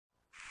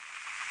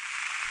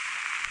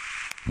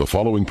The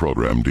following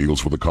program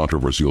deals with a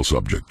controversial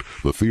subject.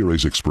 The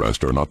theories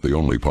expressed are not the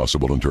only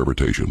possible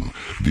interpretation.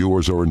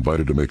 Viewers are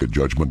invited to make a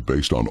judgment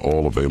based on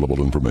all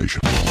available information.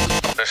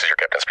 This is your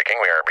captain speaking.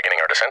 We are beginning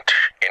our descent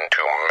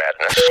into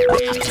madness.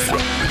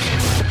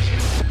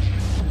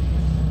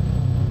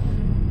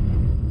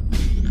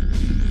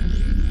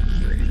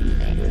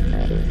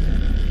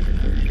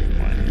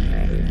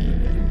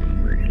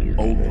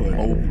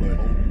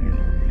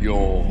 Open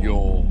your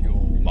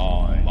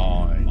mind.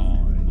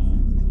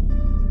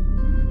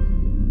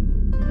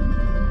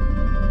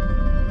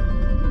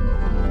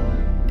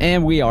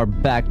 And we are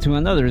back to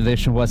another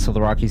edition of West of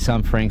the Rockies.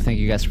 I'm Frank. Thank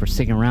you guys for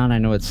sticking around. I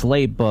know it's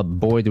late, but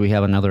boy, do we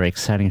have another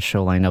exciting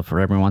show lined up for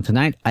everyone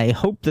tonight. I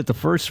hope that the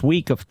first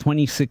week of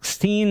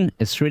 2016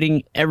 is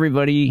treating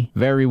everybody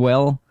very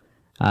well.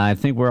 I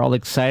think we're all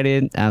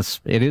excited, as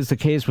it is the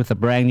case with a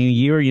brand new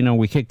year. You know,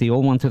 we kicked the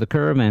old one to the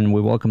curb and we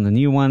welcome the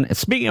new one.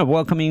 Speaking of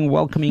welcoming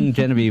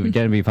Genevieve.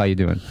 Genevieve, how you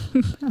doing?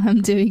 I'm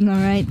doing all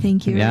right.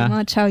 Thank you very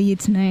much. How are you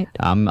tonight?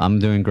 I'm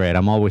doing great.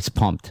 I'm always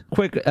pumped.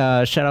 Quick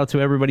shout out to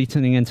everybody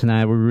tuning in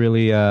tonight. We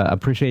really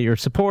appreciate your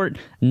support.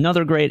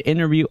 Another great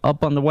interview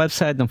up on the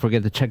website. Don't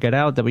forget to check it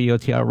out,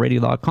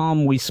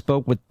 WoTRradio.com. We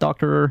spoke with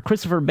Dr.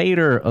 Christopher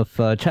Bader of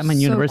Chapman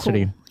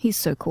University. Cool. He's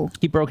so cool.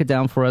 He broke it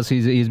down for us.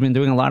 He's been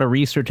doing a lot of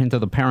research into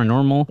the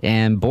paranormal,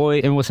 and boy,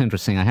 it was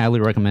interesting. I highly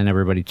recommend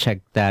everybody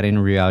check that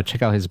interview out.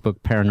 Check out his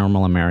book,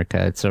 Paranormal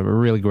America. It's a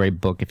really great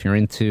book. If you're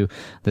into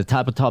the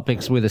type of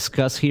topics we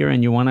discuss here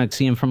and you want to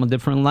see them from a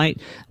different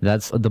light,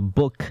 that's the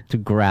book to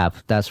grab,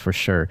 that's for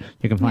sure.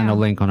 You can find a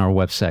link on our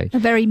website. A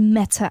very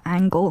meta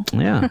angle.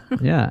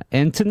 Yeah.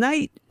 And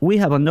tonight, we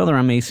have another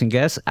amazing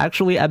guest.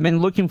 Actually, I've been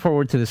looking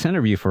forward to this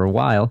interview for a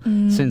while,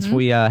 since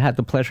we had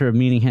the pleasure of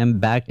meeting him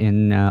back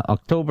in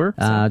October.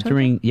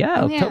 During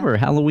October,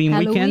 Halloween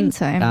weekend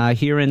time.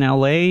 Here in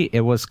LA.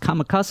 It was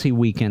Kamikaze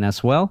weekend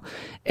as well,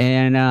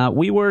 and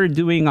we were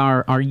doing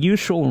our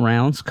usual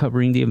rounds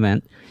covering the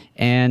event.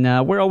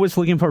 And we're always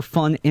looking for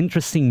fun,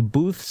 interesting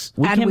booths.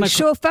 We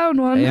sure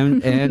found one.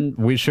 and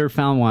we sure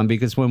found one,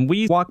 because when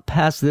we walked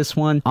past this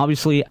one,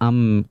 obviously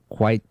I'm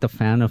quite the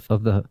fan of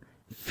the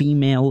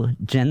female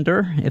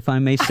gender, if I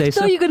may say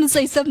so. I thought you were going to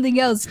say something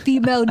else.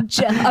 Female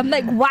gender. I'm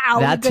like, wow.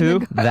 That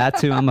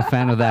too. I'm a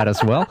fan of that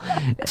as well.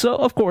 So,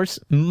 of course,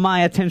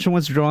 my attention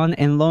was drawn,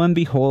 and lo and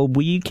behold,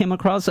 we came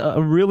across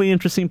a really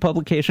interesting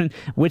publication,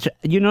 which,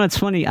 you know, it's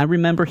funny. I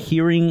remember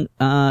hearing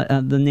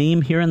the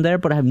name here and there,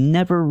 but I've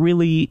never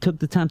really took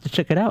the time to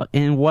check it out.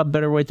 And what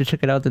better way to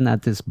check it out than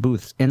at this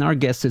booth? And our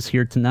guest is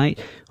here tonight,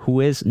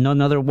 who is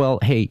none other, well,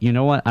 hey, you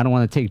know what? I don't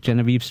want to take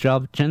Genevieve's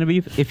job.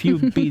 Genevieve, if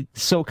you'd be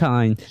so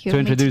kind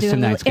to introduce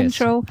tonight's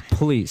guest. Intro.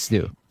 Please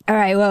do. All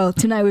right, well,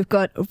 tonight we've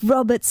got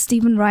Robert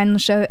Steven Rhine on the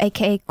show,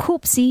 aka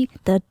Corpsy,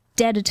 the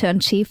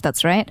deaditor-in-chief,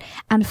 that's right,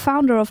 and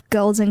founder of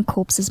Girls and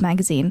Corpses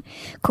magazine.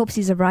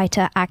 Corpsy's a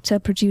writer, actor,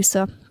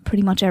 producer,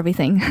 pretty much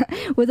everything,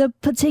 with a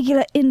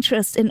particular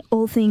interest in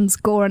all things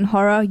gore and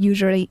horror,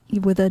 usually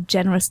with a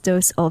generous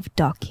dose of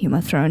dark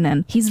humor thrown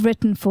in. He's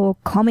written for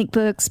comic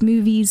books,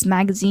 movies,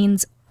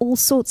 magazines, all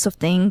sorts of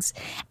things,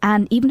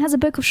 and even has a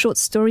book of short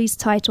stories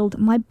titled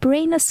My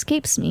Brain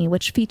Escapes Me,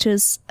 which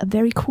features a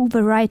very cool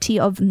variety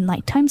of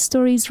nighttime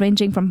stories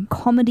ranging from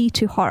comedy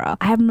to horror.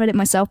 I haven't read it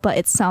myself, but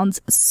it sounds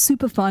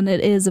super fun.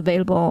 It is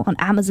available on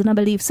Amazon, I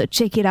believe, so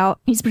check it out.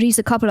 He's produced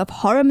a couple of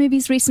horror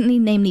movies recently,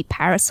 namely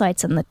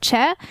Parasites and The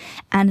Chair,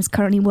 and is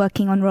currently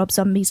working on Rob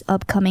Zombie's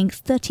upcoming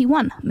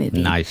 31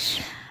 movie. Nice.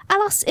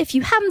 Alas, if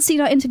you haven't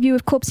seen our interview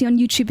with Corpsy on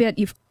YouTube yet,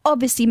 you've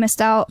obviously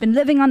missed out, been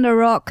living under a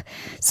rock.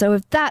 So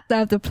with that, I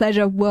have the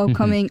pleasure of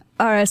welcoming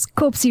RS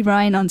Corpsy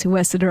Rhine onto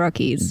West of the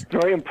Rockies.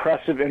 Very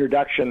impressive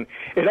introduction.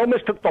 It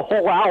almost took the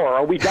whole hour.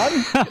 Are we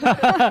done?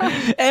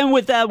 And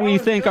with that, we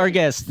thank our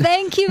guest.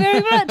 Thank you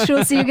very much.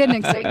 We'll see you again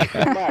next week. Thank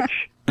you very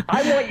much.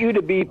 I want you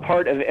to be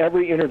part of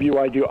every interview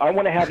I do. I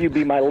want to have you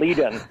be my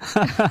lead-in.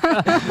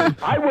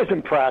 I was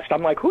impressed.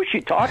 I'm like, who's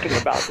she talking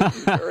about? This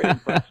is very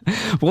impressed.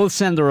 We'll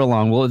send her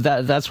along. Well,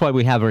 that's why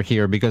we have her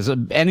here, because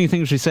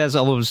anything she says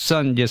all of a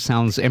sudden just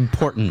sounds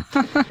important.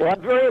 Well,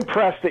 I'm very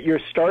impressed that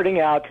you're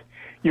starting out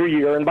your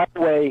year. And by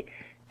the way,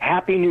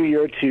 Happy New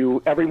Year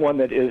to everyone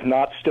that is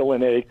not still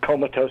in a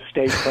comatose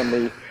state from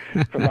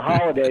the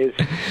holidays.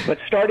 But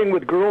starting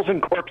with Girls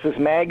and Corpses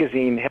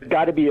magazine has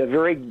got to be a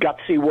very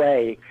gutsy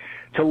way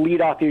to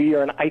lead off your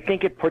year, and I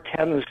think it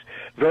portends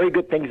very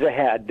good things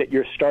ahead that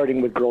you're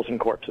starting with Girls and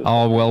Corpses.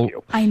 Oh, well,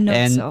 I know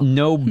and so.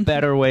 No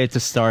better way to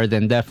start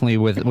than definitely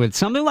with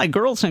something like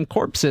Girls and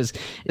Corpses.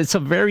 It's a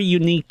very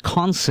unique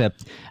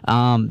concept,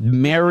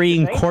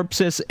 marrying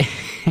corpses,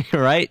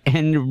 right,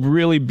 and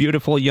really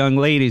beautiful young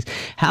ladies.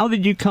 How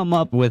did you come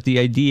up with the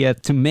idea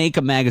to make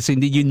a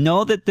magazine? Did you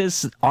know that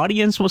this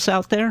audience was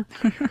out there?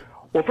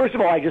 Well, first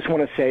of all, I just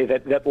want to say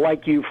that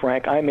like you,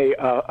 Frank, I'm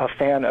a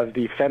fan of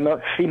the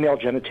female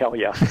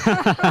genitalia.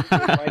 That's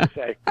what I'm trying to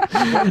say.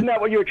 Wasn't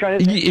that what you were trying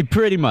to say?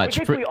 Pretty much.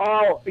 I think we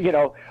all,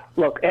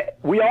 look,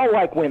 we all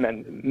like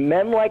women.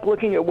 Men like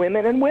looking at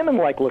women, and women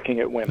like looking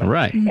at women.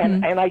 Right.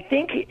 And I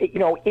think,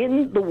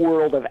 in the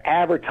world of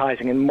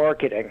advertising and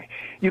marketing,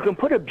 you can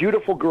put a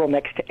beautiful girl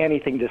next to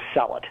anything to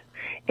sell it.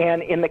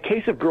 And in the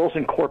case of Girls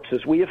and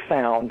Corpses, we have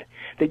found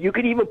that you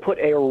could even put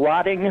a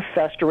rotting,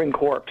 festering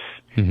corpse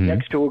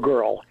next to a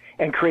girl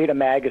and create a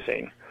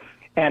magazine.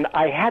 And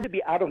I had to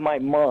be out of my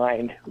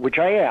mind, which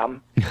I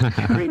am, to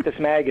create this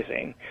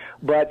magazine.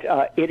 But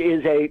it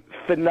is a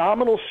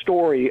phenomenal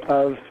story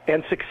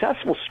and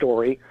successful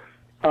story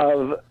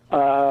of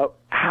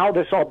how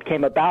this all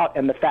came about,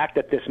 and the fact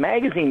that this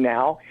magazine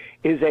now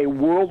is a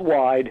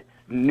worldwide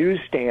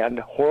newsstand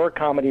horror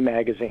comedy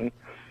magazine,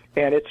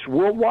 and it's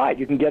worldwide.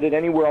 You can get it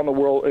anywhere in the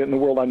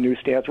world on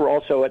newsstands. We're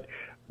also at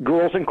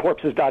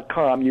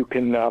girlsandcorpses.com. You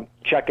can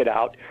check it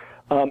out.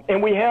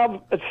 And we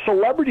have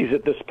celebrities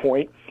at this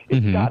point.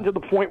 It's gotten to the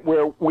point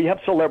where we have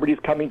celebrities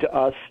coming to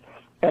us,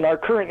 and our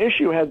current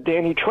issue has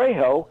Danny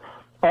Trejo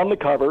on the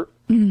cover.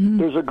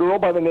 There's a girl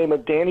by the name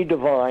of Dani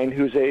Divine,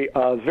 who's a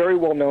very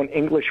well-known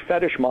English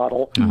fetish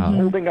model,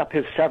 holding up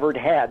his severed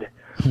head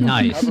on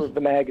the cover of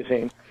the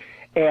magazine.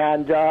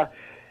 And,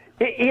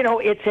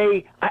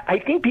 I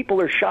think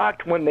people are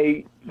shocked when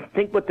they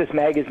think what this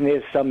magazine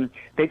is.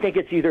 They think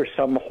it's either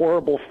some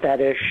horrible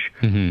fetish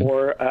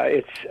or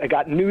it's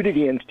got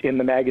nudity in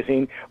the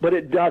magazine, but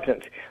it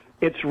doesn't.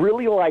 It's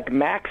really like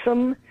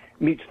Maxim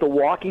meets The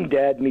Walking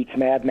Dead meets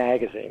Mad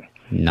Magazine.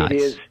 Nice. It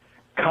is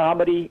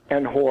comedy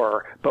and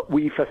horror, but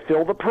we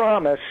fulfill the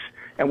promise,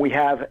 and we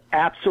have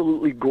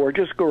absolutely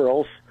gorgeous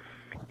girls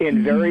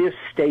in various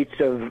states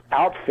of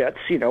outfits,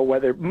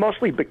 whether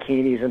mostly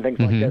bikinis and things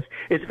like this.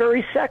 It's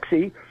very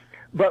sexy,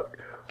 but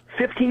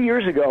 15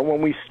 years ago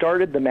when we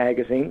started the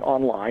magazine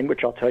online,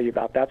 which I'll tell you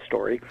about that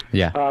story,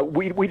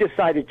 we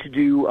decided to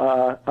do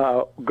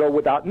go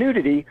without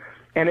nudity.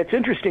 And it's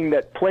interesting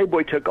that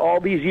Playboy took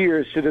all these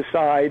years to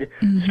decide,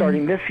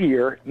 starting this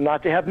year,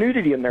 not to have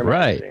nudity in their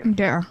magazine.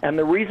 Yeah. And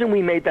the reason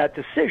we made that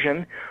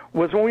decision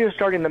was when we were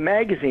starting the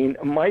magazine,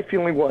 my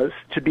feeling was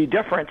to be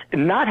different.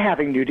 Not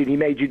having nudity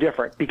made you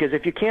different, because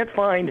if you can't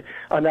find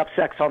enough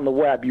sex on the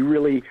web, you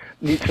really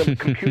need some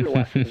computer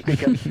lessons,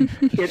 because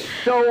it's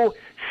so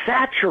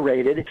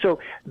saturated. So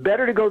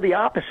better to go the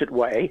opposite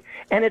way.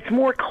 And it's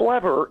more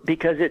clever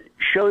because it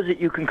shows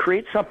that you can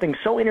create something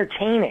so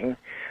entertaining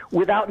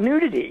without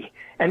nudity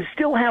and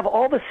still have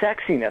all the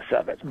sexiness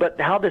of it.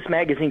 But how this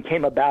magazine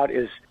came about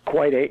is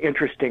quite an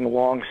interesting,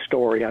 long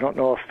story. I don't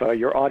know if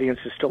your audience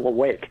is still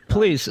awake.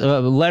 Please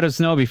let us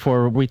know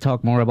before we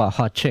talk more about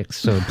hot chicks.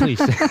 So please.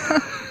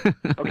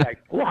 Okay.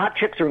 Well, hot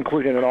chicks are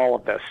included in all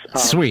of this.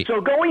 Sweet.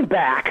 So going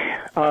back,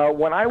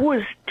 when I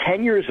was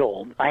 10 years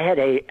old, I had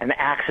an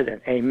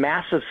accident, a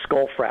massive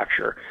skull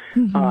fracture.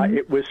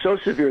 It was so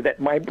severe that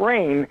my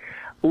brain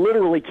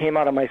literally came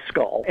out of my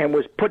skull and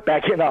was put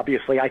back in,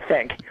 obviously, I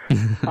think.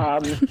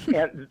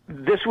 And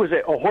this was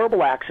a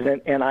horrible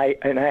accident, and I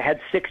had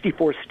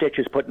 64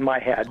 stitches put in my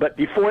head. But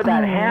before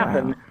that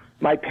happened,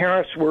 my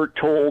parents were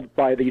told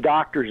by the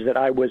doctors that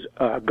I was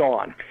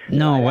gone.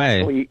 No way. I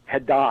actually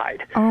had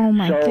died. Oh,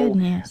 my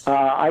goodness.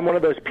 I'm one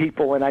of those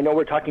people, and I know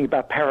we're talking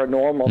about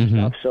paranormal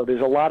stuff, so there's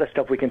a lot of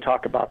stuff we can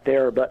talk about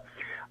there, but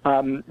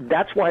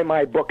that's why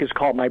my book is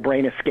called My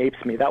Brain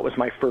Escapes Me. That was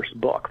my first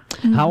book.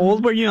 How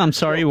old were you? I'm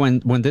sorry,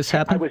 when this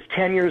happened? I was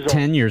 10 years old.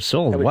 10 years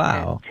old,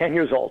 wow. 10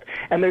 years old.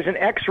 And there's an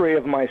x-ray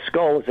of my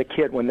skull as a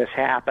kid when this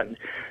happened.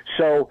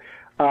 So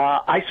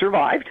I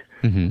survived.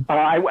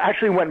 I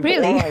actually went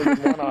blind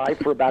in one eye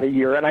for about a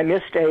year, and I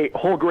missed a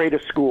whole grade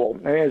of school.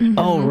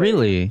 Oh,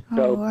 really?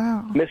 So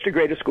missed a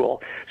grade of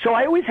school. So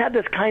I always had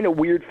this kind of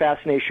weird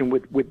fascination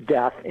with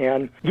death,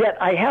 and yet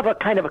I have a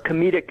kind of a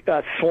comedic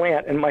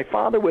slant, and my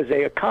father was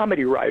a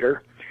comedy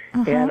writer,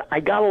 and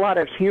I got a lot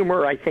of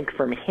humor, I think,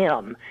 from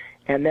him,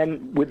 and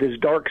then with his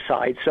dark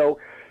side. So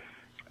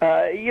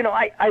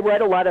I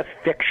read a lot of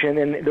fiction,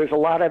 and there's a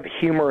lot of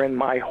humor in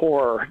my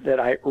horror that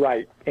I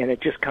write, and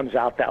it just comes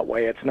out that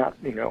way. It's not,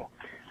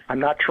 I'm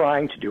not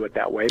trying to do it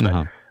that way.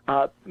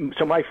 But,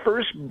 so my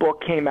first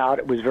book came out.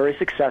 It was very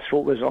successful.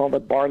 It was on the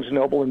Barnes &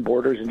 Noble and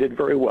Borders and did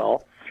very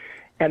well.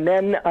 And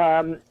then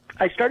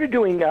I started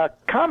doing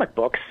comic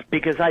books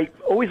because I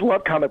always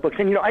loved comic books.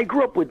 And, I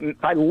grew up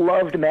I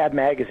loved Mad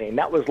Magazine.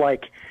 That was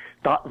like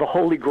the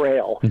holy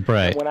grail.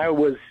 Right. When I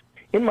was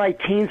in my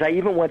teens, I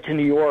even went to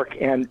New York,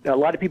 and a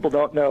lot of people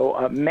don't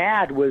know,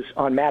 Mad was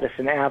on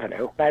Madison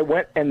Avenue. I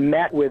went and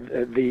met with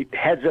the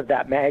heads of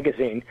that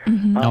magazine.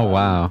 Oh,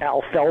 wow.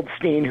 Al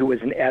Feldstein, who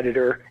was an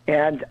editor.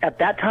 And at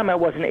that time, I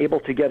wasn't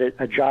able to get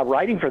a job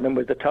writing for them. It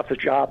was the toughest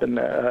job and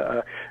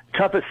the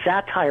toughest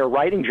satire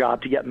writing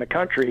job to get in the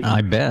country.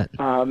 I bet.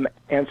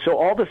 And so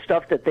all the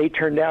stuff that they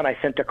turned down, I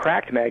sent to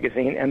Cracked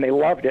magazine, and they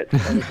loved it.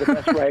 I was the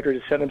best writer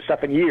to send them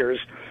stuff in years,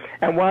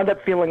 and wound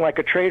up feeling like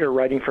a traitor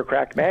writing for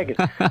Cracked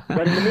magazine.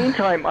 But in the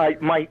meantime,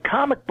 my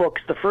comic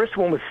books, the first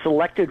one was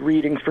Selected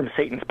Readings from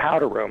Satan's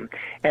Powder Room,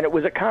 and it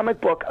was a comic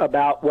book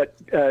about what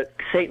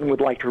Satan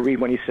would like to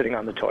read when he's sitting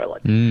on the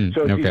toilet.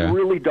 So it's these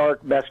really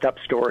dark, messed up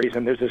stories,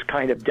 and there's this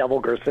kind of devil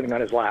girl sitting on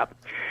his lap.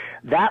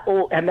 That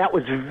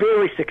was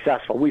very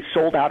successful. We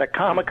sold out at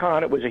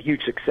Comic-Con. It was a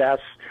huge success.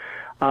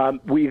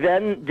 We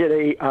then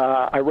did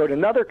I wrote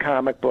another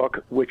comic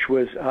book, which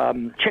was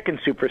Chicken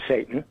Soup for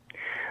Satan.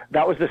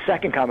 That was the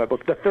second comic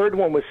book. The third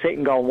one was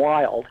Satan Gone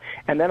Wild.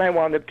 And then I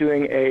wound up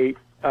doing a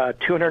a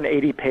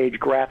 280-page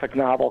graphic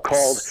novel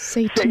called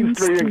Satan's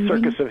Three-Ring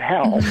Circus of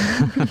Hell.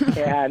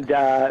 And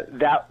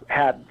that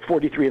had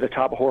 43 of the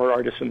top horror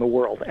artists in the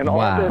world. And all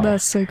this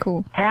That's so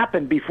cool.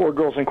 happened before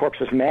Girls and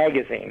Corpses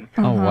magazine.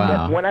 Oh,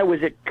 wow. But when I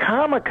was at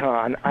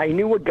Comic-Con, I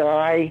knew a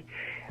guy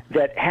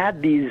that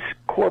had these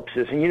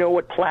corpses. And you know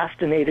what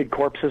plastinated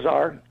corpses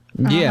are?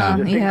 Yeah.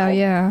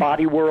 Yeah.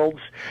 Body worlds.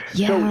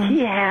 Yeah. So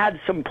he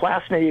had some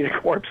plastinated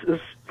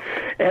corpses,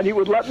 and he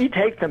would let me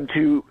take them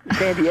to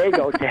San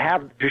Diego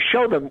to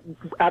show them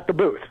at the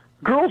booth.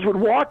 Girls would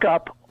walk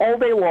up all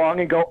day long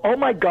and go, "Oh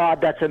my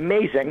God, that's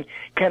amazing!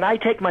 Can I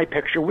take my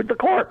picture with the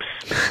corpse?"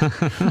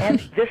 And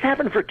this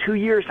happened for 2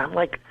 years. I'm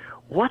like,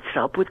 "What's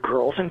up with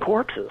Girls and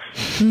Corpses?"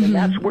 And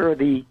that's where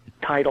the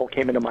title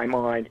came into my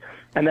mind.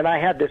 And then I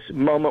had this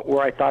moment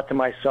where I thought to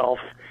myself,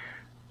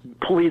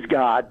 please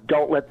God,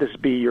 don't let this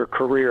be your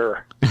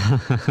career.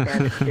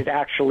 And it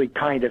actually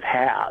kind of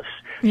has.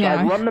 Yeah.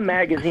 So I run the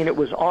magazine. It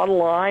was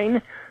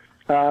online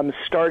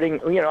starting,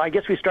 I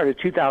guess we started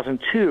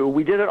 2002.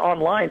 We did it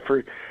online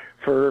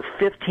for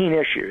 15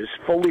 issues,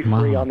 fully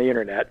free on the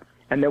internet.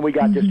 And then we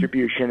got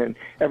distribution. And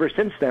ever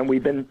since then,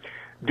 we've been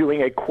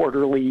doing a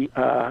quarterly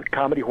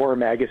comedy horror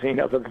magazine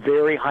of a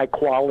very high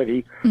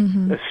quality,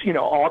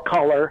 all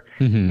color,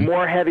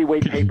 more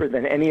heavyweight paper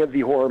than any of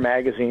the horror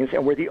magazines.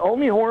 And we're the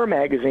only horror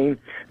magazine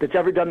that's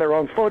ever done their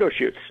own photo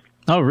shoots.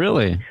 Oh,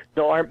 really?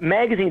 So our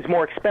magazine's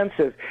more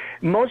expensive.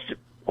 Most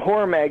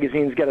horror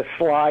magazines get a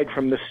slide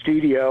from the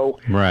studio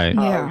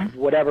of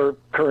whatever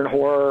current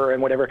horror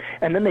and whatever,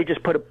 and then they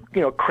just put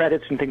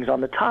credits and things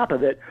on the top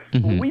of it.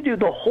 We do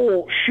the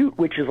whole shoot,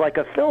 which is like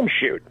a film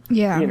shoot.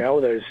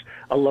 There's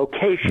a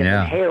location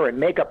and hair and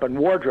makeup and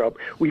wardrobe.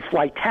 We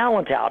fly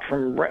talent out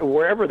from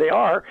wherever they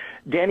are.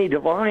 Dani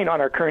Divine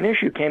on our current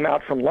issue came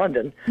out from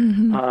London.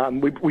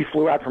 We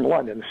flew out from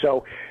London.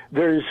 So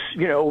there's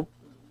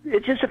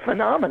it's just a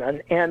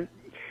phenomenon. And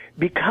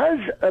because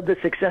of the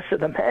success of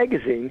the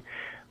magazine,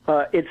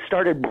 it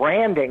started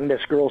branding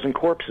this Girls and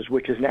Corpses,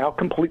 which is now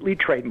completely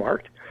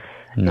trademarked.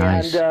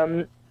 Nice.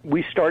 And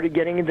we started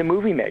getting into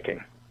movie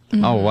making.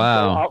 Oh,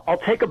 wow. So I'll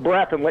take a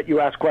breath and let you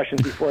ask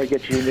questions before I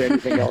get you into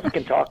anything else. I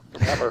can talk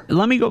forever.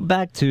 Let me go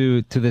back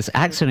to this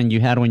accident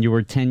you had when you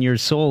were 10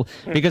 years old,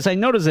 because I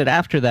noticed that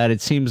after that, it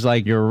seems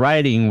like your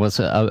writing was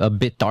a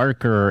bit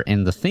darker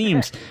in the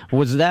themes.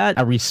 Was that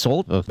a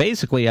result of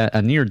basically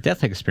a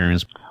near-death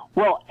experience?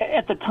 Well,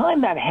 at the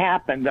time that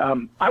happened,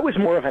 I was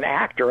more of an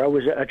actor. I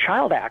was a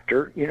child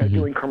actor,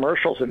 doing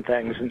commercials and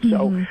things. And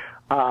so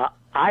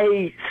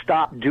I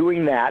stopped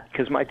doing that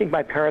because I think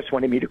my parents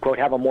wanted me to, quote,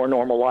 have a more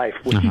normal life,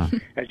 which,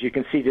 as you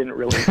can see, didn't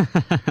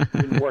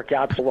work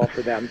out so well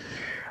for them.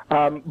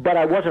 But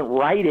I wasn't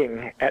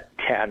writing at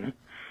 10.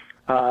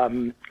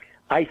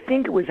 I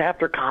think it was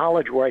after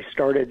college where I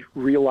started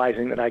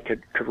realizing that I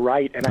could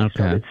write, and I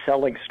started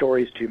selling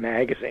stories to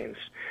magazines.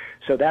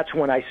 So that's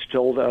when I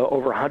sold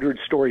over 100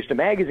 stories to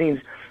magazines.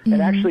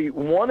 And actually,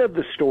 one of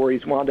the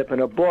stories wound up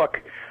in a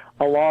book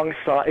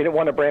alongside, and it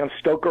won a Bram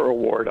Stoker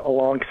Award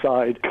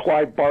alongside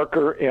Clive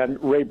Barker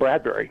and Ray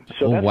Bradbury.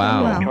 So that's a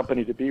nice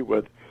company to be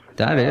with.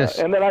 That is.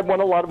 And then I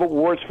won a lot of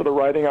awards for the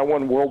writing. I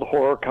won World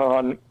Horror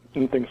Con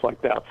and things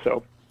like that.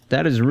 So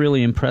that is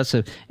really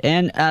impressive.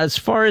 And as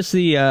far as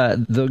the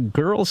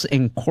Girls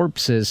and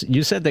Corpses,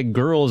 you said that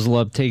girls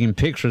love taking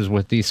pictures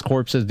with these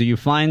corpses. Do you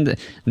find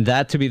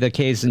that to be the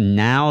case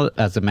now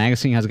as the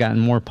magazine has gotten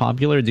more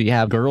popular? Do you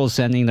have girls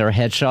sending their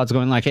headshots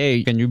going like,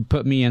 hey, can you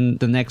put me in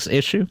the next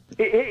issue?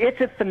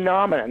 It's a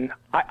phenomenon.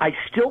 I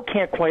still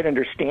can't quite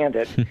understand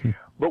it.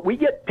 But we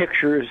get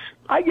pictures.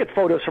 I get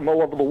photos from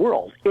all over the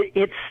world.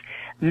 It's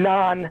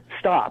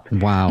non-stop.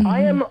 Wow.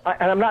 I am,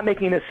 and I'm not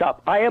making this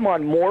up, I am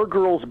on more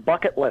girls'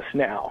 bucket list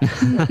now.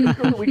 The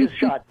girl that we just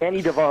shot,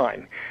 Dani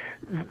Divine.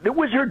 It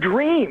was her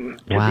dream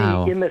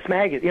to be in this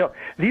magazine.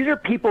 These are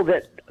people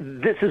that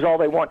this is all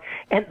they want.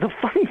 And the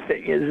funny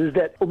thing is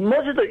that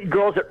most of the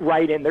girls that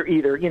write in, they're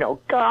either,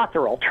 goth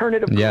or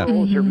alternative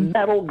girls or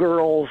metal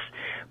girls.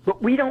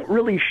 But we don't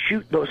really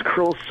shoot those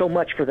girls so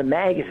much for the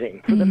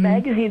magazine. For the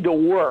magazine to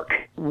work,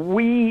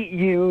 we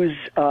use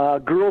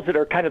girls that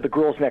are kind of the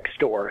girls next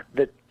door,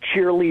 the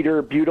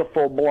cheerleader,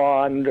 beautiful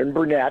blonde and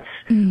brunettes,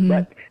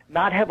 but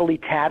not heavily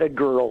tatted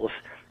girls.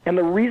 And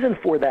the reason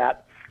for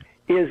that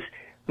is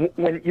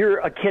when you're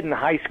a kid in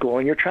high school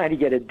and you're trying to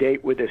get a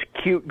date with this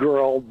cute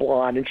girl,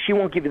 blonde, and she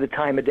won't give you the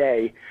time of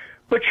day,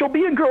 but she'll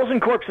be in Girls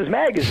and Corpses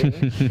magazine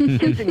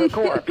kissing a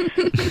corpse.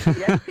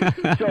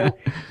 So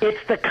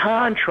it's the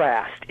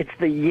contrast. It's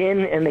the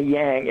yin and the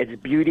yang. It's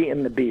Beauty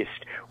and the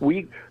Beast.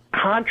 We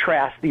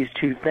contrast these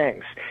two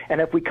things.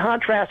 And if we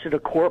contrasted a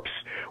corpse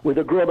with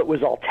a girl that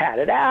was all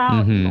tatted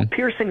out,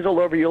 piercings all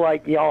over you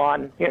like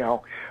yawn,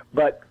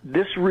 but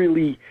this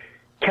really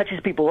catches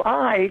people's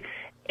eye.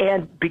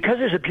 And because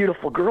there's a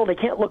beautiful girl, they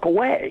can't look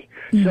away.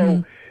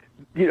 So,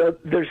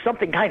 there's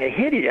something kind of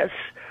hideous,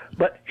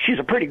 but she's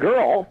a pretty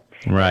girl.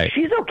 Right.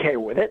 She's okay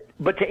with it.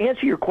 But to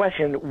answer your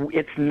question,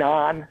 it's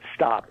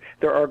non-stop.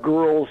 There are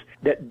girls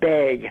that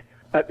beg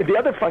The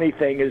other funny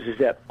thing is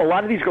that a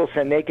lot of these girls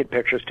send naked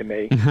pictures to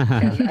me,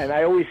 and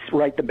I always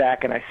write them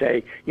back and I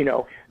say,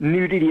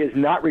 nudity is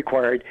not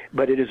required,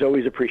 but it is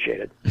always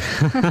appreciated.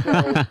 So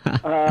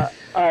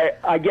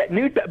I get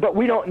nude, but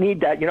we don't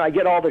need that. I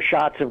get all the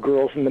shots of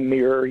girls in the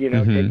mirror,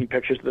 taking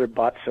pictures of their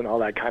butts and all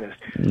that kind of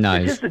stuff.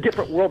 Nice. It's just a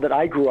different world that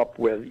I grew up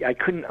with. I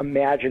couldn't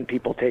imagine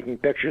people taking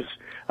pictures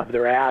of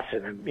their ass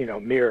in a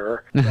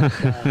mirror.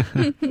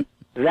 But,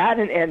 that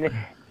and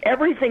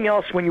everything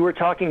else, when you were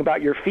talking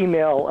about your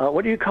female,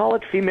 what do you call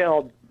it?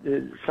 Female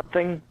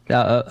something?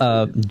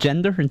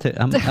 Gender?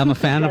 I'm a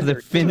fan of the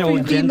female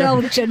gender.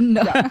 Female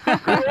gender. Yeah.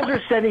 Girls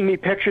are sending me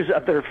pictures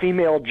of their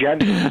female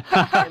gender.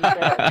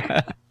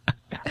 I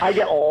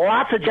get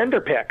lots of gender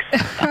pics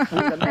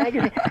with the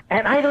magazine,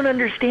 and I don't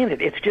understand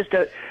it. It's just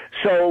it's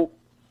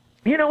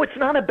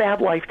not a bad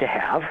life to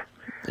have.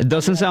 It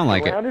doesn't sound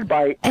like it. Surrounded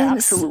by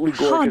absolutely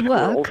gorgeous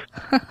girls.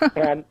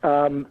 And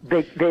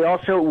they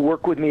also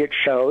work with me at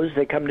shows.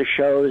 They come to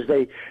shows.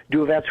 They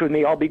do events with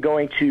me. I'll be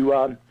going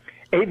to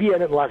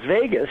AVN in Las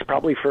Vegas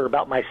probably for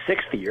about my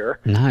 6th year.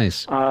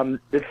 Nice.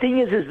 The thing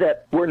is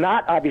that we're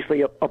not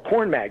obviously a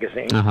porn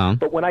magazine.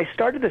 But when I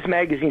started this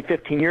magazine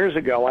 15 years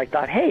ago, I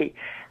thought, hey,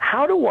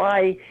 how do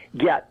I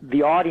get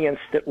the audience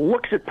that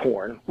looks at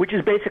porn, which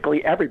is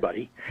basically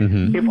everybody,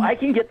 if I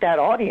can get that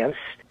audience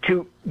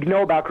to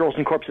know about Girls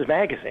and Corpses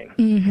magazine?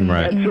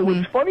 Right. And so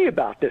what's funny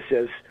about this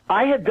is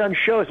I had done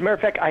shows. As a matter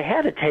of fact, I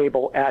had a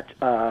table at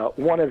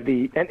one of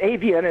the, and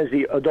AVN is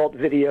the adult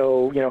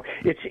video,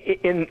 it's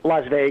in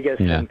Las Vegas,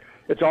 and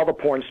it's all the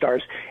porn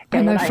stars.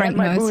 And I know I Frank had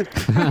my knows.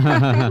 booth,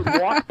 I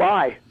would walk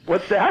by.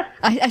 What's that?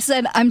 I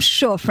said, I'm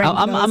sure Frank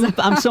knows.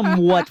 I'm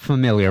somewhat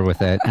familiar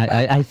with it.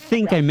 I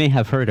think I may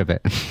have heard of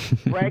it.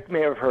 Frank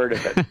may have heard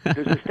of it.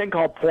 There's this thing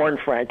called Porn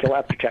Frank. You'll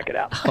have to check it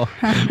out.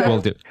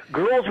 Will do.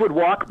 Girls would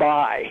walk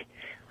by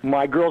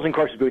my Girls and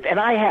Corpses booth, and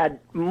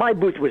my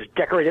booth was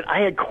decorated. I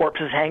had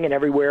corpses hanging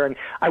everywhere, and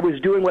I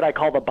was doing what I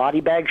call the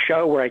body bag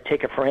show, where I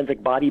take a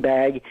forensic body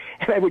bag,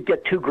 and I would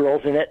get 2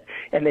 girls in it,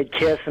 and they'd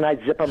kiss, and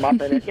I'd zip them up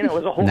in it. It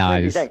was a whole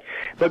crazy thing.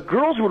 But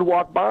girls would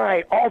walk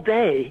by all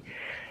day,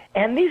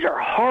 and these are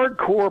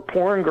hardcore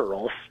porn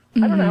girls.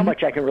 I don't know how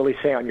much I can really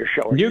say on your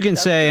show. You can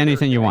say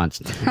anything you want.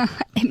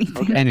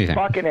 Anything. Anything.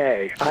 Fucking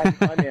A.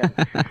 I'm in.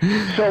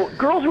 So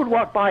girls would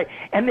walk by,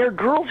 and they're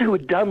girls who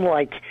had done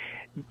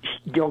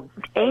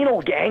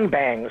anal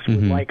gangbangs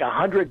with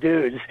 100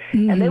 dudes,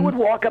 and they would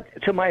walk up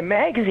to my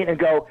magazine and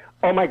go,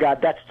 "Oh my God,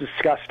 that's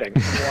disgusting,"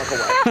 and walk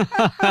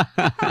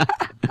away.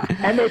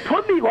 And they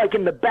put me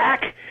in the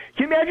back.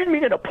 Can you imagine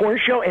being at a porn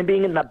show and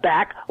being in the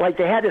back? Like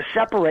they had to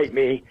separate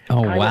me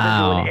into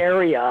an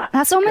area.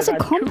 That's almost a I'm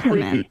too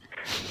compliment. freaky.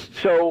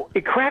 So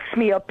it cracks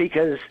me up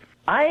because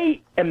I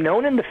am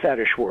known in the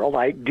fetish world.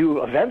 I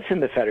do events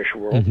in the fetish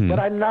world, but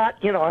I'm not,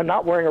 I'm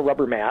not wearing a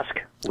rubber mask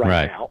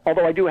right now.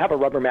 Although I do have a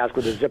rubber mask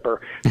with a zipper.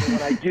 So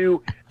when I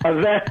do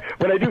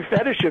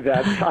fetish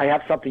events, I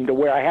have something to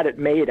wear. I had it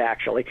made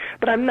actually,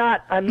 but I'm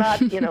not,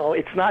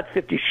 it's not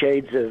 50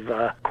 Shades of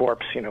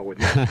Corpse, with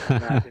me.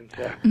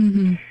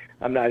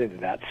 I'm not into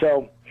that.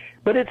 So,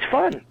 but it's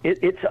fun.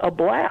 It's a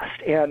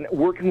blast, and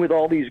working with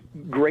all these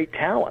great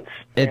talents.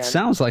 It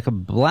sounds like a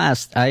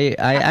blast.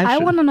 I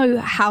want to know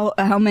how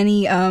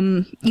many,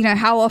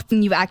 how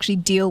often you actually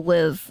deal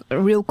with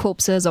real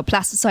corpses or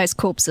plasticized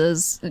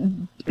corpses,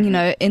 in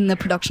the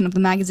production of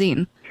the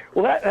magazine.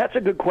 Well, that's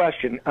a good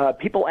question.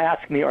 People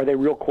ask me, are they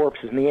real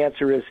corpses? And the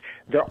answer is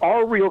there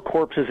are real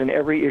corpses in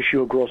every issue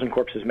of Girls and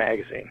Corpses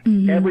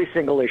magazine. Every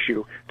single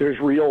issue, there's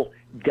real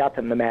death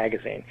in the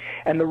magazine.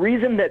 And the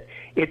reason that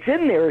it's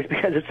in there is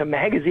because it's a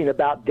magazine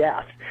about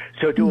death.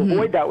 So to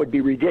avoid that would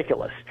be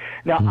ridiculous.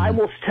 Now, I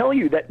will tell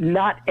you that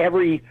not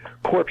every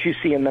corpse you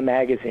see in the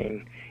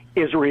magazine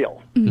is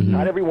real.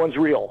 Not everyone's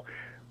real.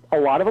 A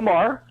lot of them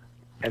are,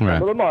 and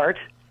some of them aren't.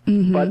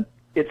 But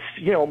it's,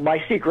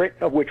 my secret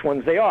of which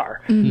ones they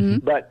are.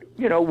 But,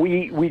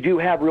 we do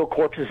have real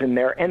corpses in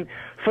there. And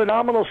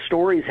phenomenal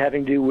stories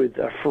having to do with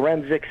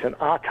forensics and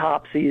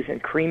autopsies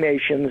and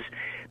cremations,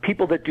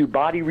 people that do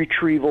body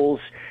retrievals,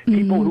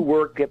 people who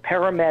work at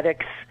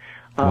paramedics,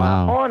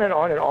 on and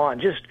on and on.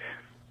 Just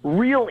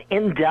real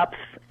in-depth.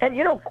 And,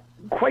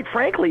 quite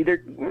frankly,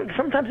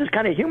 sometimes it's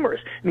kind of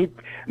humorous. I mean,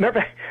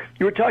 remember,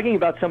 you were talking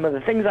about some of the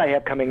things I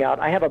have coming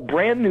out. I have a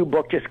brand new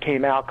book just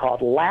came out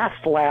called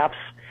Last Laughs,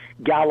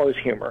 Gallows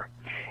Humor.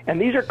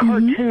 And these are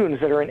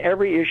cartoons that are in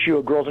every issue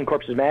of Girls and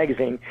Corpses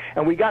magazine.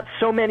 And we got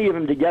so many of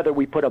them together,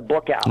 we put a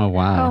book out. Oh,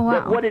 wow.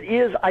 But what it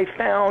is, I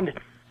found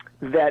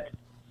that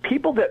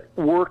people that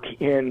work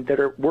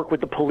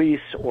with the police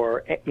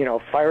or,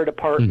 fire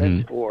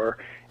department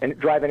and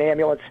drive an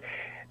ambulance,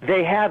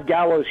 they have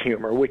gallows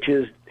humor, which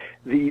is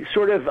the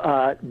sort of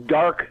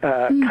dark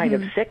kind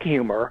of sick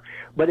humor,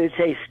 but it's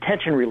a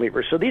tension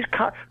reliever. So these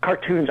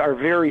cartoons are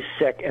very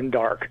sick and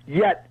dark.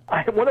 Yet,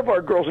 one of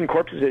our Girls and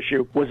Corpses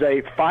issue was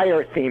a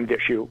fire-themed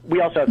issue.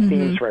 We also have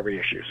themes for every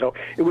issue. So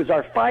it was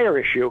our fire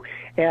issue.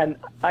 And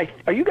are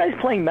you guys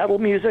playing metal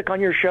music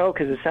on your show?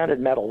 Because it sounded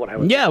metal when I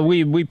was... Yeah,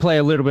 we play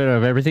a little bit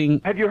of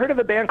everything. Have you heard of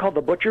a band called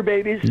the Butcher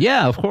Babies?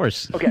 Yeah, of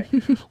course. Okay.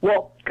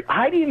 Well,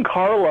 Heidi and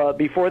Carla,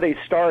 before they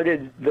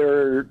started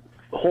their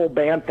whole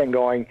band thing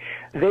going,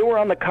 they were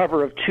on the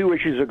cover of 2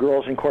 issues of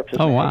Girls and Corpses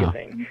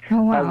magazine.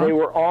 Oh, wow. They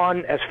were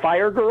on as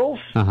Fire Girls.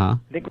 I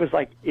think it was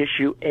like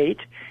issue 8.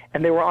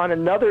 And they were on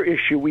another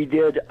issue. We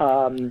did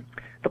the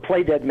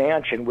Play Dead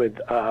Mansion with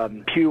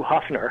Hugh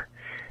Hefner.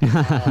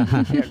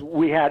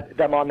 We had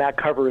them on that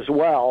cover as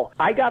well.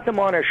 I got them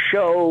on a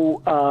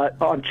show,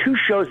 on 2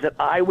 shows that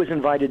I was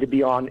invited to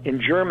be on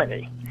in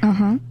Germany.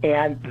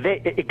 And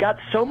it got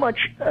so much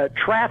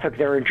traffic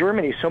there in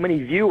Germany, so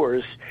many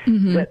viewers,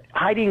 that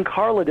Heidi and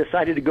Carla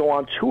decided to go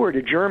on tour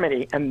to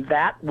Germany, and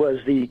that was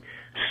the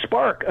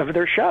spark of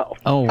their show.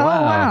 Oh,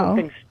 wow.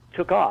 Things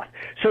took off.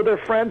 So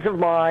they're friends of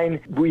mine.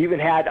 We even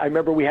had, I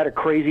remember we had a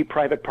crazy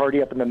private party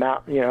up in the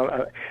mountain.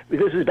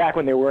 This is back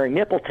when they were wearing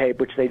nipple tape,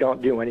 which they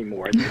don't do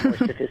anymore. They're more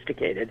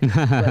sophisticated.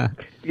 But,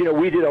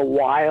 we did a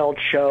wild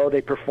show.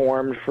 They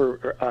performed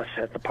for us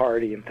at the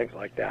party and things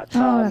like that.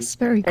 Oh, that's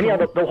very cool.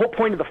 And the whole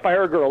point of the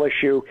Fire Girl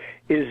issue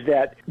is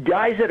that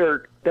guys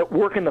that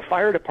work in the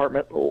fire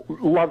department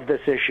love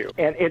this issue.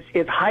 And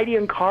it's Heidi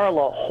and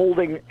Carla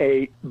holding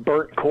a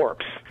burnt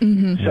corpse.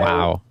 So,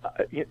 wow.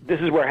 This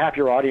is where half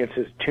your audience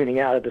is tuning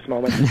out at this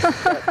moment.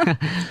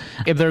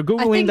 If they're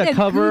Googling the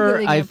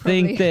cover, I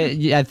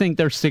think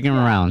they're sticking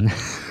around.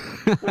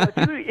 Well,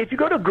 if you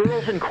go to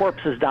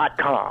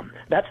girlsandcorpses.com,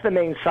 that's the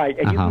main site,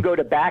 and you can go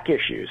to back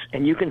issues,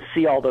 and you can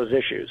see all those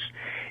issues.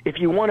 If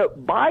you want to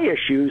buy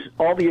issues,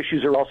 all the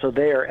issues are also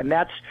there, and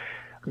that's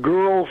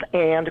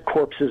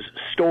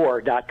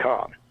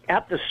girlsandcorpsesstore.com.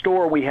 At the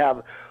store, we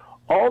have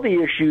all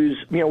the issues.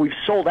 We've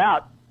sold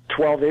out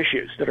 12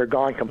 issues that are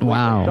gone completely.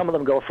 Wow. Some of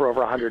them go for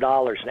over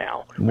 $100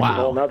 now, which wow. is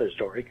a whole other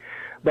story.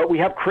 But we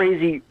have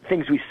crazy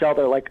things we sell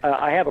there. Like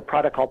I have a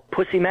product called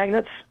Pussy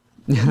Magnets.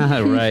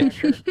 Right.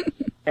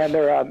 And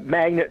they're a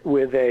magnet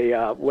with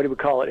a, what do we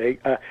call it,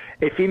 a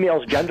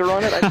female's gender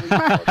on it. I believe.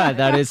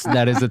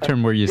 that is the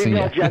term we're using.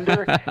 Female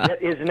gender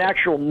is an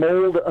actual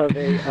mold of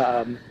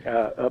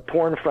a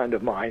porn friend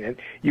of mine, and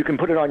you can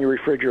put it on your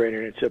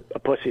refrigerator, and it's a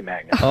pussy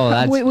magnet. Oh,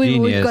 that's genius.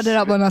 We've got it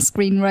up on our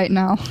screen right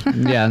now.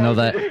 Yeah, no,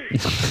 that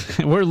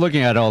we're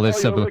looking at all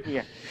this.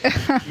 Yeah,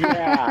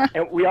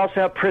 and we also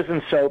have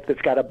prison soap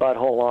that's got a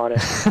butthole on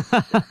it.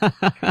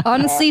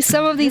 Honestly,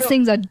 some of these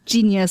things are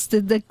genius.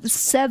 The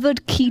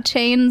severed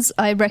keychains,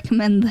 I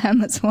recommend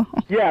them as well.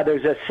 Yeah,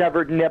 there's a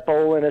severed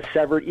nipple and a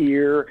severed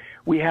ear.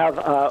 We have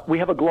a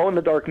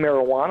glow-in-the-dark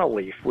marijuana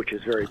leaf, which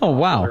is very popular. Oh,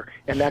 wow.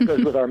 And that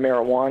goes with our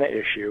marijuana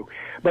issue.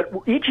 But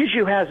each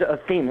issue has a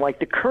theme. Like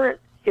the current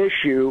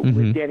issue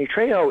with Danny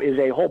Trejo is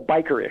a whole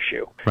biker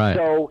issue. Right.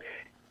 So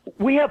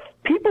we have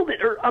people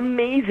that are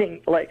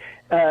amazing. Like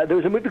there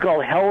was a movie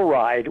called Hell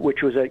Ride,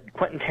 which was a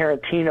Quentin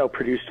Tarantino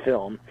produced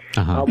film.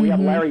 We have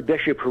Larry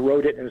Bishop, who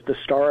wrote it and is the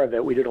star of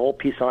it. We did a whole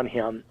piece on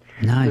him.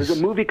 Nice. There's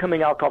a movie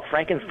coming out called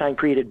Frankenstein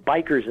Created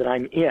Bikers that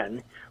I'm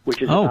in,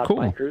 which is about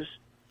bikers.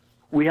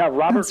 We have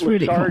Robert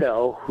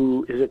Lusardo,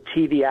 who is a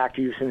TV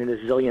actor who's in a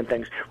zillion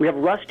things. We have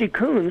Rusty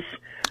Coons,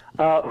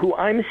 who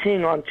I'm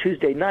seeing on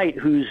Tuesday night,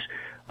 who's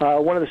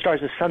one of the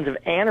stars of Sons of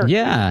Anarchy.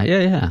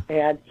 Yeah.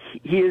 And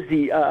he is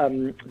the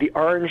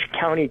Orange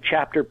County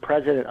chapter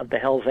president of the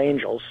Hells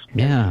Angels.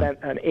 Yeah. And spent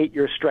an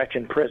 8-year stretch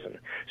in prison.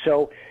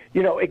 So,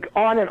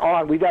 on and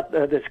on. We've got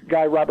this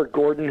guy, Robert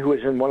Gordon, who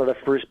was in one of the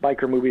first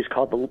biker movies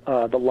called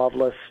The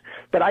Loveless.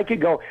 But I could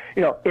go,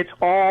 it's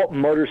all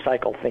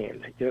motorcycle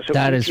themed. So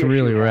that is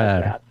really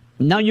rad.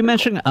 Now, you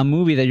mentioned a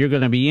movie that you're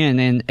going to be in,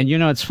 and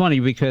it's funny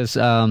because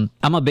I'm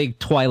a big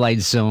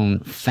Twilight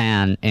Zone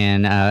fan,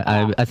 and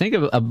I think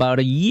about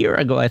a year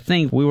ago,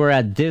 we were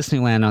at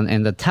Disneyland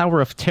in the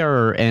Tower of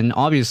Terror, and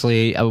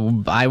obviously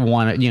I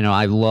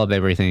love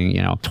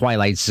everything,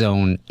 Twilight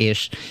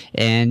Zone-ish,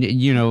 and,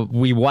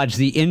 we watched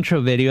the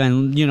intro video,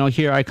 and,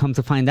 here I come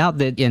to find out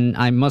that, and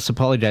I must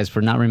apologize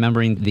for not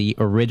remembering the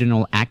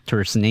original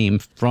actor's name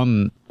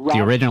from the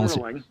original.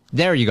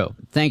 There you go.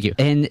 Thank you.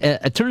 And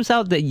it turns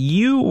out that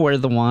you were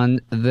the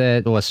one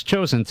that was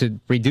chosen to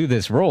redo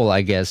this role,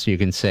 I guess you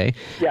can say.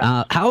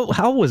 Yeah.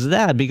 How was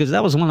that? Because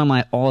that was one of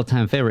my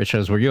all-time favorite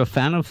shows. Were you a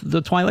fan of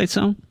The Twilight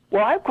Zone?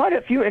 Well, I have quite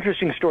a few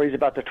interesting stories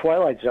about The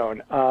Twilight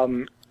Zone.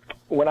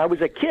 When I was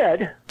a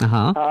kid,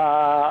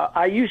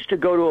 I used to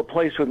go to a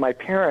place with my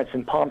parents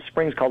in Palm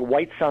Springs called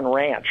White Sun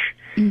Ranch.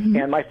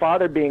 And my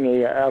father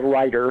being a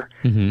writer,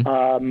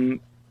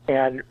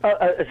 and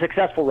a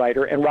successful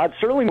writer, and Rod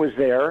Serling was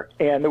there,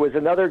 and there was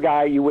another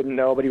guy you wouldn't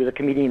know, but he was a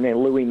comedian named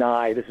Louis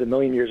Nye. This is a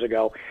million years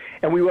ago,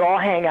 and we would all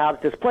hang out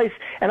at this place,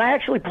 and I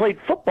actually played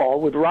football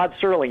with Rod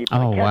Serling. He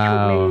played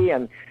catch with me,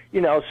 and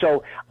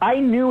so I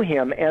knew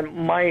him, and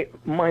my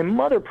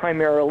mother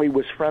primarily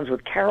was friends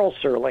with Carol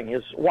Serling,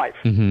 his wife.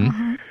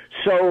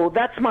 So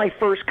that's my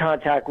first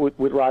contact with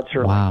Rod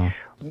Serling. Wow.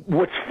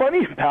 What's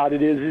funny about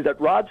it is that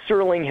Rod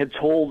Serling had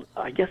told,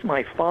 I guess,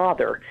 my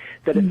father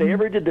that if they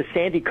ever did the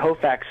Sandy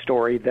Koufax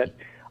story, that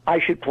I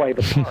should play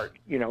the part,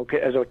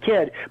 as a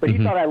kid. But he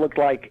thought I looked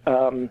like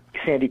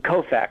Sandy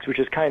Koufax, which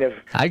is kind of...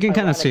 I can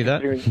kind of see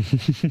that.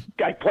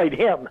 I played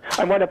him.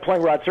 I wound up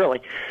playing Rod Serling.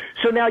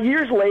 So now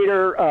years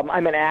later,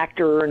 I'm an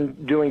actor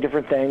and doing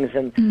different things,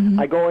 and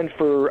I go in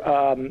for...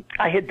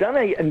 I had done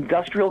an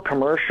industrial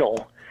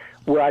commercial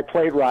where I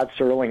played Rod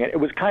Serling, and it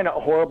was kind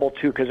of horrible,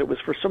 too, because it was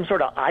for some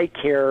sort of eye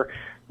care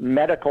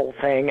medical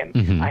thing,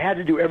 and I had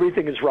to do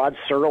everything as Rod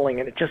Serling,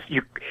 and it just,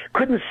 you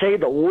couldn't say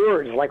the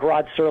words like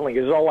Rod Serling.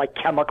 It was all like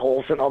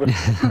chemicals and all this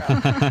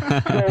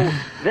crap. So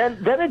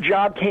then a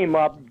job came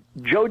up.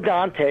 Joe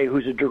Dante,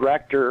 who's a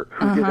director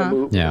who did a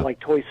movie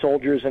like Toy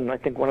Soldiers and I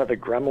think one of the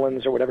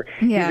Gremlins or whatever.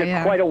 He's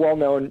quite a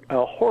well-known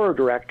horror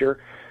director.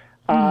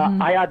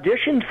 I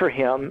auditioned for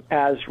him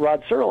as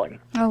Rod Serling.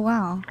 Oh,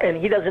 wow. And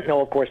he doesn't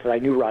know, of course, that I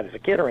knew Rod as a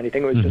kid or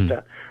anything. It was just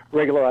a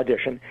regular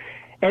audition.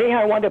 Anyhow,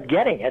 I wound up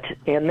getting it.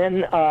 And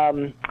then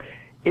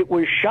it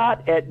was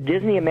shot at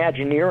Disney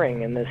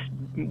Imagineering in this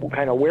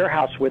kind of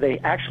warehouse where they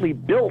actually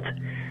built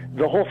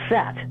the whole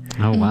set.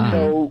 Oh, wow.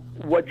 So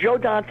what Joe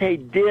Dante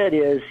did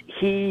is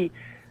he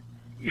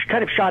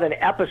kind of shot an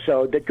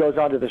episode that goes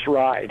onto this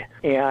ride,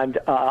 and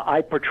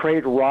I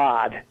portrayed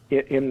Rod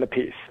in the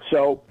piece.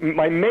 So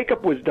my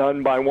makeup was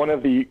done by one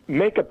of the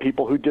makeup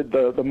people who did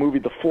the movie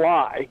The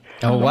Fly.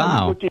 Oh,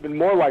 wow. It looked even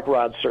more like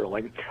Rod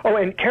Serling. Oh,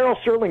 and Carol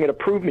Serling had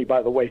approved me,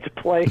 by the way, to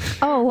play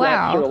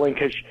Rod Serling,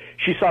 because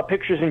she saw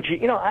pictures, and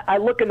I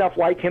look enough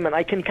like him, and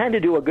I can kind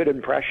of do a good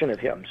impression of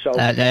him. So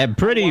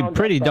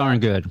pretty darn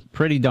good.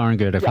 Pretty darn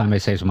good, if I may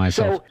say so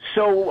myself.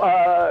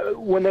 So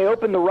when they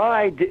opened the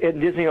ride in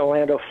Disney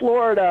Orlando,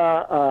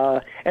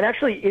 Florida, and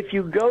actually, if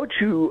you go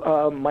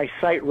to my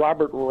site,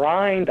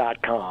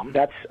 robertrhine.com,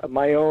 that's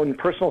my own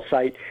personal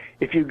site.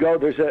 If you go,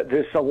 there's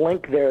a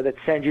link there that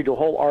sends you to a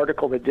whole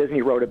article that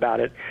Disney wrote about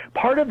it.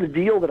 Part of the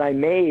deal that I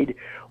made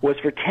was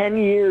for 10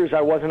 years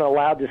I wasn't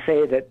allowed to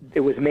say that it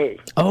was me.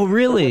 Oh,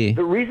 really?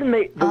 The reason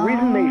they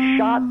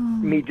shot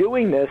me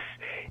doing this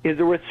is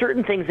there were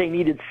certain things they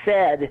needed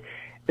said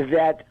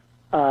that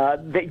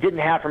they didn't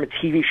have from a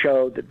TV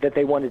show that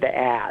they wanted to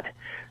add.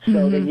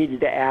 So they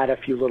needed to add a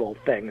few little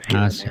things here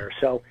and there.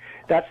 So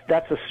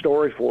that's a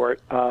story for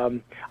it.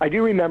 I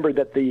do remember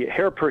that the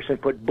hair person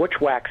put butch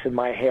wax in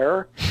my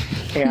hair,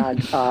 and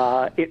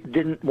it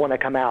didn't want to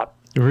come out.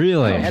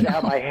 Really? So I had to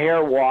have my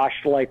hair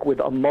washed like with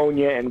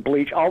ammonia and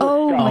bleach, all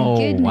this stuff. My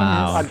goodness.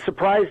 Wow. I'm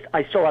surprised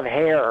I still have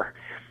hair.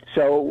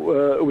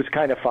 So it was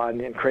kind of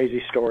fun and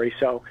crazy story.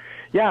 So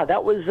yeah,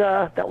 that was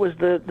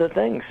the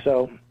thing.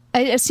 So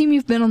I assume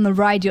you've been on the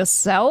ride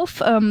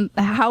yourself.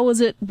 How was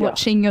it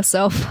watching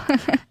yourself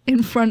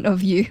in front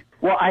of you?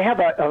 Well, I have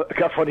a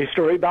funny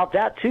story about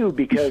that, too,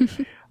 because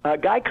a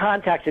guy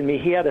contacted me.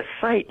 He had a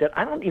site that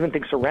I don't even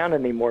think's around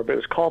anymore, but it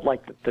was called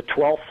like the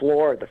 12th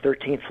floor or the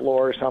 13th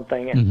floor or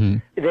something.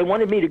 And they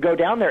wanted me to go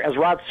down there as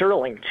Rod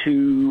Serling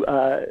to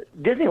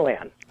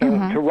Disneyland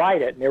and to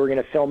ride it. And they were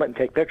going to film it and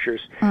take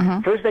pictures.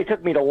 First, they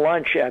took me to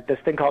lunch at this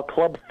thing called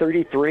Club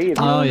 33.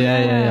 Oh,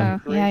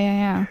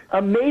 yeah.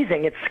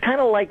 Amazing. It's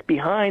kind of like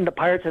behind the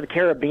Pirates of the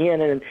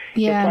Caribbean, and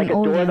it's like a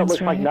door that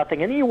looks like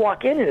nothing. And then you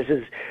walk in, and it's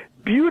this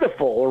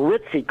beautiful,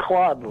 ritzy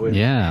club.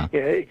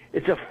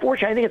 It's a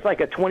fortune. I think it's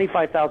like a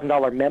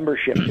 $25,000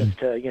 membership just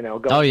to,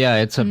 go. Oh, yeah,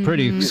 it's a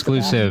pretty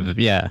exclusive.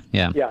 Yeah,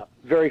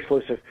 very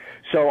exclusive.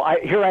 So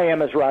here I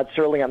am as Rod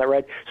Serling on the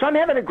ride. So I'm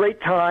having a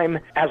great time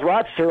as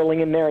Rod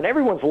Serling in there, and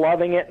everyone's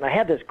loving it. And I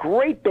had this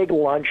great big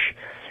lunch,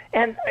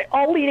 and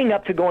all leading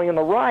up to going on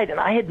the ride.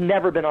 And I had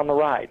never been on the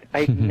ride.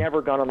 I had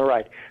never gone on the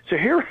ride. So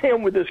here I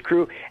am with this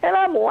crew, and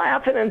I'm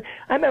laughing, and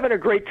I'm having a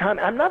great time.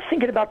 I'm not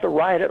thinking about the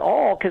ride at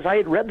all because I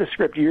had read the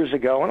script years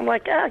ago, and I'm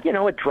like,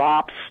 it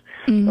drops.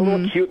 A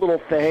little cute little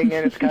thing,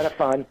 and it's kind of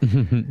fun.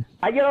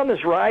 I get on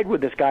this ride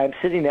with this guy. I'm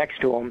sitting next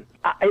to him.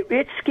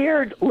 It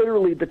scared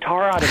literally the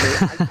tar out of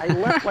me. I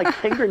left like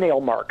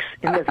fingernail marks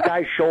in this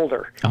guy's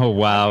shoulder. Oh,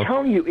 wow. I'm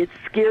telling you, it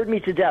scared me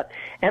to death.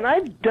 And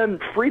I've done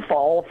free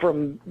fall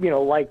from,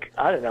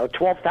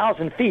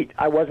 12,000 feet.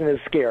 I wasn't as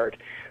scared.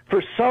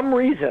 For some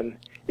reason,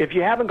 if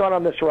you haven't gone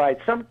on this ride,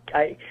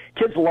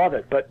 kids love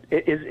it, but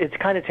it's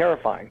kind of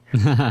terrifying.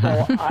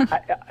 So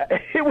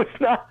it was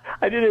not.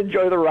 I didn't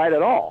enjoy the ride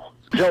at all.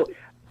 So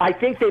I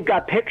think they've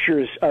got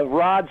pictures of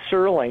Rod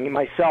Serling,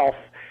 myself,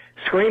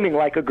 screaming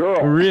like a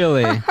girl.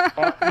 Really?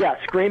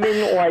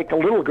 Screaming like a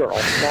little girl.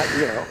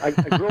 Not,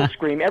 a girl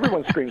scream.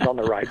 Everyone screams on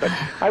the ride, but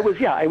I was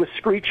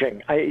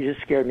screeching. It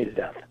just scared me to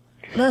death.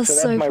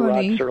 That's my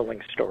funny. Rod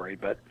Serling story.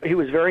 But he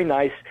was very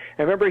nice.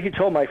 I remember he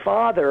told my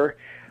father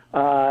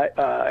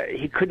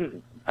he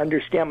couldn't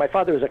understand. My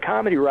father was a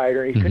comedy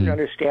writer. He couldn't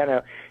understand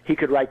how he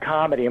could write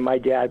comedy, and my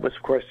dad was,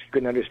 of course,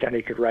 couldn't understand how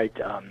he could write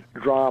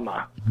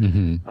drama.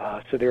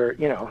 So there,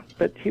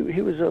 but he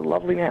was a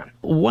lovely man.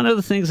 One of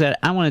the things that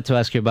I wanted to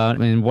ask you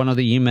about in one of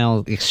the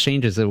email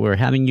exchanges that we're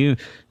having, you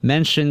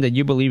mentioned that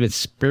you believe it's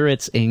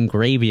spirits in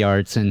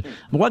graveyards. And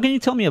what can you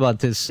tell me about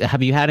this?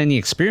 Have you had any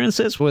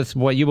experiences with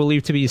what you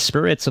believe to be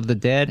spirits of the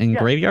dead in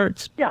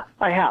graveyards? Yeah,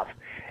 I have.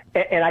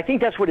 And I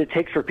think that's what it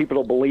takes for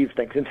people to believe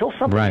things. Until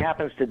something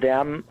happens to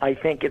them, I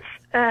think it's,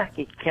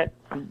 you can't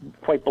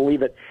quite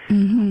believe it.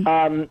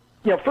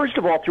 First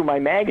of all, through my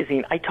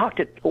magazine, I talked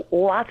to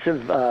lots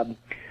of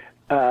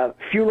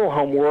funeral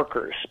home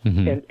workers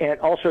and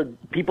also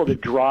people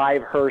that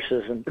drive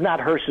hearses, and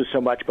not hearses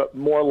so much, but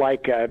more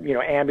like,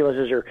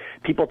 ambulances or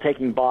people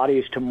taking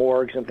bodies to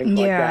morgues and things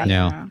like that.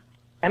 Yeah.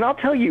 And I'll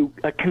tell you,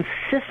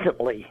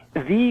 consistently,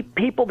 the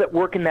people that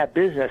work in that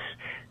business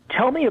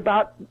tell me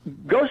about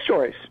ghost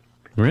stories.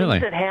 Really?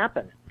 Things that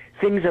happen.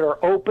 Things that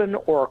are open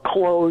or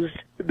closed.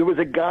 There was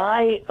a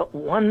guy at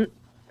one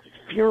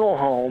funeral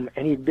home,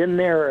 and he'd been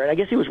there, and I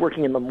guess he was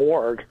working in the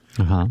morgue.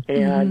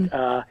 And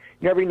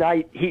every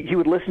night he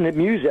would listen to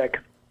music.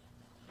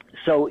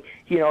 So,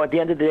 at the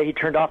end of the day, he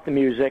turned off the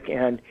music,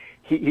 and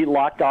he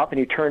locked off, and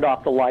he turned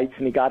off the lights,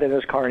 and he got in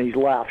his car, and he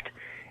left.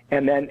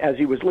 And then as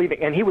he was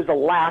leaving, and he was the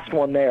last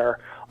one there,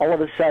 all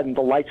of a sudden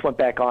the lights went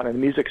back on, and the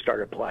music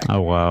started playing.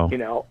 Oh, wow.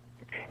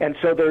 And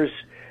so there's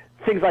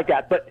things like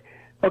that. But,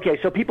 okay,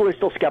 so people are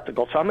still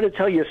skeptical. So I'm going to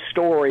tell you a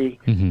story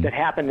that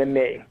happened to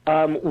me.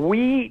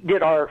 We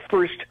did our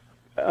first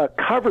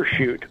cover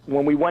shoot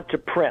when we went to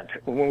print.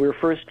 When we were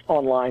first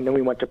online, then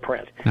we went to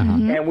print.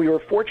 And we were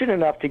fortunate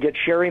enough to get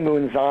Sherry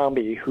Moon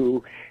Zombie,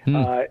 who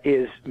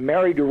is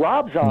married to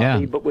Rob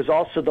Zombie, but was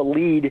also the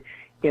lead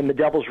in The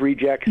Devil's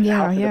Rejects,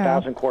 House of a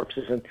Thousand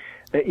Corpses, and,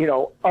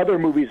 other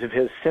movies of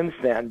his since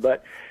then.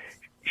 But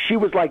she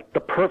was like the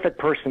perfect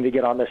person to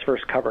get on this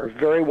first cover.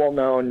 Very well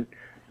known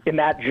in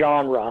that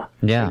genre,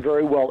 and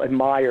very well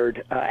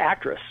admired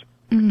actress.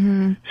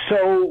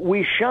 So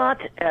we shot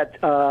at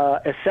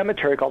a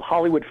cemetery called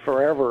Hollywood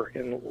Forever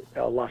in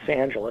Los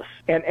Angeles,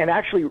 and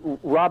actually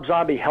Rob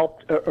Zombie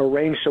helped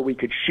arrange so we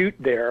could shoot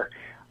there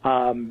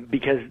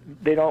because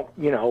they don't,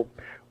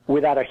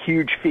 without a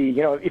huge fee.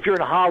 If you're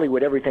in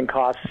Hollywood, everything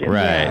costs.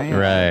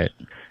 Right.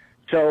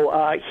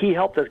 So he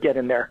helped us get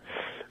in there.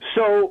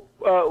 So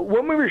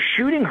when we were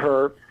shooting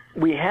her,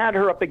 we had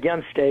her up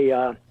against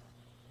a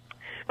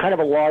kind of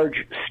a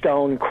large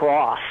stone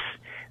cross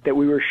that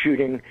we were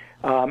shooting,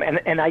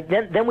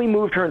 then we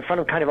moved her in front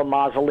of kind of a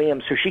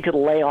mausoleum so she could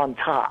lay on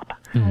top.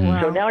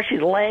 So now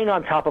she's laying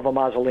on top of a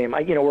mausoleum.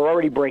 We're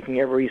already breaking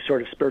every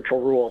sort of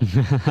spiritual rule.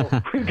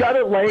 So we've got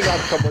her laying on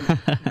someone,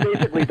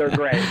 basically their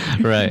grave.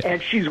 Right.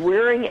 And she's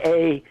wearing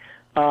a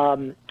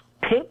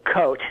pink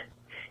coat,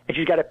 and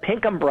she's got a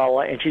pink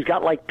umbrella, and she's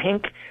got like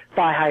pink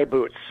thigh-high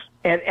boots.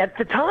 And at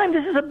the time,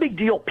 this is a big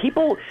deal.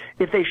 People,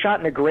 if they shot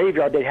in a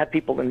graveyard, they'd have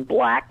people in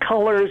black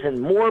colors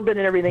and morbid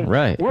and everything.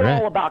 We're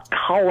all about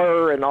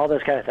color and all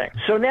this kind of thing.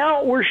 So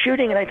now we're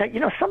shooting, and I thought,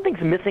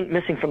 something's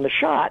missing from the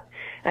shot.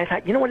 And I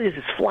thought, what it is?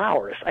 It's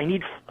flowers. I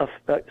need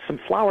some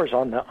flowers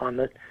on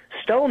the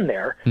stone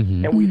there,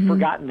 and we'd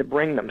forgotten to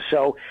bring them.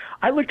 So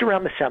I looked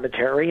around the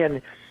cemetery,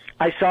 and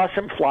I saw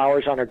some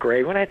flowers on a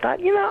grave, and I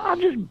thought, I'll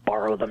just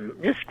borrow them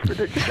just for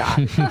the shot.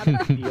 It's not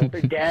a big deal.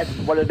 They're dead.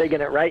 What are they going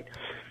to, right?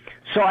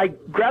 So I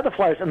grabbed the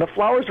flowers, and the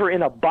flowers were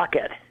in a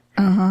bucket.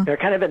 They're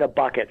kind of in a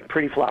bucket,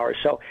 pretty flowers.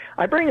 So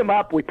I bring them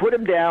up, we put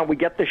them down, we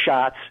get the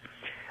shots.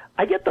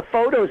 I get the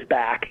photos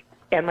back,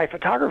 and my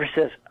photographer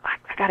says, I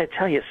got to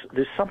tell you,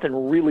 there's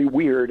something really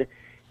weird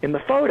in the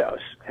photos.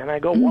 And I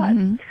go, what?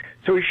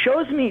 So he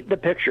shows me the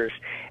pictures,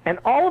 and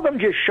all of them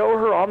just show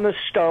her on the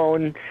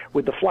stone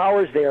with the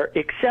flowers there,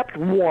 except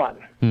one.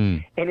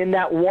 And in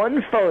that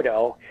one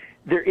photo,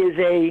 there is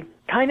a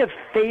kind of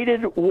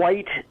faded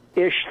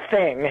white-ish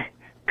thing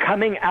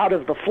coming out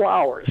of the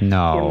flowers in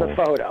the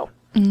photo.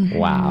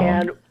 Wow.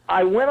 And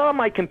I went on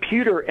my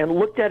computer and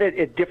looked at it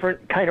at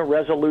different kind of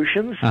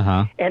resolutions,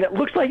 and it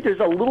looks like there's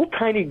a little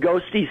tiny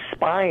ghosty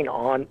spine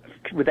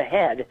with a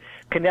head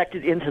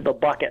connected into the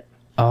bucket.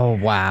 Oh,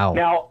 wow.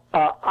 Now,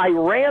 I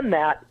ran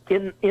that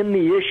in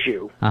the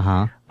issue,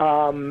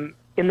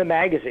 in the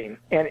magazine,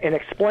 and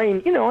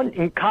explained,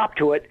 and cop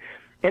to it,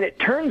 and it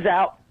turns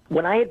out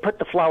when I had put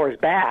the flowers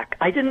back,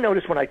 I didn't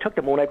notice when I took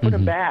them. When I put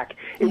them back,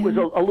 it was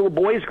a little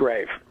boy's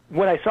grave.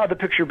 When I saw the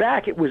picture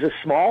back, it was a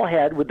small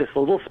head with this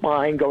little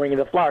spine going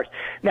into the flowers.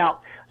 Now,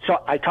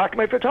 so I talked to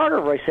my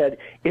photographer. I said,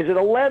 is it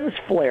a lens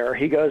flare?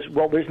 He goes,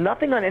 well, there's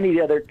nothing on any of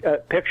the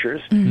other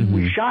pictures.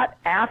 We shot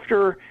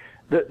after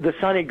the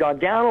sun had gone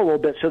down a little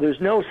bit, so there's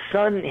no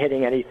sun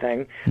hitting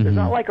anything. There's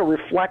not like a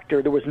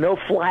reflector. There was no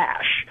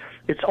flash.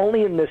 It's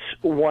only in this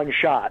one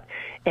shot.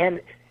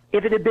 And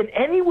if it had been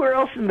anywhere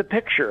else in the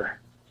picture,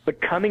 but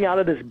coming out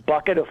of this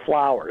bucket of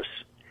flowers,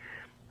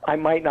 I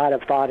might not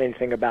have thought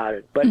anything about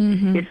it. But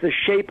it's the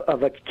shape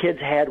of a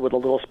kid's head with a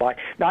little spine.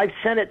 Now, I've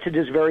sent it to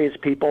just various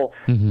people.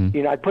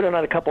 I put it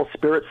on a couple of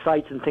spirit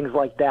sites and things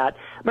like that.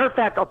 Matter of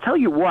fact, I'll tell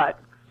you what.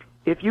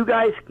 if you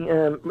guys,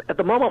 at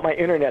the moment my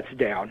internet's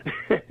down.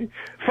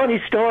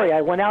 Funny story,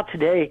 I went out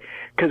today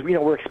because,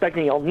 we're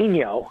expecting El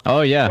Nino.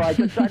 Oh, yeah. So I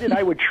decided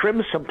I would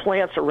trim some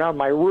plants around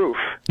my roof.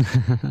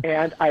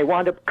 And I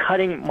wound up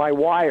cutting my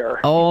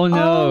wire. Oh,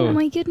 no. Oh,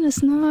 my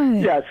goodness, no.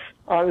 Yes,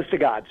 honest to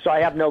God. So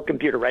I have no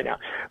computer right now.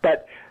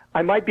 But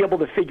I might be able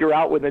to figure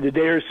out within a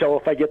day or so,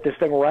 if I get this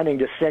thing running,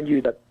 to send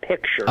you the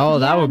picture. Oh,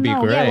 that would be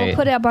great. Yeah, we'll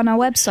put it up on our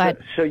website.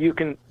 So you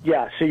can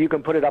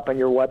put it up on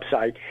your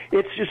website.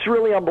 It's just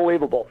really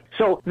unbelievable.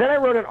 So then I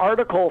wrote an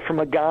article from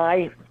a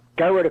guy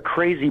wrote a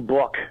crazy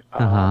book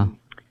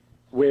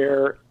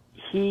where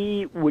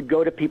he would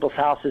go to people's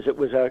houses. It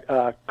was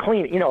a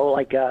clean,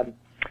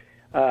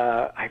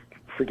 I'm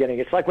forgetting.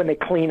 It's like when they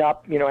clean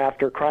up,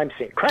 after crime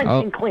scene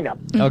cleanup.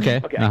 Okay.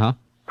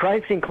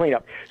 Crime scene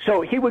cleanup.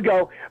 So he would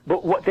go,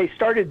 but what they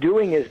started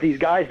doing is these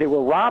guys, they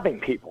were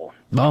robbing people.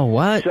 Oh,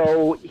 what?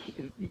 So,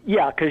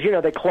 because,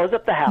 they close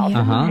up the house,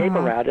 put tape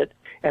around it,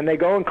 and they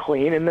go and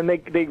clean, and then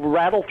they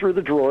rattle through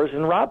the drawers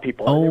and rob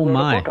people. Oh, and they wrote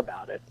my. a book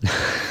about it.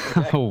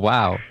 Oh,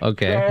 wow.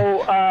 Okay.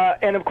 So,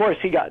 and of course,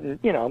 he got in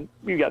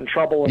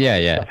trouble and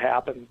stuff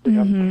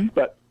happened.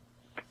 But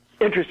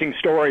interesting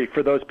story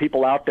for those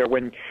people out there.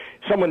 When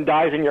someone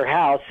dies in your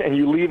house and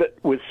you leave it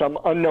with some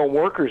unknown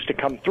workers to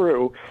come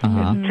through, it's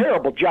a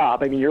terrible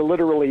job. I mean, you're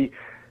literally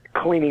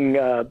cleaning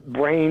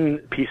brain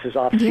pieces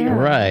off ceilings.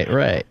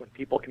 Right. When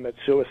people commit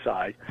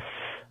suicide.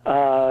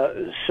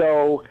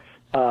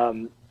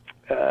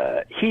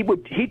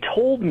 He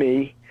told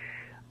me,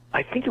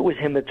 I think it was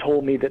him that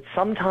told me, that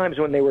sometimes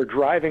when they were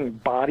driving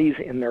bodies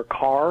in their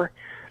car,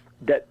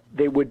 that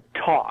they would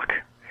talk.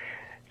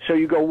 So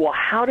you go, well,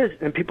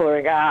 and people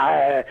are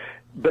like,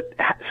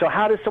 so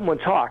how does someone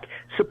talk?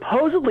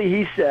 Supposedly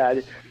he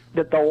said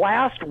that the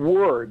last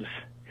words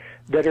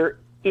that are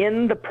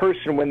in the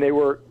person when they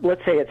were,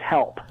 let's say it's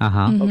help,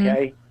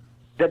 okay,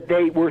 that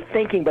they were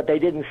thinking but they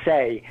didn't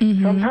say.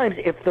 Sometimes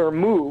if they're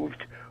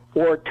moved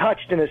or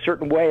touched in a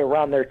certain way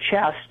around their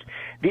chest,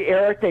 the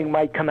air thing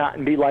might come out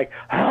and be like,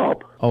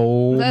 help.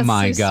 Oh,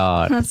 my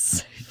God.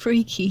 That's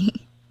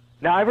freaky.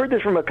 Now, I've heard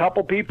this from a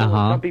couple people.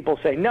 Some people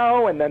say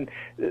no,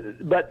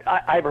 but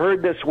I've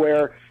heard this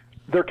where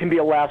there can be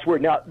a last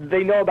word. Now,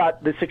 they know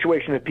about the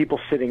situation of people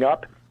sitting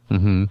up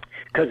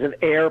because of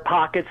air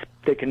pockets.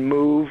 They can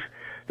move.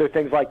 There are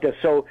things like this.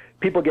 So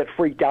people get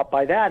freaked out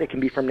by that. It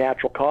can be from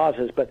natural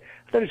causes. But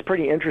I thought it's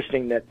pretty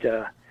interesting that,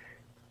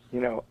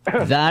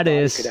 that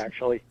is could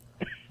actually...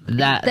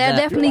 There are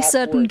definitely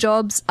certain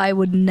jobs I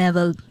would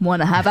never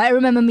want to have. I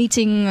remember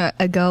meeting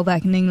a girl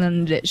back in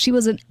England. She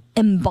was an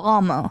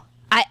embalmer.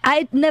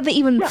 I never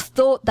even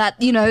thought that,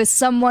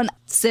 someone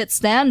sits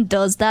there and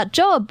does that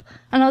job.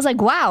 And I was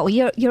like, wow,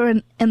 you're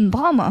an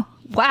embalmer.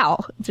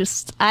 Wow.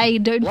 I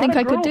don't think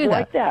I could do that.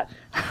 Like that.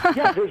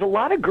 Yeah, there's a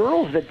lot of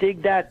girls that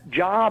dig that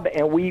job,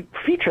 and we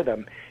feature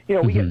them.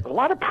 We get a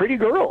lot of pretty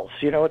girls.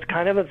 It's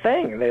kind of a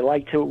thing. They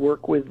like to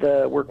work with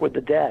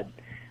the dead.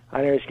 I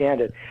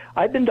understand it.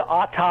 I've been to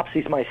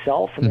autopsies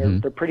myself,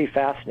 and they're pretty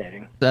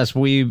fascinating. As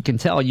we can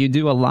tell, you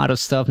do a lot of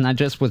stuff, not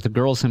just with the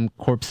Girls and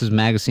Corpses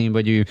magazine,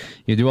 but you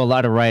do a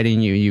lot of writing,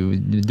 you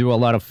do a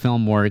lot of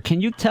film work. Can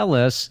you tell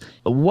us,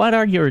 what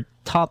are your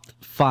top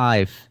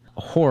 5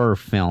 horror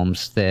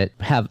films that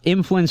have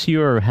influenced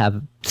you or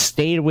have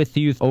stayed with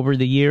you over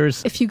the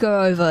years? If you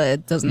go over,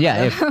 it doesn't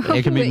matter.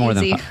 It can be more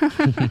than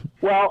 5.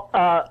 Well,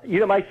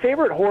 my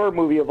favorite horror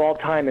movie of all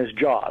time is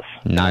Jaws.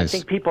 Nice. I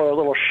think people are a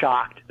little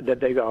shocked that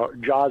they go,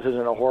 Jaws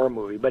isn't a horror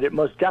movie, but it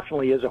most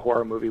definitely is a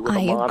horror movie with a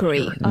monster.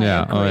 Agree.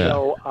 Yeah. Oh, yeah.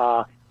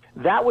 So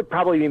that would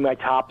probably be my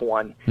top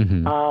one.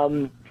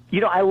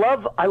 I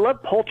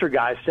love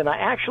Poltergeist, and I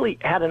actually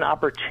had an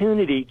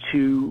opportunity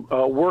to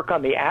work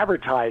on the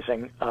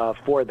advertising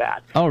for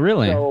that. Oh,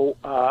 really? So,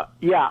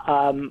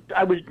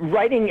 I was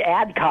writing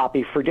ad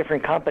copy for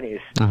different companies,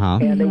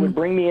 and they would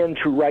bring me in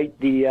to write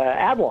the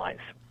ad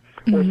lines,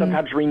 or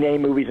sometimes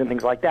rename movies and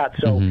things like that.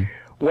 So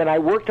when I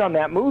worked on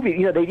that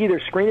movie, they'd either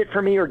screen it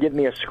for me or give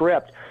me a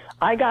script.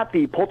 I got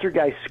the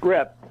Poltergeist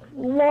script a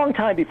long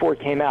time before it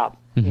came out.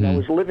 I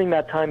was living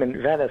that time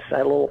in Venice. I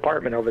had a little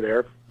apartment over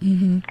there.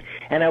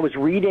 And I was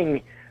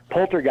reading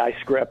Poltergeist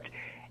script,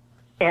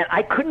 and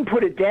I couldn't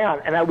put it down,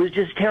 and I was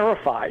just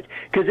terrified.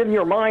 Because in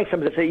your mind,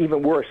 somebody say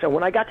even worse. And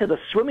when I got to the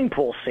swimming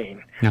pool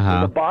scene,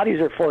 where the bodies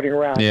are floating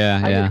around,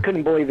 I just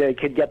couldn't believe they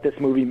could get this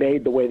movie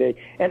made the way they...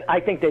 And I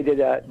think they did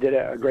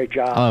a great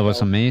job. Oh, it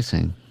was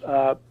amazing.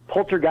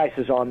 Poltergeist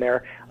is on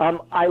there.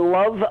 I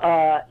love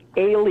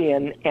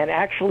Alien, and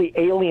actually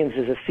Aliens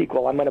is a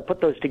sequel. I'm going to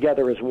put those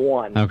together as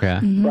one. Okay.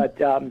 But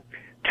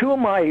two of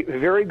my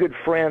very good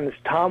friends,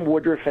 Tom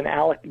Woodruff and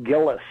Alec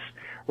Gillis,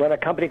 run a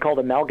company called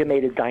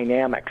Amalgamated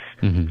Dynamics.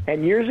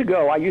 And years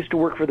ago, I used to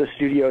work for the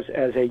studios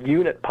as a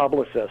unit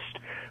publicist,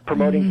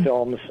 promoting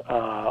films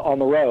on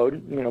the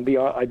road.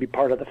 I'd be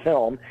part of the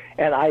film.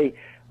 And I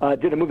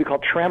did a movie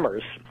called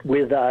Tremors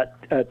with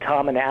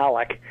Tom and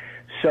Alec.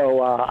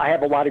 So I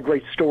have a lot of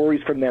great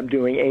stories from them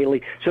doing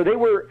Alien. So they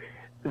were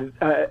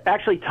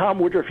actually, Tom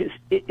Woodruff is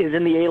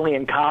in the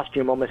alien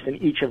costume almost in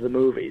each of the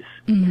movies.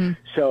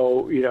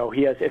 So,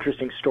 he has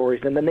interesting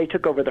stories. And then they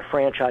took over the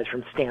franchise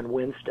from Stan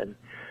Winston.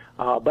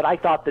 But I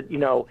thought that,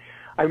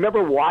 I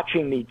remember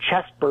watching the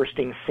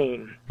chest-bursting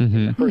scene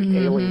in the first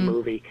Alien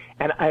movie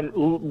and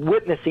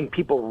witnessing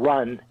people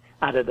run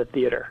out of the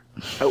theater.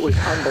 It was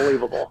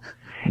unbelievable.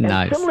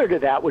 Nice. And similar to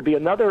that would be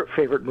another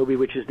favorite movie,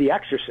 which is The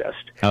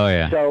Exorcist. Oh,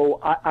 yeah. So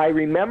I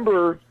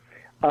remember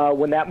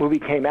when that movie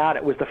came out,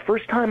 it was the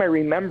first time I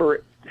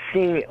remember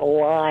seeing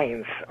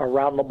lines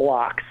around the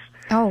blocks.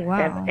 Oh,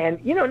 wow.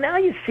 And now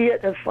you see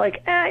it, and it's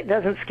like, it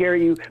doesn't scare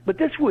you. But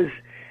this was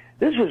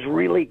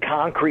really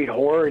concrete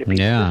horror.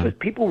 Yeah.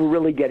 People were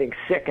really getting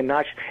sick and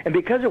and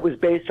because it was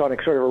based on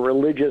a sort of a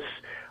religious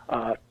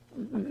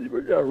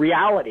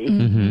reality,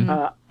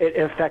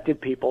 it affected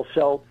people.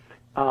 So,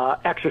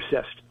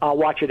 Exorcist, I'll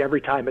watch it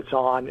every time it's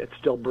on. It's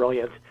still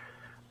brilliant.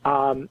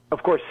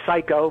 Of course,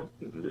 Psycho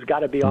has got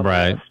to be on the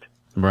list.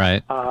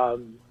 Right.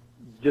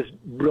 Just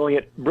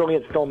brilliant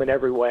film in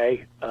every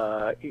way.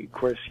 Of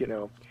course,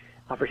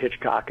 Alfred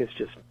Hitchcock is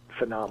just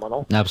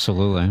phenomenal.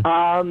 Absolutely.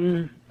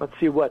 Let's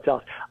see what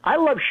else. I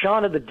love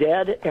Shaun of the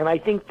Dead, and I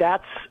think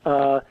that's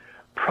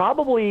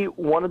probably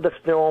one of the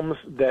films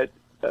that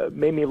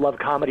made me love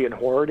comedy and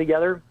horror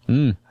together. Have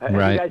you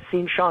guys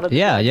seen Shaun of the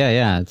Dead?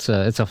 Yeah. It's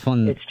a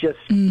fun. It's just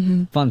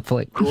fun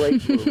flick.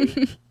 Great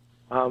movie.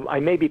 I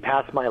may be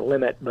past my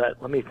limit,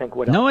 but let me think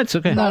what else. No, it's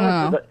okay.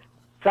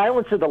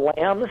 Silence of the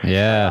Lambs.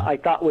 Yeah. I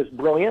thought was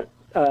brilliant.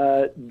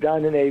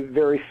 Done in a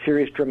very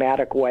serious,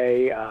 dramatic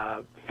way.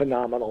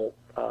 Phenomenal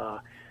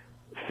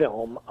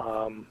film.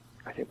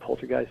 I think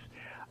Poltergeist.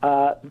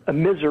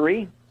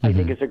 Misery, I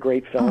think, is a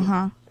great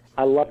film.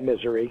 I love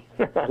Misery.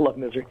 I love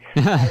Misery.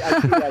 I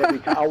see that every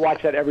time. I'll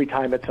watch that every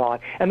time it's on.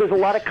 And there's a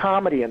lot of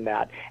comedy in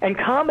that. And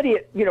comedy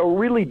at,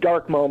 really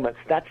dark moments.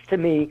 That's, to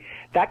me,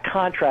 that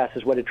contrast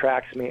is what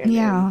attracts me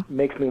and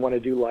makes me want to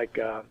do like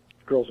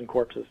Girls and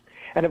Corpses.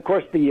 And, of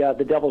course,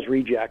 the Devil's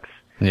Rejects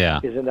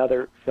is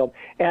another film.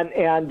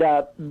 And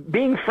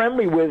being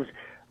friendly with,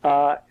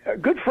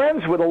 good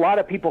friends with a lot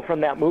of people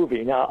from that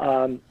movie.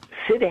 Now,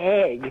 Sid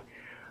Haig,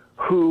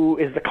 who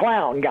is the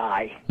clown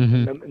guy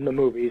in the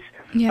movies,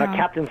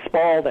 Captain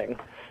Spaulding.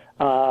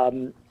 I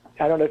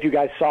don't know if you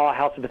guys saw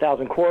House of a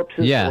Thousand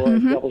Corpses or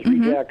Devil's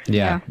Rejects.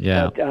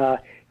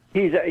 But,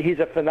 he's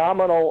a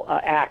phenomenal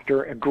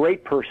actor, a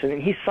great person,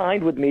 and he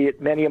signed with me at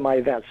many of my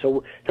events.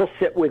 So he'll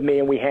sit with me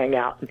and we hang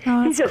out.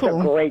 He's just a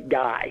great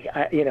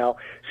guy,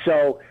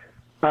 So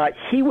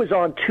he was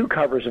on three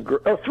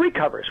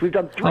covers. We've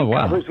done three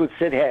covers with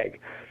Sid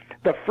Haig.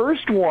 The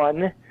first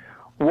one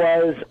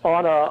was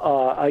on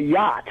a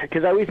yacht,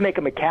 because I always make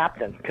him a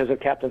captain because of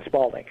Captain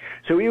Spaulding.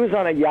 So he was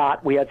on a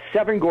yacht. We had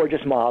 7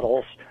 gorgeous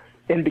models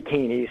in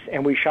bikinis,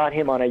 and we shot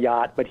him on a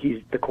yacht, but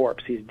he's the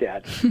corpse. He's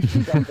dead.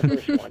 That's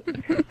the first one.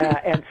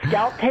 And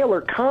Scout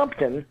Taylor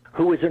Compton,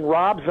 who was in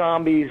Rob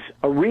Zombie's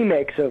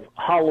remakes of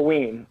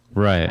Halloween.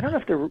 Right. I don't know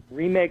if they're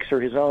remakes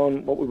or his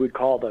own, what we would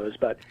call those,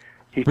 but...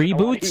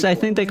 Reboots, I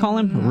think they call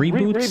them.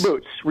 Reboots?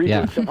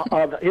 Reboots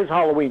of his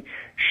Halloween.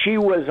 She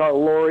was our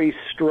Laurie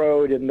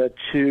Strode in the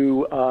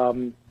two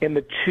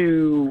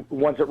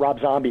ones that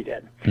Rob Zombie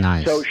did.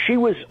 Nice. So she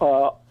was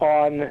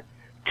on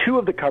 2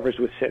 of the covers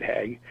with Sid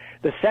Haig.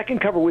 The second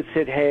cover with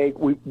Sid Haig,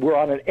 we were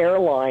on an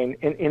airline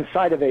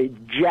inside of a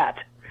jet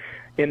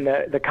in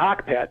the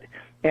cockpit,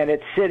 and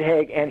it's Sid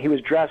Haig, and he was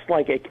dressed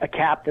like a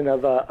captain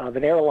of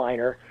an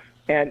airliner.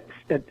 And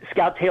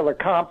Scout Taylor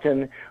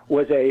Compton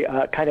was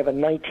a kind of a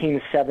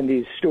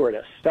 1970s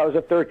stewardess. That was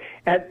a third.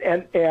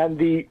 And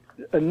the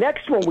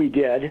next one we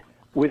did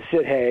with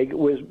Sid Haig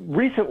was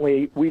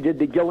recently we did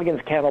the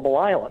Gilligan's Cannibal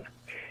Island.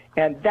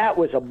 And that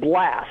was a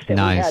blast. And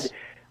nice.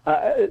 We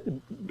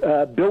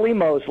had Billy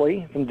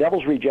Mosley from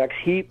Devil's Rejects.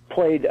 He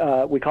played,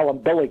 we call him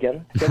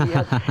Billigan. Then we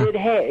had Sid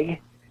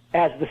Haig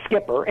as the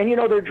skipper. And,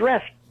 they're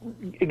dressed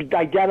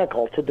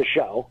identical to the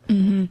show.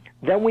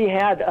 Then we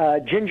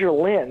had Ginger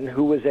Lynn,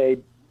 who was a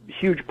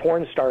huge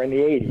porn star in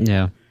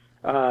the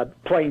 80s,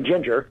 playing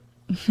Ginger.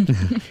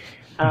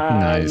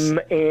 Nice.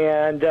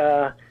 And,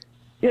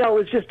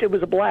 it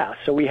was a blast.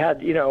 So we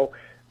had,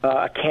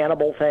 a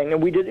cannibal thing,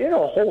 and we did, a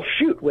whole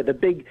shoot with a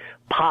big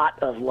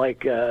pot of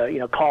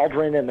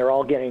cauldron, and they're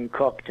all getting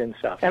cooked and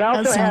stuff. And I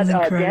also had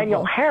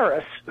Danielle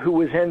Harris, who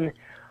was in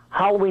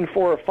Halloween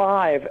 4 or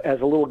 5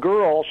 as a little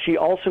girl. She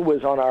also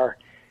was on our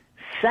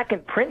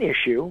second print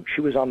issue.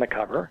 She was on the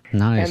cover.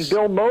 Nice. And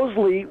Bill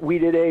Moseley, we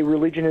did a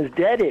Religion is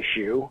Dead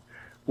issue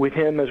with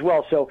him as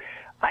well. So,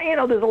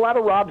 there's a lot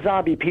of Rob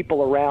Zombie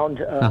people around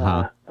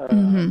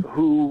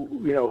who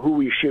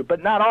we shoot,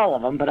 but not all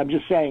of them. But I'm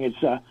just saying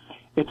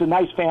it's a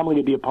nice family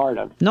to be a part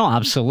of. No,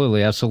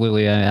 absolutely. I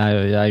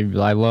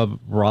love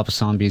Rob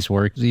Zombie's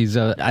work. He's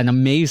an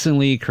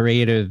amazingly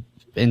creative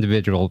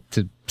individual,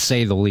 to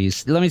say the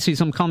least. Let me see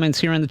some comments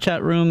here in the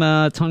chat room.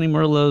 Tony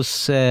Merlo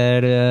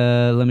said,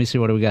 let me see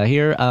what do we got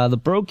here. The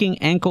broken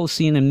ankle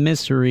scene in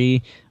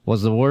Misery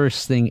was the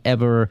worst thing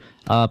ever.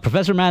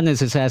 Professor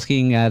Madness is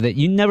asking that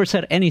you never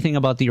said anything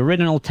about the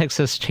original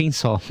Texas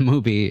Chainsaw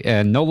movie.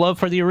 No love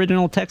for the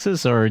original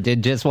Texas, or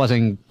it just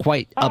wasn't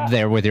quite up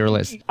there with your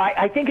list?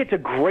 I think it's a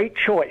great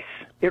choice.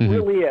 It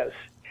really is.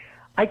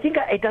 I think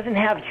it doesn't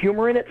have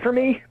humor in it for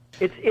me.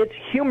 It's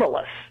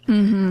humorless.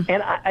 And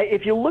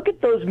if you look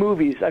at those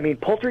movies, I mean,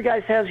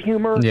 Poltergeist has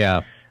humor.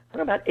 Yeah.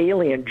 What about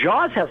Alien?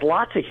 Jaws has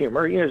lots of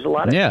humor. You know, there's a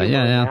lot of humor in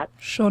that.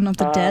 Shaun of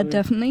the Dead,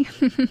 definitely.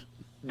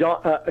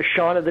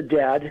 Shaun of the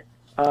Dead.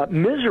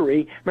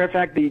 Misery. Matter of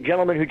fact, the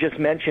gentleman who just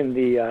mentioned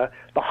the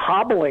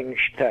hobbling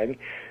thing.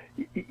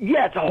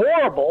 Yeah, it's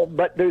horrible,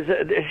 but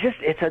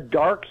it's a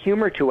dark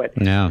humor to it.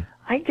 Yeah.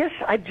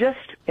 I just,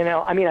 you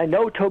know, I mean, I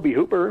know Tobe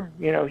Hooper,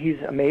 you know, he's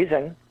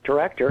amazing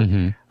director.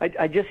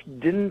 I just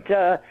didn't,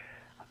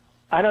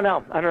 I don't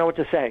know what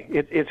to say.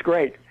 It's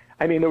great.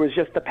 I mean, there was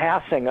just the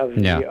passing of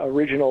the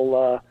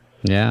original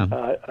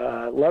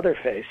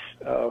Leatherface,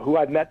 who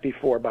I've met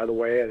before, by the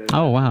way.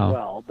 Oh, wow.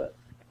 Well,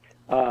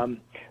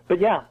 but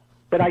yeah,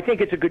 but I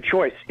think it's a good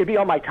choice. It'd be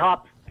on my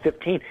top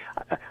 15.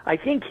 I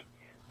think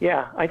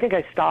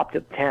I stopped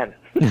at 10.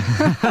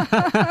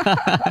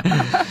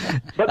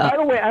 But by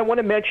the way, I want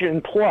to mention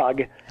and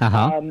plug,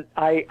 I'm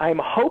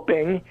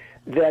hoping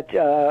that,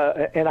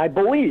 and I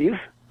believe,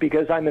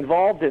 because I'm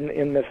involved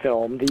in the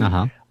film,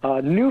 the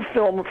new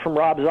film from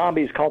Rob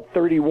Zombie is called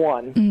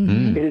 31.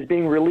 It is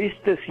being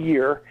released this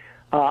year.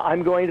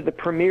 I'm going to the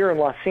premiere in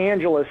Los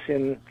Angeles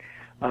in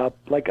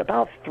like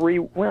about 3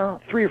 or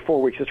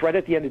 4 weeks. It's right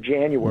at the end of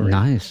January.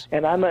 Nice.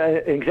 And I'm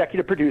an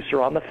executive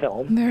producer on the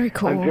film. Very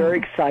cool. I'm very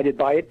excited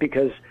by it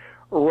because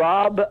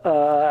Rob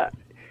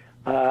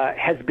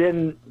has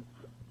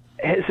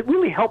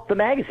really helped the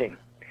magazine.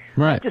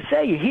 Right. To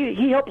say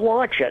he helped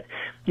launch it.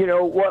 You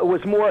know, what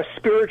was more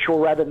spiritual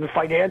rather than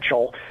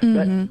financial.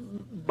 But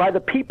by the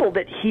people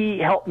that he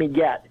helped me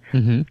get,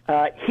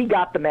 he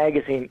got the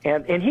magazine,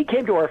 and he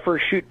came to our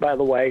first shoot. By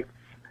the way,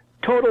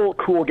 total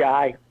cool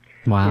guy.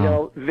 Wow. You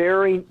know,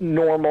 very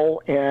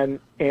normal and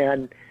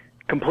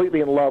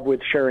completely in love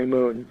with Sherry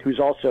Moon, who's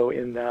also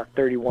in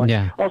 31.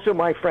 Yeah. Also,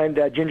 my friend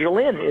Ginger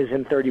Lynn is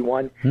in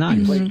 31. Nice.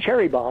 She plays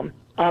Cherry Bomb.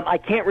 I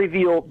can't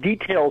reveal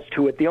details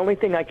to it. The only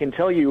thing I can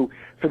tell you,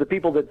 for the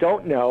people that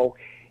don't know,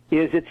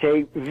 is it's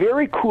a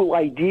very cool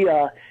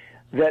idea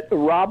that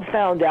Rob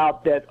found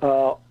out that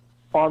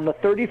on the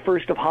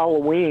 31st of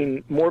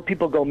Halloween, more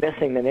people go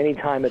missing than any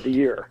time of the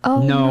year.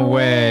 Oh, no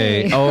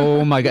way.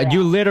 Oh, my God.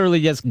 You literally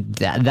just...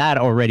 That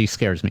already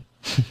scares me.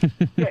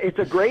 Yeah, it's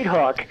a great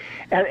hook.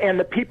 And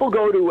the people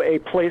go to a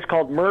place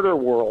called Murder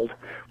World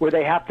where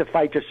they have to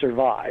fight to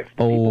survive.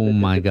 Oh,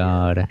 my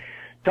God.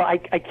 So I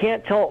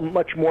can't tell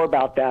much more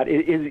about that.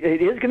 It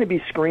is going to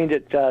be screened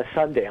at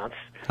Sundance.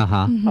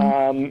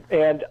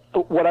 And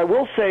what I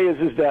will say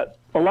is that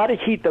a lot of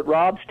heat that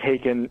Rob's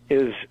taken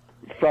is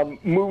from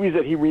movies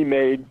that he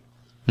remade,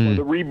 or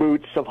the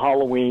reboots of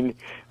Halloween.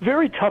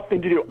 Very tough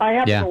thing to do. I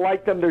happen to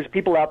like them. There's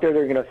people out there that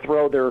are going to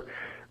throw their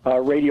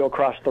radio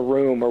across the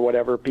room or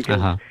whatever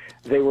because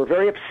they were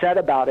very upset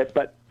about it,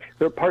 but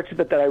there are parts of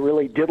it that I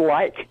really did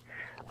like.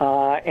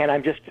 And I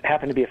just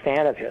happen to be a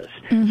fan of his.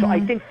 So I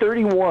think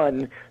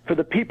 31, for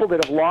the people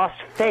that have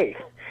lost faith,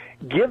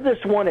 give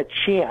this one a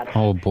chance.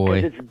 Oh, boy.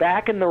 Because it's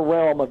back in the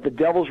realm of The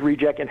Devil's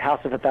Reject and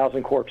House of a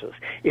Thousand Corpses.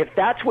 If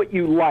that's what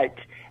you liked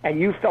and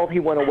you felt he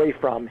went away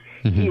from,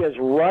 he has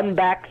run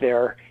back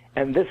there,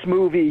 and this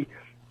movie,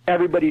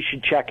 everybody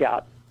should check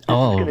out. This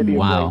is going to be a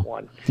great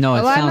one. No,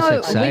 it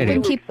sounds exciting.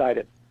 I'm really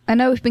excited. I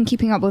know we've been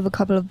keeping up with a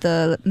couple of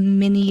the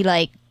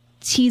mini,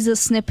 teaser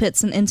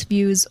snippets and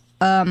interviews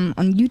on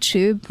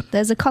YouTube.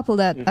 There's a couple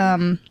that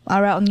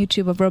are out on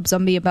YouTube of Rob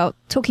Zombie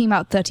talking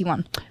about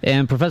 31.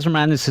 And Professor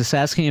Madness is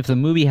asking if the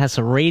movie has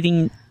a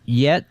rating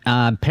yet.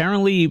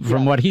 Apparently,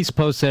 from what he's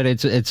posted,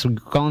 it's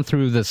gone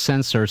through the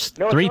censors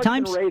 3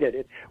 times. It's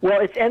rated. Well,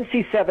 it's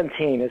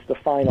NC-17 is the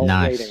final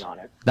rating on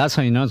it. That's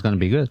how you know it's going to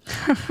be good.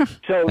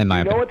 So you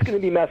know it's going to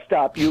be messed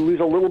up. You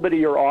lose a little bit of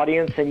your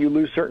audience, and you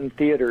lose certain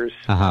theaters.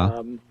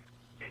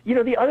 You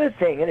know, the other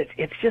thing, and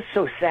it's just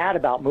so sad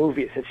about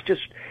movies, it's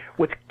just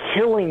what's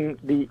killing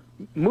the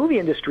movie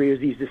industry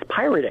is this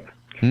pirating.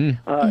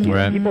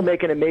 People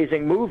make an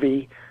amazing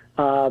movie.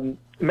 Matter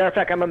of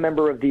fact, I'm a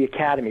member of the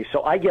Academy,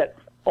 so I get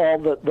all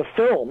the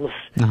films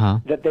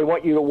that they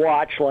want you to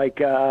watch,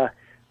 like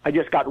I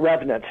just got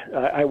Revenant.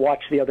 I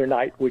watched the other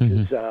night, which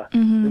is the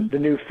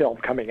new film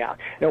coming out.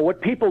 Now,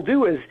 what people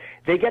do is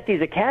they get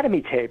these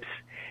Academy tapes,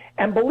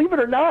 and believe it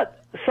or not,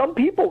 some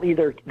people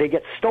either they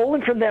get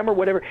stolen from them or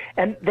whatever,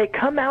 and they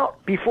come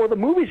out before the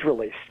movie's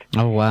released.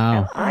 Oh, wow.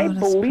 And I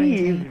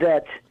believe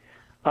that,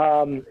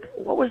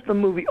 what was the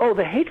movie? Oh,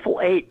 The Hateful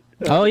Eight.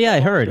 Oh, yeah, I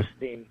heard.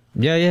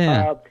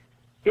 Yeah.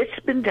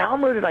 It's been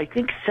downloaded, I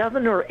think,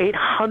 700,000 or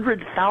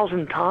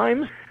 800,000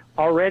 times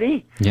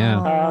already.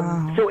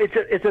 Yeah. So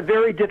it's a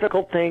very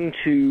difficult thing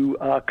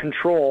to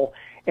control,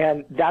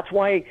 and that's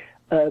why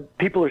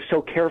people are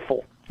so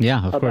careful.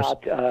 Yeah, of course.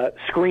 About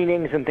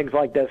screenings and things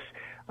like this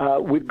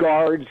with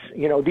guards.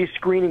 You know, these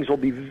screenings will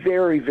be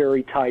very,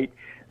 very tight.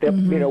 that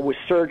was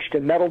surged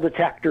in metal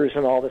detectors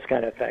and all this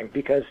kind of thing,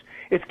 because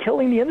it's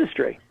killing the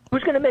industry.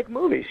 Who's going to make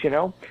movies,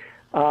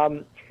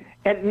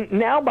 And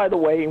now, by the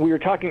way, we were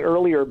talking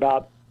earlier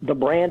about the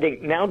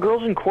branding. Now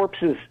Girls and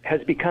Corpses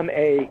has become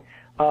a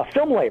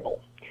film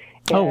label.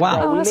 And, oh,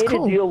 wow. We that's made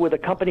cool. a deal with a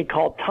company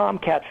called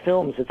Tomcat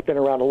Films. It's been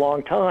around a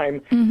long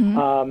time.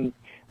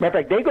 Matter of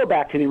fact, they go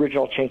back to the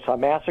original Chainsaw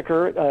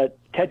Massacre.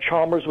 Ted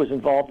Chalmers was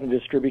involved in the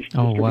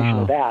distribution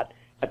wow. of that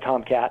at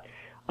Tomcat,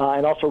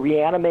 and also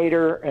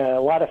Reanimator,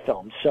 a lot of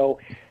films. So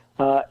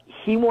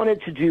he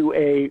wanted to do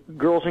a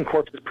Girls and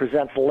Corpses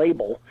Presents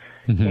label,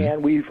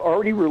 and we've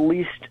already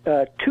released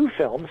 2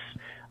 films,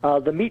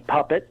 The Meat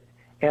Puppet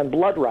and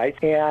Blood Rights,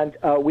 and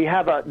we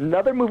have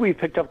another movie we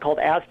picked up called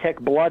Aztec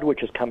Blood,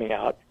 which is coming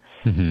out.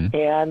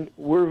 And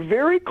we're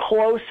very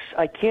close.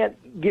 I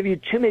can't give you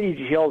too many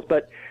details,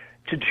 but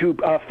to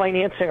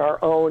financing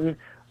our own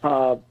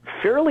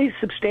fairly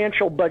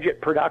substantial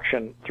budget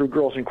production through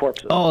Girls and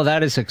Corpses. Oh,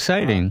 that is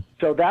exciting.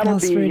 So that'll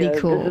That's be really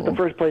cool. This is the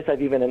first place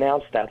I've even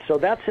announced that. So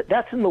that's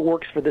in the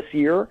works for this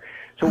year.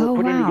 So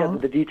we're putting together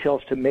the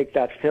details to make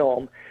that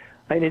film.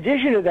 In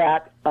addition to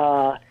that,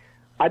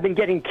 I've been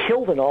getting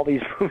killed in all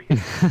these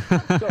movies.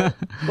 So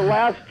the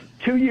last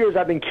 2 years,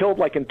 I've been killed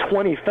like in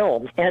 20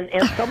 films, and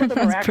some of them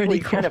are actually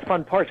cool. kind of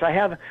fun parts. I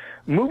have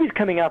movies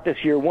coming out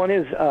this year. One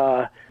is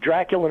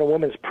Dracula in a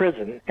Woman's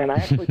Prison, and I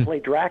actually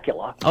played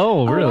Dracula.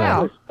 Oh, really?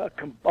 wow. That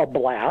was a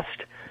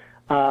blast.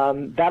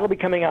 That'll be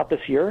coming out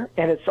this year,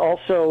 and it's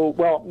also,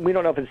 well, we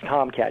don't know if it's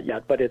Tomcat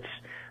yet, but it's,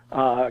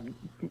 I'll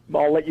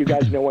let you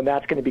guys know when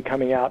that's going to be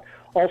coming out.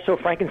 Also,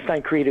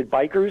 Frankenstein Created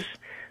Bikers.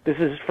 This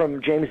is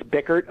from James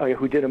Bickert,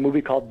 who did a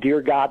movie called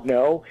Dear God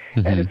No.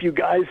 And if you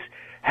guys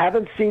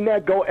haven't seen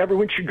that,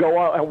 everyone should go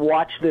out and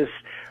watch this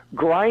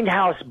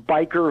grindhouse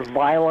biker,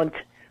 violent,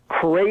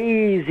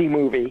 crazy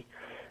movie.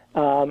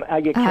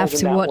 I have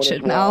to watch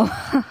it now.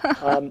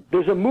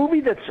 There's a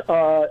movie that's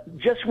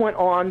just went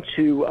on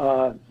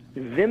to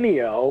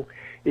Vimeo.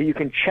 You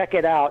can check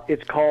it out.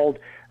 It's called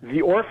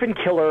The Orphan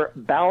Killer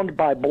Bound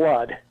by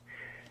Blood.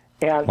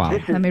 And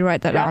this is Let me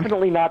write that down.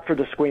 definitely not for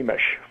the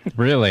squeamish.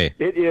 Really?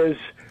 It is,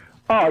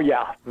 oh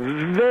yeah,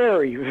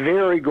 very,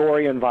 very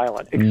gory and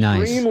violent.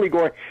 Extremely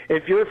gory.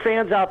 If your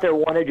fans out there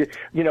wanted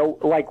to,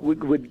 like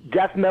with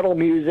death metal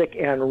music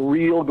and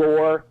real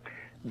gore,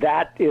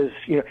 that is,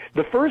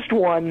 the first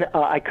one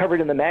I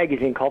covered in the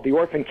magazine called The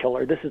Orphan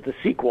Killer. This is the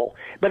sequel.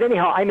 But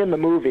anyhow, I'm in the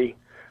movie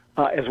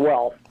as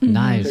well.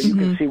 Nice. So you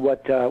can see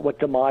what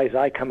demise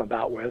I come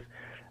about with.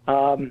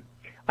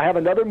 I have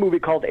another movie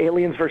called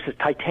Aliens versus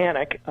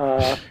Titanic,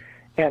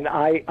 and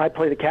I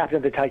play the captain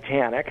of the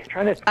Titanic.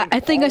 I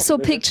think I saw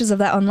pictures of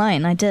that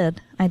online. I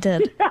did.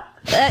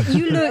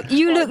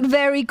 You looked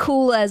very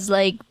cool as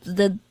like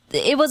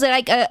it was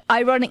like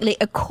ironically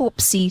a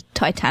corpsey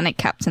Titanic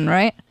captain,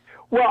 right?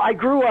 Well, I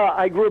grew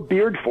a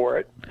beard for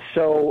it,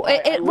 so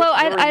I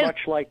very much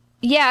like.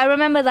 Yeah, I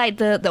remember like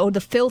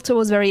the filter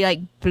was very like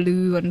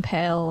blue and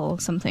pale or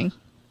something.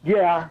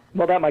 Yeah,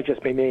 well, that might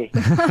just be me.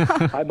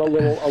 I'm a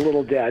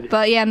little dead.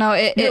 But yeah, no,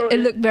 it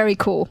looked very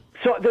cool.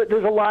 So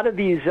there's a lot of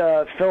these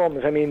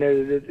films. I mean,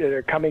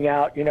 they're coming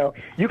out.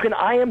 You can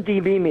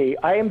IMDb me,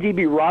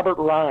 IMDb Robert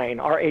Rhine,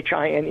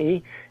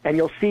 Rhine, and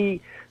you'll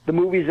see the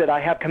movies that I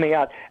have coming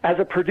out. As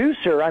a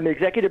producer, I'm the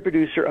executive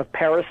producer of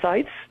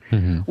Parasites,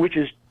 which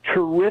is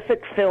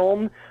terrific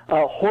film,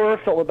 horror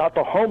film about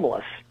the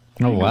homeless.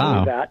 Oh,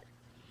 wow. That.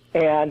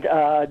 And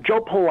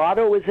Joe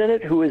Pilato is in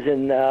it, who is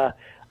in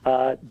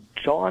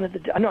Dawn of the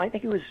Dead. No, I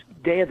think it was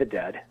Day of the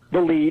Dead. The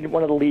lead,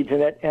 one of the leads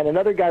in it. And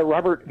another guy,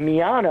 Robert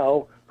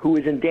Miano, who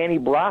is in Danny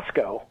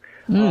Brasco.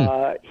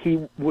 He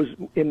was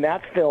in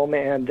that film,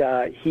 and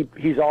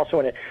he's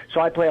also in it.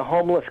 So I play a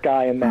homeless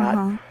guy in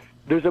that.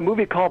 There's a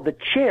movie called The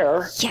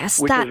Chair,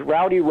 which is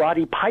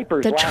Roddy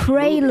Piper's The last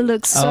trailer movie.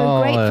 looks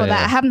so great for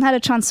that. I haven't had a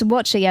chance to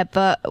watch it yet,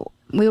 but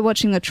we were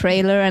watching the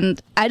trailer, and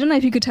I don't know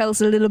if you could tell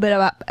us a little bit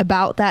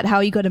about that,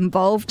 how you got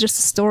involved. Just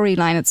the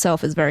storyline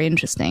itself is very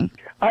interesting.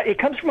 It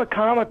comes from a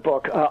comic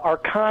book,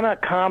 Arcana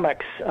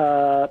Comics.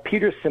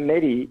 Peter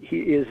Samiti, he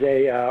is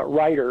a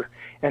writer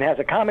and has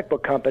a comic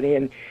book company,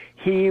 and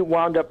he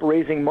wound up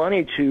raising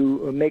money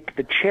to make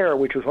The Chair,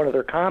 which was one of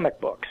their comic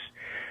books.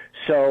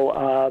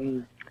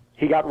 So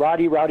he got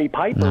Roddy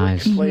Piper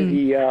to play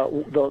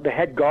the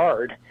head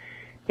guard,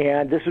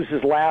 and this was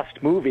his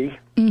last movie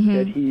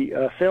that he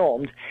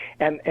filmed.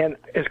 And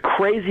as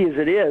crazy as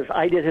it is,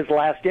 I did his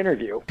last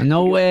interview.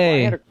 No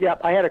way.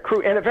 I had a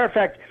crew. And as a matter of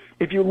fact,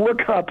 if you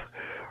look up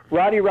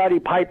Roddy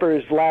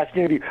Piper's last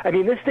interview, I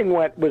mean, this thing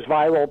was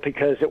viral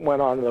because it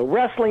went on the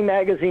wrestling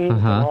magazine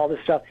and all this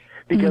stuff,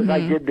 because I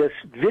did this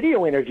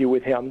video interview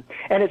with him.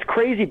 And it's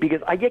crazy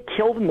because I get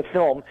killed in the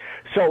film.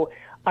 So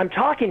I'm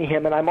talking to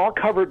him, and I'm all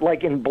covered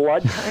like in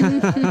blood.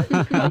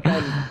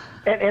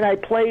 And I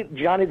play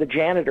Johnny the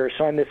janitor,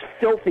 so I'm this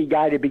filthy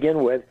guy to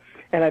begin with,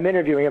 and I'm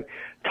interviewing him.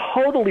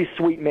 Totally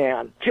sweet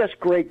man, just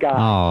great guy.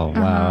 Oh,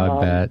 wow,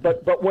 I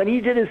bet. But when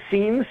he did his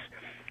scenes,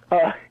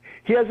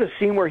 he has a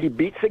scene where he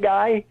beats a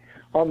guy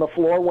on the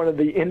floor, one of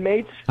the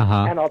inmates,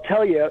 and I'll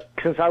tell you,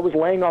 since I was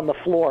laying on the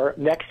floor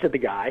next to the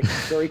guy,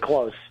 very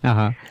close,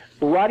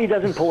 Roddy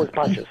doesn't pull his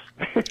punches.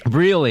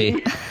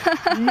 Really?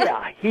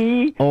 Yeah,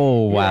 he.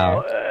 Oh,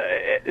 wow.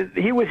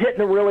 He was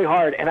hitting him really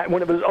hard, and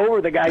when it was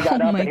over, the guy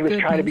got up and he was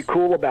trying to be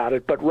cool about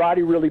it, but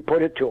Roddy really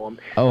put it to him.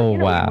 Oh,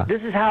 but, wow.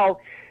 This is how,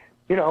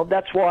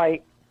 that's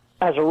why,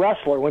 as a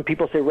wrestler, when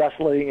people say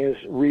wrestling is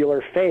real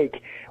or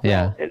fake,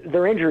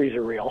 their injuries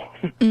are real.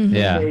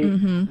 Yeah.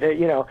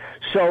 They,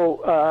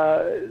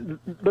 so,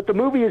 but the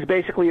movie is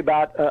basically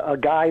about a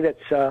guy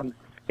that's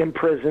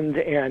imprisoned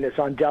and is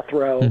on death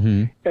row,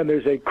 and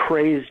there's a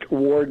crazed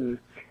warden,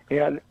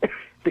 and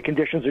the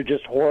conditions are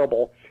just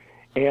horrible,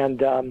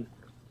 and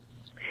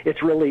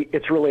it's really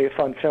a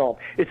fun film.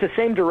 It's the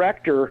same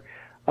director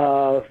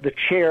of The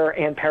Chair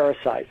and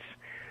Parasites.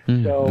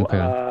 So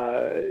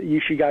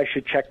you guys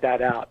should check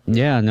that out.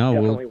 Yeah, no,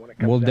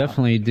 we'll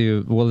definitely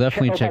do. We'll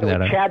definitely check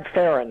that out. Chad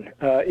Farron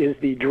is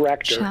the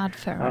director. Chad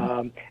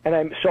Farron. And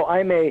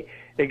I'm a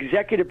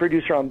executive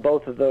producer on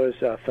both of those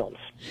films.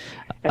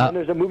 And then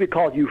there's a movie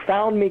called You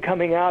Found Me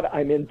coming out.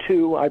 I'm in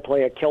 2. I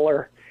play a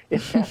killer. You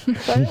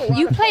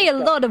play a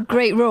lot of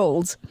great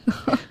roles.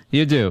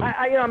 You do.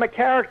 I'm a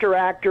character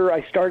actor.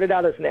 I started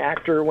out as an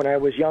actor when I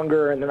was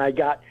younger, and then I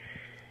got,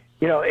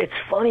 it's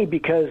funny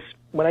because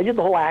when I did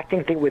the whole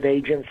acting thing with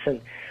agents,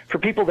 and for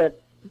people that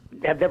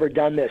have never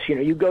done this,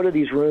 you go to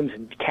these rooms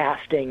and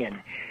casting,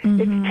 and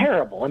it's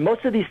terrible. And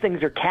most of these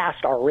things are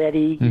cast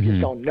already. You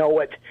just don't know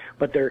it,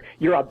 but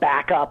you're a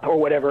backup or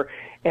whatever.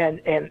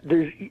 And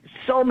there's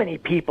so many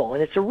people,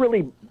 and it's a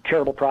really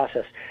terrible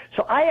process.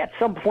 So I, at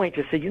some point,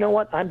 just said, you know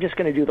what, I'm just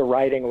going to do the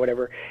writing or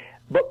whatever.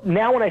 But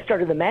now when I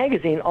started the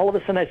magazine, all of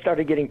a sudden I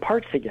started getting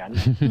parts again.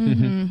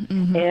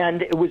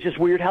 And it was just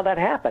weird how that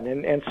happened.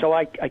 And so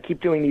I keep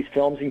doing these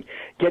films and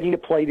getting to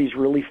play these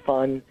really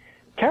fun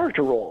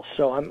character roles.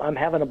 So I'm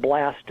having a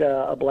blast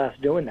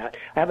doing that.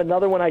 I have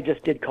another one I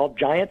just did called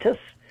Giantess,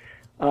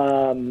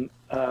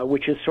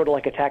 which is sort of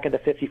like Attack of the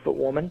 50-Foot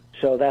Woman.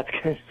 So that's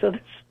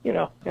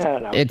I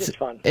don't know. It's just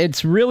fun.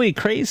 It's really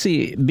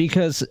crazy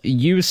because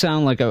you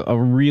sound like a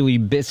really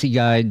busy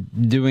guy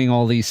doing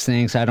all these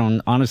things. I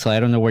don't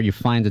know where you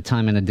find the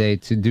time in a day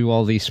to do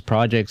all these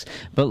projects.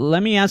 But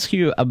let me ask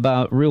you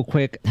about, real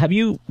quick, have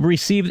you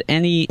received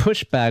any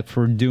pushback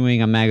for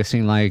doing a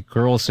magazine like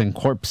Girls and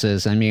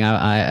Corpses? I mean,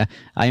 I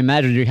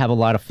imagine you have a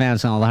lot of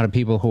fans and a lot of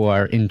people who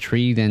are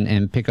intrigued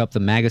and pick up the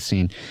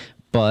magazine.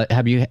 But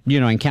have you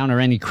encountered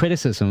any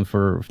criticism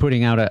for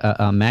putting out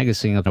a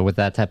magazine with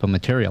that type of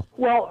material?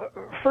 Well,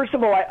 first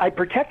of all, I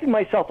protected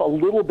myself a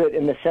little bit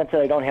in the sense that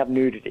I don't have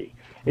nudity.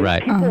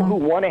 Right. People who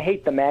want to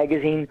hate the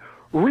magazine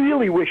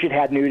really wish it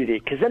had nudity,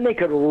 because then they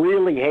could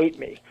really hate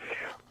me.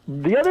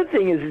 The other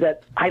thing is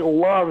that I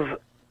love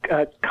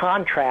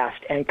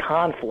contrast and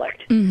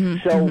conflict.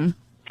 So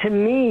to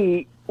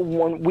me,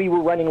 when we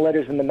were running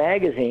letters in the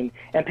magazine,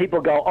 and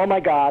people go, "Oh my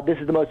God, this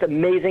is the most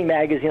amazing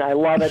magazine! I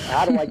love it.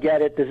 How do I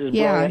get it? This is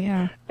boring."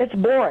 Yeah. It's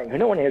boring.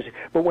 No one is.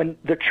 But when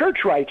the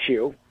church writes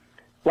you,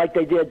 like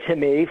they did to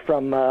me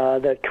from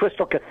the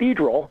Crystal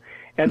Cathedral,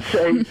 and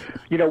say,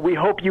 "We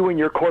hope you and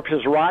your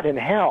corpses rot in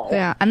hell."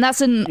 Yeah, and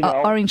that's in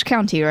Orange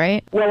County,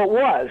 right? Well, it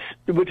was.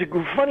 What's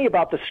funny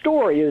about the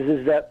story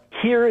is that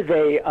here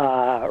they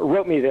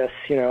wrote me this,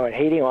 and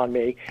hating on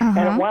me, and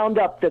it wound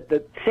up that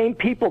the same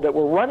people that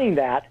were running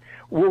that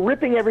were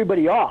ripping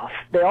everybody off.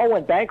 They all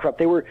went bankrupt.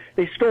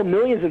 They stole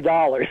millions of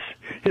dollars.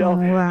 Oh,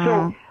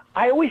 wow. So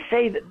I always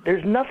say that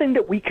there's nothing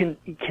that we can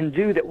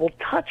do that will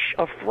touch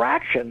a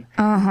fraction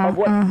of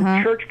what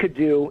the church could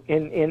do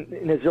in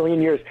a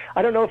zillion years.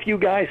 I don't know if you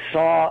guys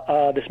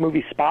saw this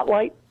movie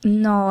Spotlight.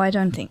 No, I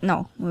don't think.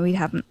 No, we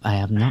haven't. I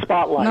have not.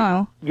 Spotlight.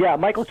 No. Yeah,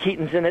 Michael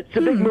Keaton's in it. It's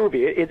a big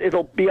movie.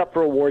 It'll be up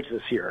for awards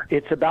this year.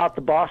 It's about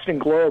the Boston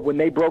Globe. When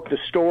they broke the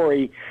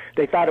story,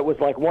 they thought it was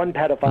like one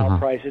pedophile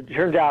price. It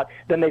turns out,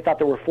 then they thought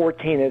there were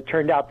 14, and it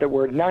turned out there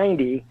were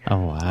 90. Oh,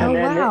 wow. And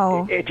then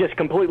wow. it just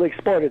completely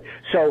exploded.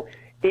 So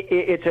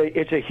it's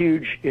a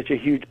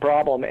huge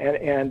problem,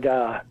 and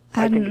I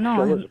think it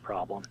still is a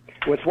problem.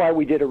 That's why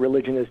we did a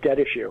Religion is Dead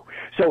issue.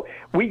 So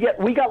we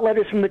got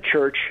letters from the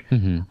church.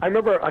 I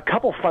remember a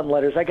couple fun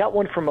letters. I got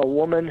one from a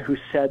woman who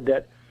said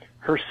that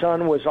her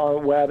son was on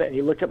the web, and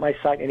he looked at my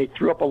site and he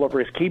threw up all over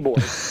his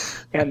keyboard,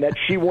 and that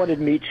she wanted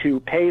me to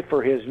pay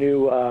for his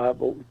new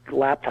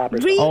laptop or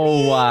something. Really?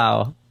 Oh,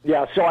 wow.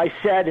 Yeah, so I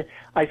said,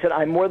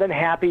 I'm more than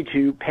happy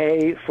to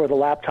pay for the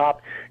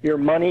laptop. Your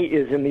money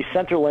is in the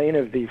center lane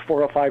of the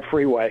 405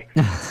 freeway.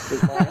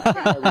 Is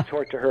my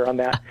retort to her on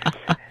that.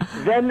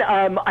 Then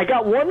I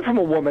got one from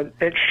a woman,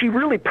 and she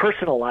really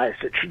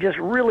personalized it. She just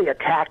really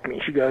attacked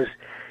me. She goes,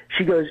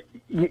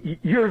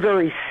 you're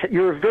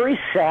a very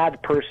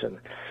sad person.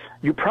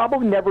 You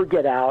probably never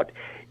get out.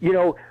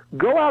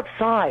 Go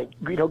outside.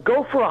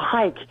 Go for a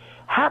hike.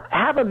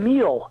 Have a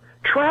meal.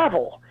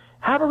 Travel.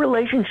 Have a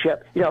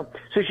relationship,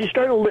 So she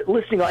started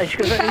listing, and she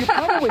goes, "You're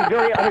probably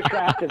very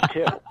unattractive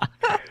too."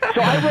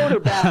 So I wrote her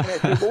back and I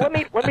said, "Well,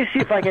 let me see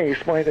if I can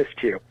explain this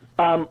to you.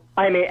 I'm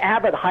an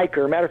avid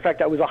hiker. Matter of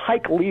fact, I was a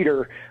hike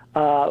leader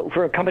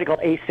for a company called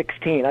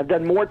A16. I've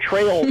done more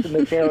trails in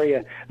this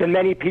area than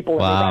many people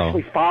have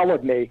actually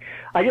followed me.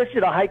 I just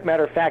did a hike,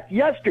 matter of fact,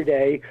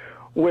 yesterday,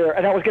 where,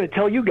 and I was going to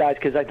tell you guys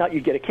because I thought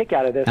you'd get a kick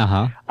out of this.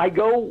 I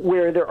go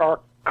where there are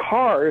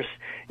cars,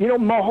 you know,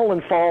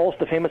 Mulholland Falls,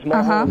 the famous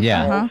Mulholland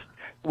Falls,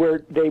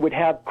 where they would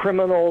have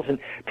criminals and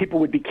people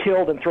would be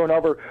killed and thrown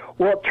over.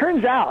 Well, it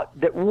turns out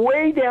that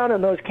way down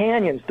in those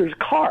canyons, there's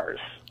cars.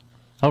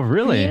 Oh,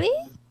 really?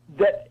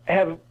 That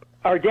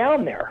are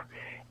down there.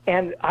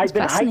 And I've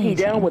been hiking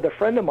down with a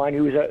friend of mine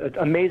who's an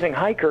amazing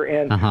hiker,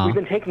 and we've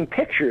been taking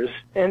pictures,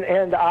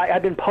 and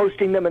I've been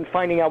posting them and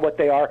finding out what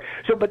they are.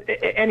 So, but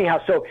anyhow,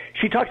 so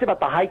she talks about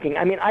the hiking.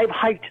 I mean, I've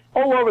hiked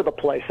all over the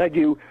place.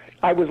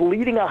 I was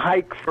leading a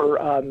hike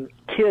for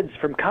kids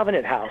from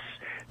Covenant House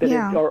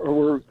that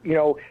were, you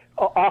know,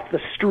 off the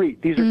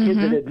street. These are kids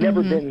that had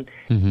never been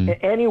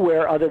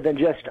anywhere other than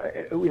just,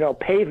 you know,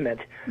 pavement.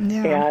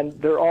 And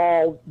they're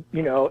all,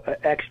 you know,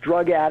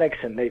 ex-drug addicts,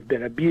 and they've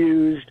been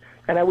abused.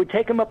 And I would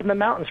take them up in the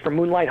mountains for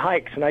moonlight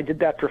hikes, and I did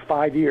that for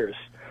 5 years.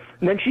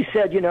 And then she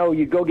said, you know,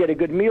 you go get a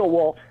good meal.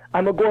 Well,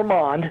 I'm a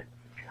gourmand.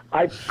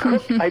 I've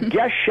cooked, I've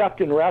guest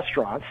chefed in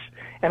restaurants,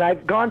 and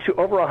I've gone to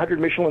over 100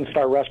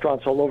 Michelin-star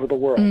restaurants all over the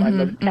world. I'm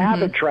an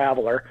avid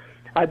traveler.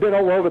 I've been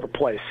all over the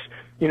place.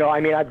 You know,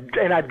 I mean,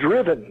 I've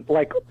driven,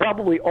 like,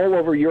 probably all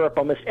over Europe,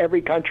 almost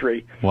every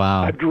country.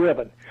 Wow. I've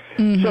driven.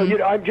 So, you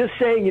know, I'm just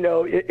saying, you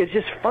know, it's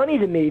just funny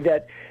to me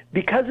that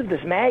because of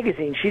this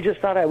magazine, she just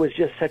thought I was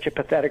just such a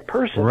pathetic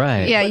person.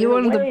 Right. Yeah, you're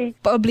one of the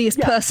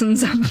bubbliest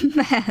persons I've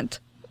met.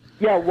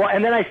 Yeah, well,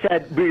 and then I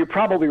said, but you're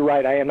probably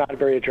right. I am not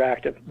very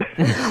attractive.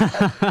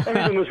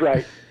 Everything was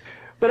right.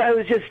 But I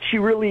was just, she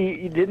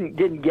really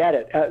didn't get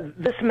it.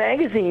 This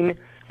magazine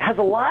has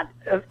a lot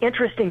of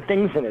interesting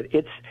things in it.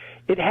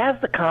 It has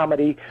the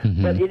comedy,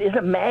 but it is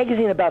a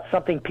magazine about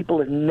something people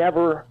have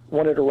never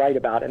wanted to write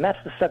about, and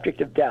that's the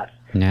subject of death.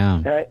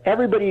 Yeah.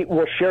 Everybody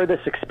will share this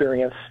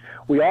experience.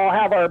 We all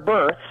have our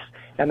births,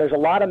 and there's a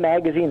lot of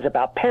magazines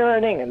about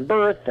parenting and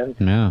birth and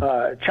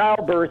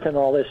childbirth and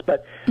all this,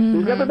 but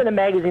there's never been a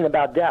magazine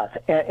about death.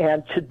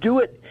 And to do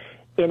it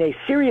in a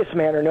serious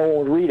manner, no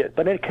one would read it.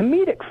 But in a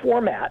comedic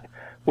format,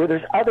 where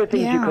there's other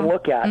things you can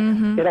look at,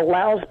 it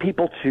allows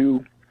people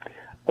to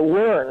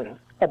learn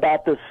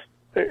about this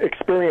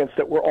experience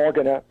that we're all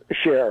going to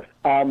share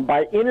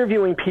by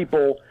interviewing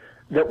people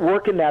that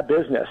work in that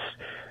business.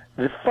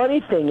 The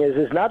funny thing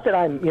is not that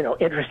I'm, you know,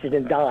 interested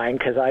in dying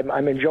because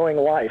I'm enjoying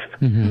life,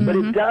 but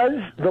it does.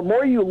 The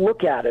more you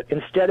look at it,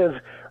 instead of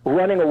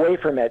running away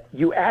from it,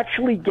 you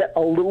actually get a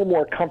little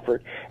more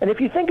comfort. And if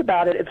you think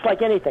about it, it's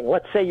like anything.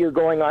 Let's say you're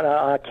going on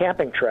a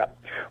camping trip.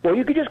 Well,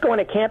 you could just go on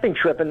a camping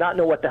trip and not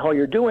know what the hell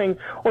you're doing.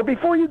 Or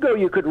before you go,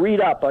 you could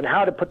read up on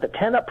how to put the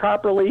tent up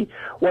properly,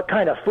 what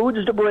kind of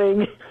foods to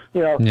bring.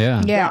 You know.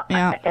 Yeah.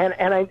 And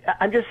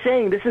I'm just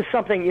saying, this is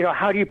something. You know,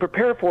 how do you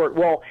prepare for it?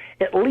 Well,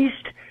 at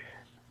least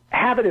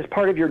have it as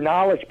part of your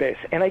knowledge base.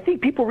 And I think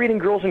people reading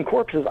Girls and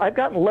Corpses, I've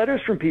gotten letters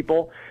from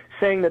people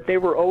saying that they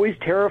were always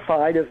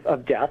terrified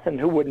of death, and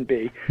who wouldn't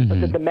be,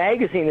 but that the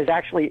magazine has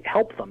actually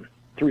helped them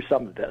through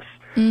some of this.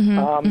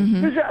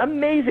 There's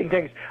amazing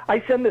things.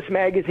 I send this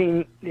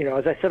magazine, you know,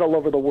 as I said, all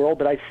over the world,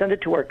 but I send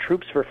it to our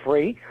troops for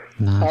free.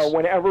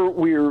 Whenever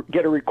we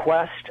get a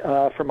request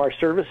from our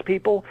service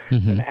people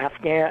in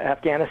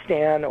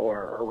Afghanistan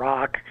or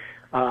Iraq,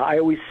 I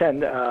always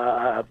send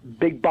a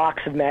big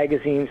box of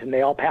magazines, and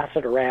they all pass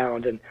it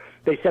around, and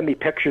they send me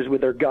pictures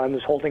with their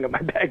guns holding up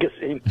my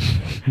magazine.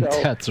 So,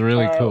 that's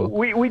really cool.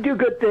 We do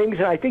good things,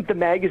 and I think the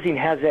magazine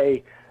has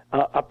a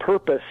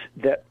purpose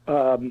that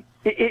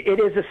it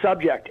is a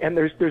subject, and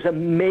there's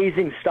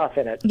amazing stuff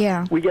in it.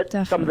 Yeah, we get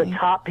some of the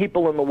top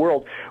people in the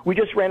world. We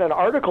just ran an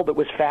article that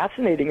was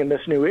fascinating in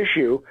this new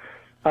issue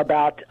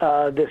about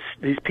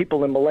these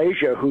people in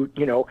Malaysia who,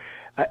 you know,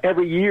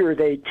 every year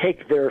they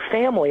take their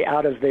family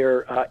out of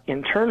their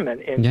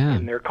internment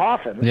in their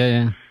coffins,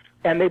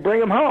 and they bring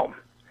them home.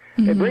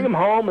 They bring them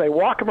home. They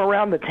walk them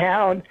around the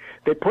town.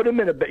 They put them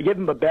give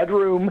them a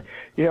bedroom,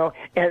 you know.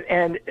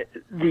 And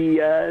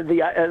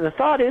the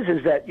thought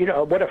is that, you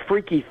know, what a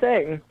freaky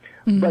thing.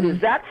 But is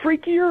that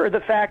freakier, or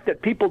the fact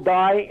that people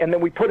die and then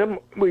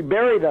we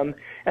bury them,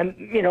 and,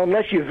 you know,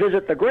 unless you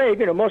visit the grave,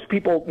 you know, most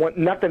people want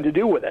nothing to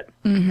do with it.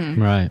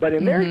 Right. But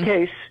in their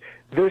case,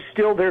 they're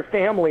still their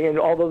family, and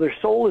although their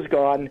soul is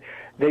gone,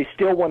 they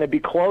still want to be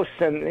close.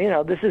 And, you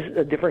know, this is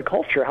a different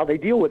culture, how they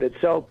deal with it.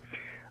 So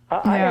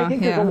I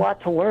think there's a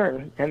lot to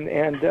learn,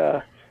 and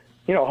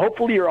you know,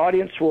 hopefully your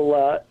audience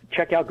will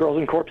check out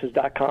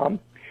girlsandcorpses.com,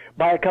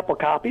 buy a couple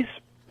copies,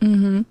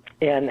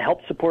 and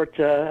help support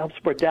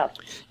death.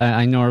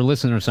 I know our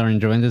listeners are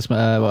enjoying this.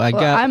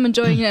 I'm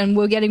enjoying it, and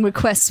we're getting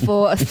requests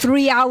for a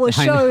 3-hour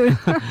show.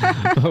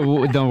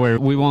 Don't worry,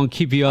 we won't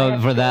keep you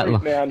up for that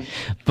long. Man.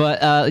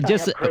 But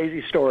just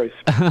crazy stories.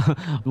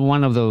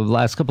 One of the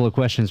last couple of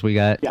questions we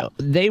got. Yeah.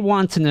 They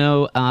want to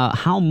know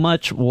how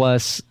much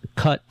was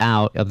cut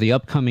out of the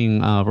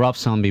upcoming Rob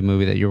Zombie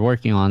movie that you're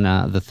working on,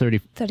 the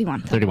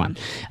 31.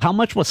 How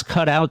much was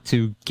cut out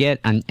to get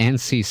an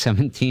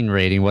NC-17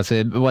 rating? Was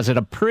it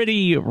a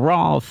pretty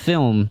raw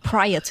film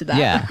prior to that?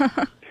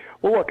 Yeah.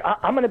 Well, look,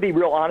 I'm going to be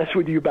real honest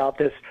with you about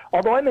this.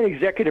 Although I'm an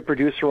executive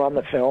producer on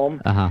the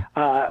film,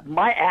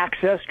 my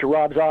access to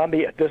Rob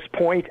Zombie at this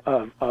point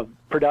of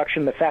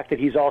production, the fact that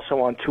he's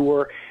also on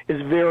tour,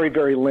 is very,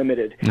 very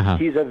limited.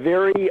 He's a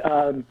very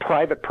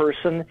private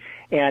person,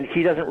 and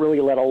he doesn't really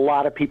let a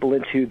lot of people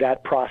into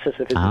that process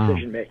of his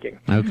decision-making.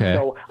 Okay.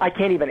 So I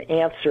can't even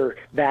answer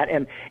that.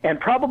 And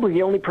probably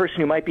the only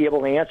person who might be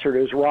able to answer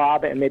it is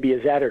Rob and maybe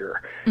his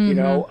editor, you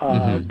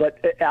know.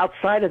 But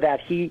outside of that,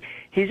 he's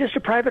just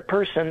a private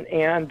person,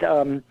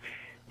 and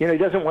you know, he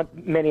doesn't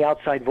want many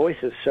outside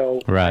voices, so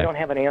I don't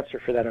have an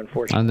answer for that,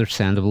 unfortunately.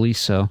 Understandably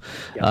so.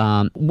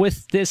 Yeah.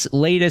 With this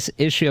latest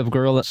issue of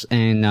Girls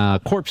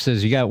and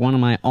Corpses, you got one of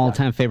my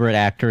all-time favorite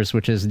actors,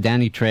 which is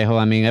Danny Trejo.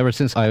 I mean, ever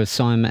since I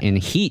saw him in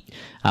Heat,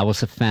 I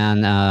was a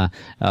fan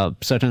of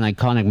such an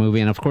iconic movie.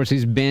 And, of course,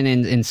 he's been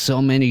in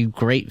so many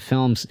great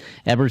films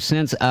ever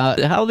since.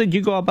 How did you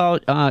go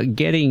about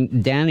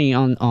getting Danny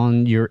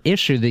on your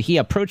issue? Did he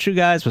approach you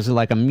guys? Was it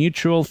like a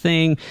mutual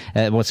thing?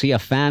 Was he a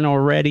fan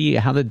already?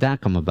 How did that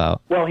come about?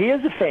 Well, he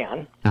is a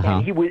fan,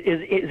 and he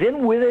is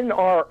within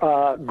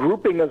our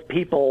grouping of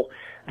people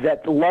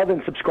that love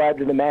and subscribe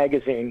to the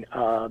magazine.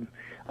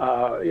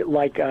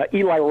 Like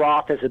Eli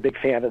Roth is a big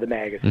fan of the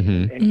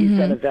magazine, and he's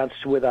done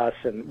events with us,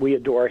 and we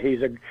adore.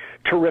 He's a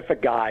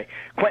terrific guy.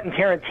 Quentin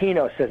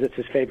Tarantino says it's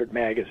his favorite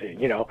magazine.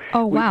 You know,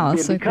 oh wow,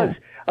 that's so because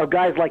cool. of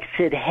guys like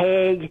Sid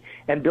Haig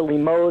and Billy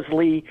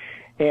Mosley.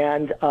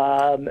 And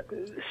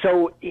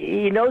so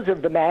he knows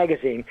of the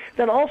magazine.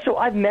 Then also,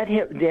 I've met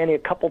Danny, a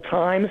couple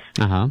times.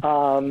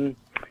 And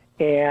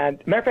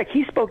matter of fact,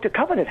 he spoke to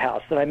Covenant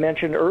House that I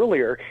mentioned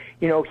earlier.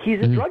 You know,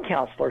 he's a drug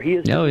counselor. He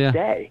is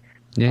today.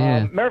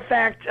 Matter of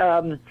fact,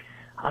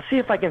 I'll see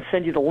if I can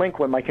send you the link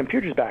when my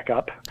computer's back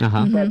up.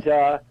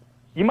 But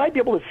you might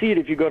be able to see it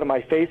if you go to my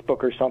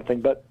Facebook or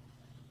something. But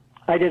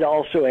I did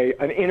also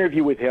an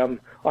interview with him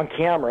on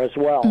camera as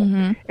well,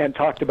 and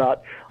talked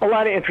about a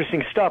lot of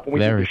interesting stuff when we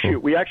did the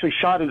shoot. We actually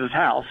shot at his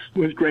house. It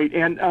was great.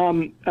 And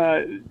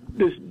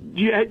do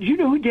you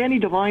know who Dani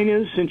Divine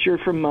is? Since you're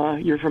from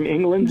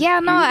England. Yeah,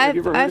 no,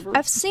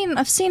 I've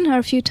seen her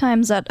a few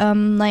times at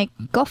like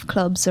golf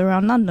clubs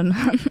around London.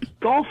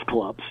 Golf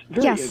clubs,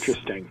 very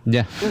interesting.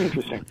 Yeah, very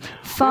interesting.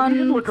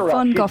 Fun look her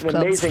fun up. golf She's an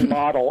clubs. amazing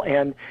model,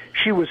 and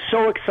she was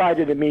so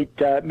excited to meet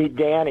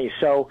Danny.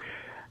 So,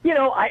 you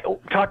know, I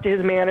talked to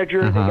his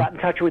manager. They got in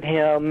touch with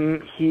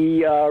him.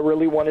 He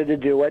really wanted to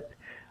do it,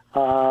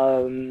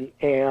 and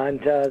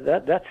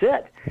that's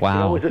it. Wow, you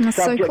know, it was a that's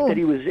subject so cool. that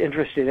he was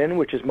interested in,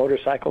 which is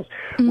motorcycles.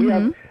 We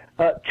have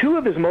two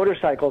of his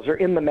motorcycles are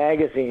in the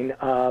magazine.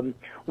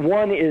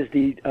 One is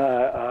the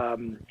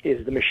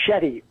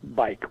Machete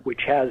bike,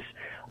 which has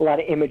a lot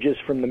of images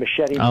from the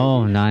Machete movies.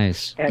 Oh,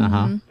 nice.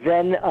 And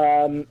then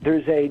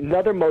there's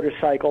another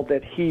motorcycle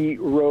that he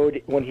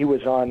rode when he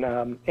was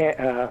on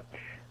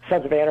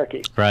Sons of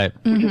Anarchy, right?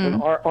 Which is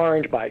an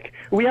orange bike.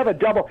 We have a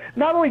double.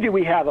 Not only do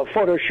we have a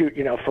photo shoot,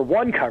 you know, for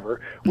one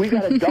cover, we've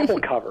got a double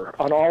cover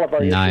on all of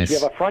our issues. We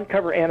have a front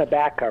cover and a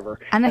back cover.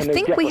 And I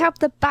think we have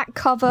the back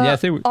cover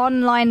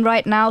online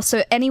right now,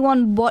 so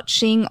anyone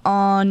watching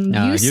on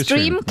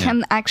Ustream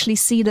can actually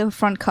see the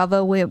front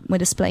cover. We're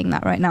displaying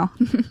that right now.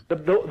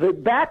 The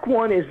back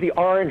one is the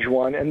orange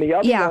one, and the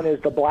other one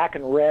is the black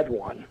and red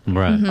one,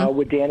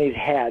 with Danny's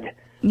head.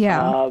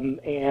 Yeah.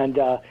 And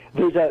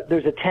there's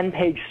a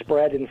 10-page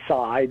spread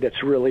inside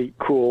that's really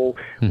cool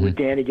with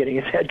Danny getting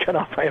his head cut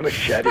off by a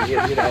machete.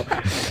 And, you know,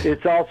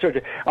 it's all sorts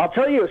of. I'll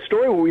tell you a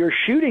story. When we were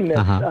shooting this,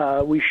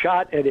 we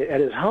shot at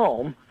his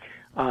home,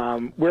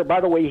 where,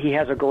 by the way, he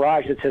has a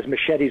garage that says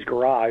Machete's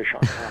Garage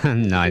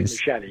on nice.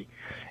 Machete.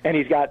 And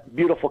he's got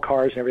beautiful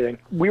cars and everything.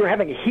 We were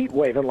having a heat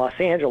wave in Los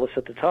Angeles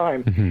at the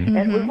time, and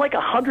it was like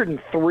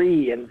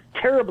 103 and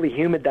terribly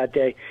humid that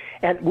day.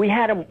 And we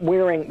had him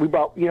wearing, we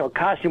brought, you know, a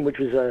costume which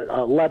was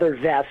a leather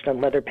vest and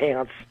leather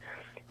pants,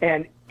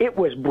 and it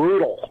was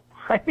brutal.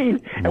 I mean,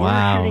 and we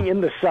were shooting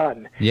in the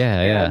sun.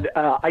 And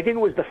I think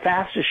it was the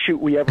fastest shoot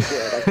we ever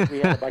did. I think we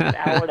had like an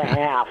hour and a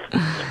half.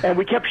 And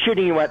we kept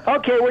shooting and went,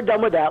 okay, we're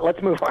done with that.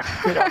 Let's move on.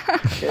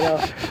 You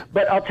know?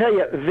 But I'll tell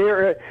you,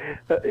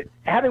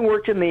 having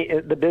worked in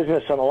the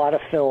business on a lot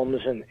of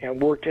films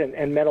and worked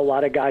and met a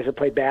lot of guys that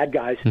play bad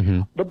guys,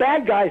 the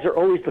bad guys are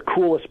always the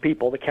coolest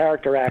people, the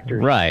character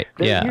actors. Right,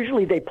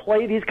 Usually they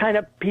play these kind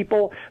of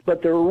people,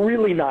 but they're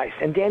really nice.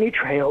 And Danny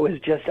Trejo is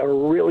just a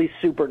really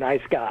super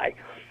nice guy.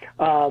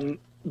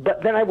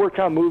 But then I worked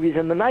on movies,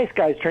 and the nice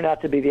guys turn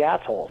out to be the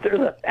assholes. There's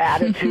an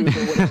attitude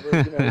or whatever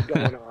is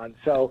going on.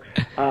 So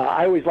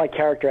I always like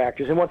character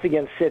actors. And once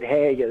again, Sid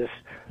Haig is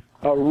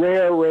a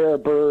rare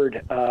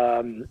bird.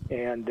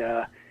 And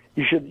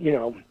you should, you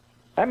know,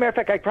 as a matter of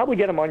fact, I'd probably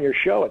get him on your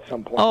show at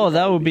some point. Oh,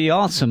 that would be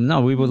awesome.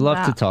 No, we would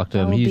love to talk to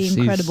him. He's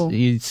incredible.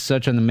 He's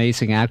such an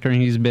amazing actor,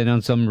 and he's been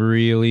on some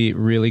really,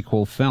 really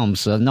cool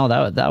films. So, no,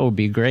 that would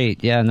be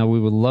great. Yeah, no, we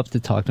would love to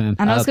talk to him.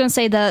 And I was going to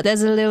say that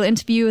there's a little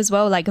interview as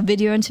well, like a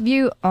video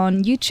interview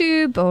on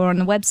YouTube or on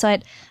the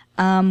website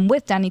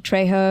with Danny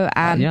Trejo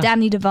and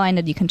Dani Divine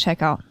that you can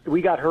check out.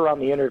 We got her on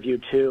the interview,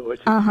 too.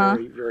 It's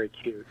very, very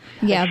cute.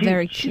 Yeah,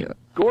 very she's cute.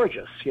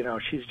 Gorgeous. You know,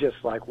 she's just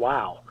like,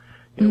 wow.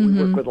 You know, we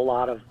work with a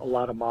lot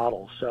of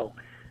models. So,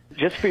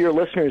 just for your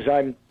listeners,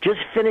 I'm just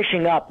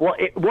finishing up. Well,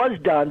 it was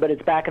done, but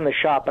it's back in the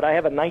shop. But I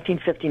have a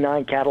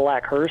 1959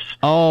 Cadillac hearse.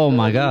 Oh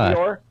my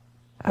God!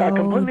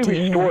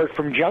 Completely restored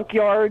from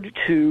junkyard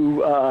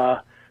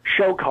to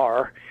show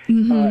car.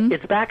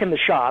 It's back in the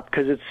shop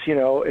because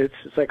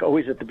it's like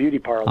always at the beauty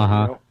parlor. You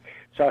know?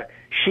 So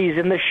she's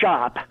in the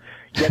shop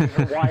getting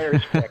her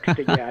wires fixed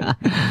again.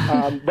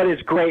 But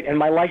it's great, and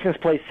my license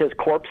plate says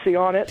Corpsy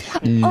on it.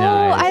 Nice.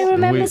 Oh, I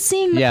remember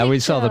seeing the picture. Yeah, we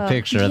saw the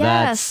picture. Yes.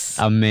 That's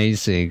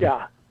amazing.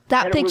 Yeah.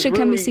 That picture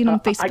can be seen on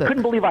Facebook. I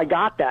couldn't believe I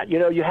got that. You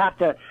know, you have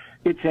to.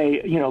 It's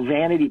a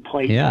vanity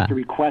plate. You have to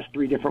request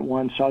 3 different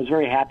ones. So I was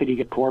very happy to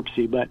get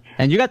Corpsy.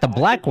 And you got the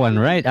black one,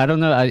 right? I don't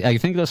know. I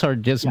think those are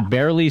just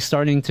barely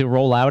starting to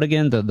roll out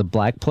again. The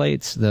black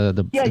plates.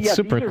 It's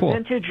super these are cool.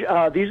 Vintage.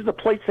 These are the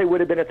plates they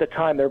would have been at the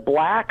time. They're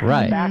black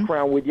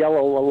background with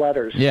yellow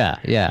letters.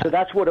 Yeah. So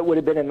that's what it would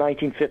have been in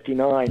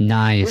 1959.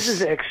 Nice. This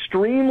is an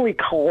extremely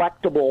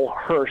collectible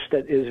hearse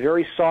that is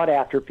very sought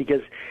after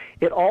because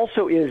it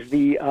also is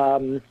the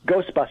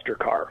Ghostbuster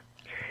car.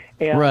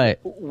 And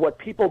what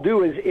people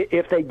do is,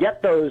 if they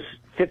get those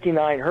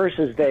 59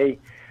 hearses,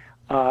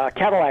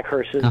 Cadillac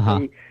hearses,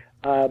 they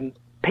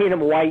paint them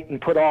white and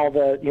put all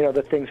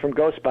the things from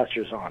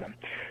Ghostbusters on them.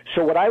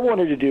 So what I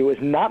wanted to do is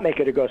not make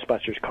it a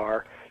Ghostbusters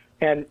car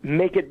and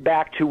make it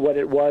back to what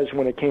it was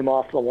when it came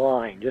off the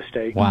line, just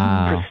a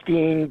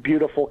pristine,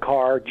 beautiful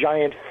car,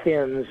 giant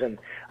fins, and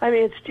I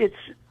mean it's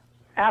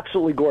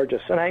absolutely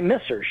gorgeous. And I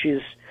miss her.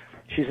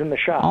 She's in the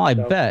shop. Oh, I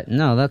bet.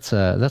 No, that's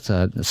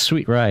a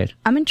sweet ride.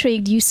 I'm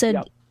intrigued. You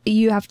said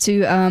you have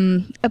to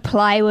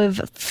apply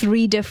with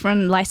 3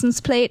 different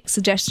license plate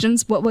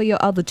suggestions. What were your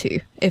other 2,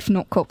 if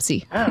not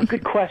Corpsy?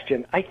 Good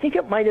question. I think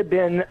it might have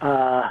been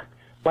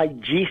like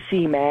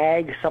GC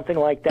Mag, something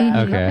like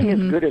that. Nothing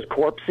as good as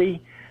Corpsy.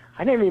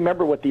 I didn't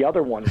remember what the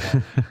other one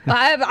was.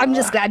 I'm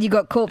just glad you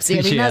got Corpsy.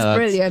 I mean, that's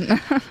brilliant.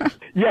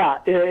 Yeah,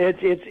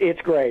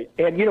 it's great.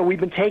 And, we've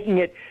been taking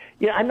it.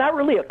 I'm not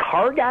really a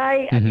car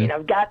guy. I mean,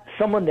 I've got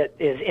someone that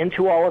is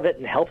into all of it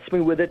and helps me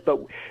with it. But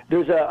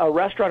there's a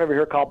restaurant over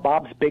here called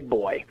Bob's Big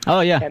Boy. Oh,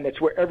 yeah. And it's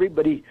where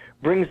everybody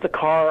brings the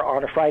car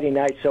on a Friday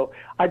night. So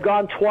I've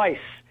gone twice,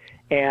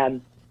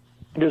 and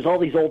there's all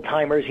these old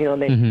timers,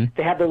 and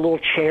they have their little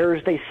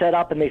chairs they set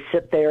up, and they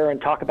sit there and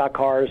talk about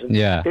cars. And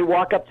they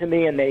walk up to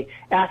me and they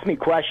ask me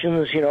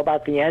questions,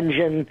 about the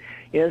engine.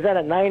 Is that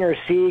a 9er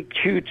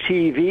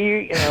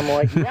CQ-TV? And I'm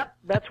like, yep,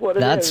 that's what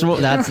it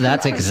is.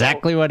 That's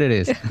exactly what it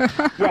is.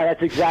 Yeah,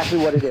 that's exactly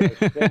what it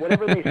is. And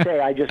whatever they say,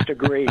 I just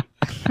agree.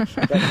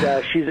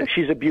 But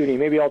she's a beauty.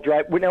 Maybe I'll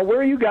drive. Now, where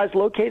are you guys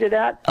located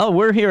at? Oh,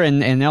 we're here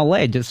in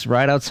L.A., just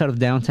right outside of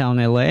downtown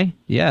L.A.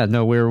 Yeah,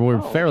 no,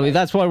 we're fairly. Okay.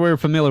 That's why we're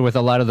familiar with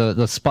a lot of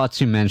the spots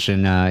you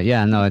mentioned.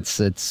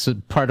 It's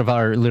part of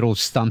our little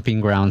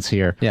stomping grounds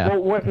here. Yeah.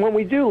 Well, when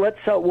we do,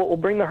 we'll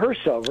bring the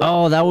hearse over.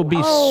 Oh, that would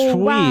be sweet.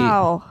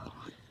 Wow.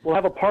 We'll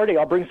have a party.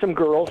 I'll bring some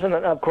girls, and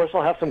then, of course,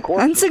 I'll have some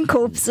corpses. And some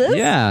corpses?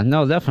 Yeah,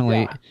 no,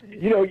 definitely.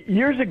 Yeah.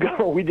 Years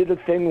ago, we did a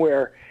thing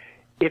where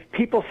if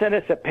people sent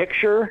us a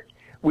picture,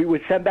 we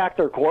would send back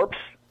their corpse.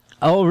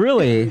 Oh,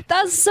 really?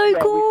 That's so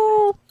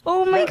cool.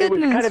 Oh, my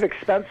goodness. It was kind of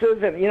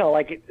expensive, and,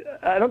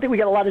 I don't think we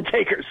got a lot of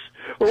takers.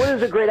 But what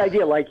is a great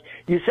idea? Like,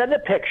 you send a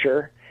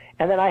picture,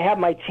 and then I have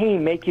my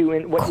team make you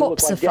in what you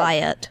look like.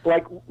 Corpsify it.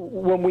 Like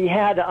when we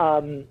had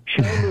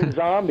Shaman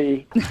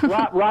Zombie,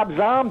 Rob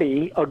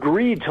Zombie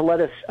agreed to let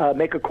us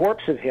make a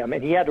corpse of him,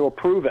 and he had to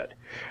approve it.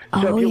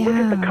 So if you look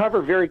at the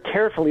cover very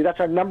carefully,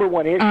 that's our number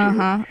 1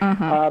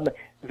 issue.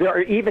 There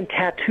are even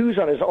tattoos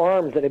on his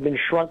arms that have been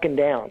shrunken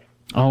down.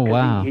 Oh,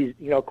 wow. He's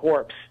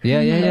corpse.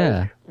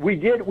 Yeah. We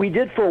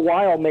did for a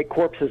while make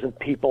corpses of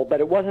people, but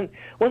it wasn't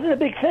a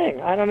big thing.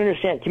 I don't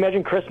understand. Can you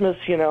imagine Christmas,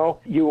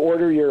 you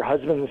order your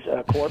husband's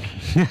corpse,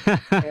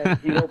 and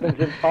he opens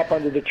it up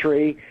under the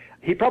tree.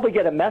 He'd probably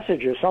get a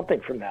message or something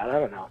from that. I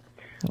don't know.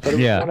 But it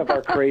was one of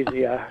our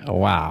crazy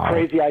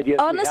ideas.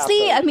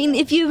 Honestly, I mean,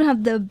 if you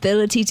have the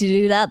ability to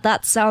do that,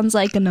 that sounds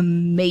like an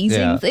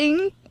amazing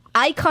thing.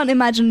 I can't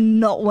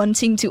imagine not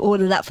wanting to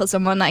order that for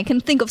someone. I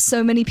can think of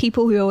so many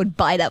people who I would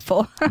buy that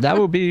for. That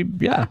would be,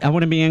 I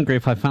wouldn't be angry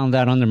if I found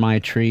that under my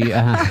tree.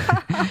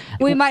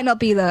 We might not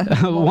be there.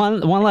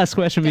 One last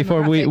question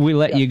before we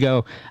let you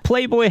go.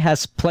 Playboy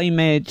has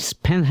Playmates,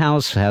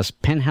 Penthouse has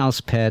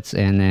Penthouse Pets,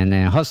 and then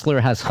Hustler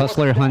has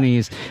Hustler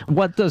Honeys.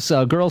 What does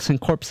Girls and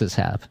Corpses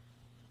have?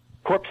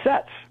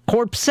 Corpsettes.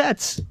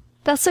 Corpsettes.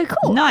 That's so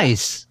cool.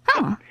 Nice.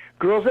 Huh.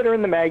 Girls that are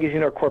in the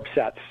magazine are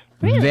corpsettes.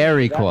 Really?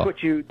 Very cool.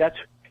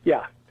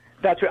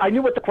 That's what I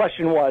knew what the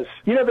question was.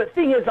 The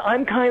thing is,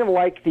 I'm kind of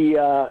like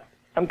the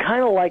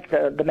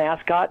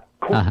mascot.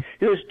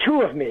 There's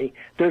 2 of me.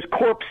 There's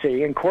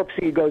Corpsy, and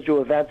Corpsy goes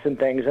to events and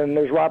things, and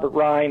there's Robert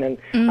Rhine, and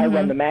I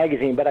run the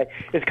magazine. But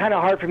it's kind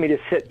of hard for me to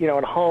sit,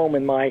 at home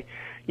in my,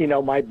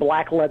 my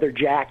black leather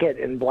jacket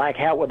and black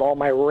hat with all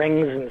my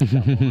rings and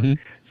stuff on.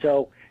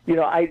 So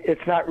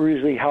it's not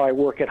usually how I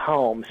work at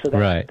home, so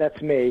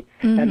that's me.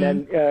 Mm-hmm. And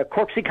then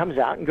Corpsy comes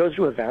out and goes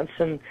to events,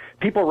 and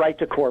people write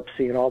to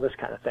Corpsy and all this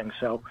kind of thing.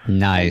 So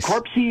nice.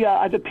 Corpsy,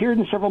 I've appeared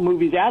in several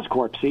movies as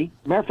Corpsy.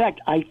 Matter of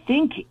fact, I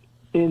think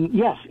in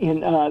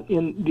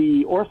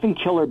the Orphan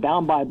Killer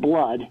Bound by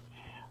Blood,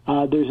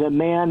 there's a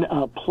man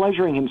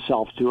pleasuring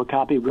himself to a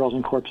copy of Girls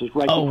and Corpses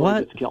right before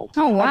he gets killed.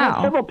 Oh, wow. I've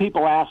had several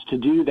people asked to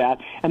do that,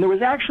 and there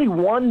was actually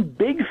one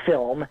big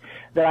film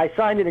that I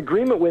signed an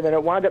agreement with, and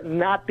it wound up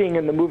not being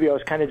in the movie. I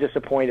was kind of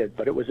disappointed,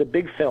 but it was a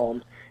big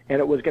film, and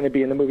it was going to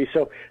be in the movie.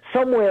 So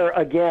somewhere,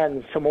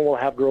 again, someone will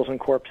have Girls and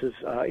Corpses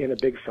in a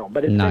big film,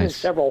 but it's been in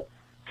several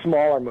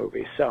smaller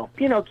movies, so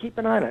keep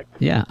an eye on it.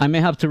 Yeah, I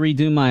may have to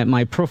redo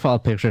my profile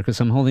picture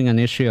because I'm holding an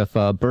issue of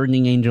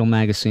Burning Angel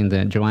magazine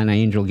that Joanna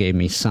Angel gave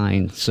me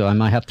signed, so I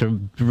might have to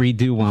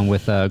redo one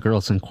with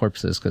Girls and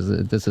Corpses because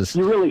this is...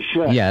 You really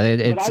should.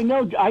 Yeah, but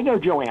I know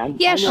Joanne.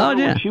 Yeah,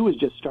 she was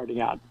just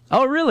starting out.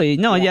 Oh, really?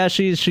 No, yeah,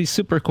 she's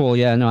super cool.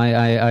 Yeah, no,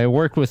 I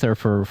worked with her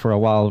for a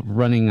while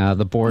running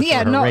the board for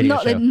her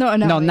radio show.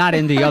 No, not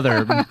in the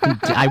other.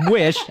 I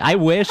wish,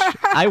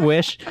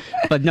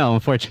 but no,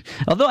 unfortunately.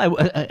 Although,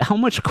 how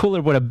much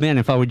cooler would have been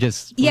if I would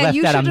just left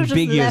that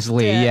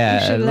ambiguously.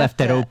 Left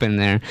that open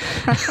there.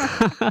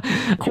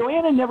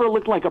 Joanna never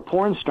looked like a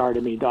porn star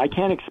to me, though. I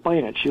can't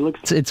explain it. She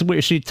looks... It's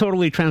weird. She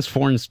totally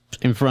transforms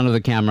in front of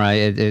the camera.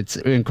 It's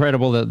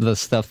incredible the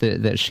stuff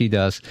that she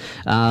does.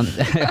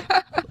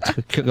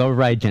 Go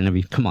right,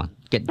 Genevieve. Come on.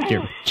 Get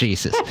your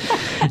Jesus.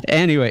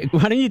 Anyway,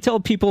 why don't you tell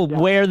people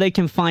where they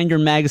can find your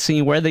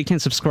magazine, where they can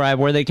subscribe,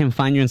 where they can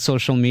find you on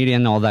social media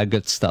and all that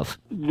good stuff?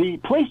 The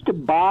place to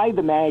buy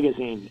the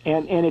magazine,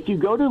 and if you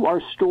go to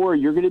our store,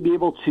 you're going to be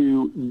able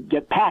to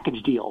get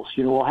package deals.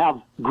 We'll have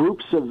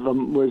groups of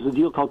them. There's a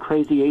deal called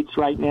Crazy Eights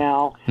right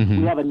now. Mm-hmm.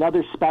 We have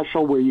another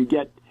special where you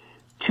get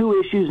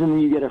 2 issues and then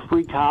you get a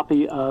free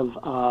copy of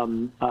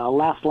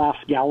Last Laughs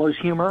Gallows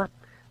Humor.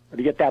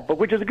 To get that book,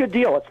 which is a good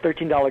deal. It's a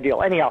 $13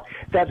 deal. Anyhow,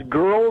 that's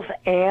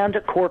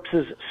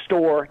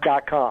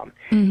girlsandcorpsesstore.com.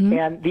 Mm-hmm.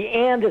 And the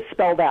and is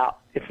spelled out.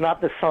 It's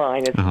not the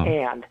sign, it's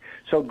and.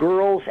 So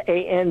girls,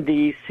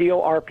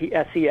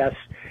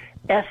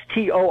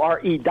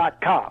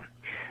 ANDCORPSESSTORE.com.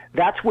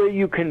 That's where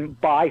you can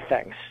buy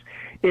things.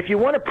 If you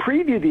want to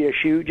preview the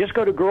issue, just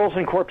go to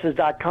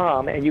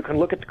girlsandcorpses.com and you can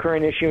look at the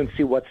current issue and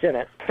see what's in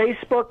it.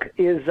 Facebook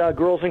is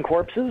Girls and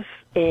Corpses,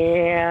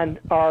 and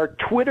our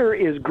Twitter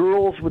is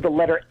Girls with the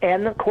letter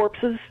N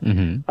Corpses.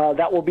 Mm-hmm.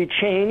 That will be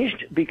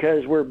changed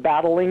because we're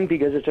battling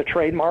because it's a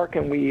trademark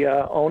and we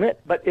own it,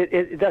 but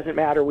it doesn't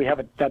matter. We have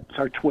it. That's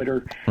our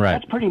Twitter. Right.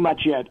 That's pretty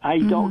much it. I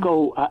don't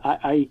go.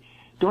 I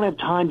don't have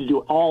time to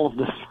do all of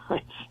the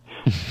sites,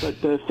 but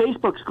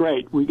Facebook's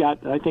great. We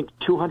got I think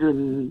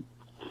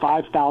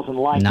 205,000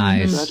 likes. So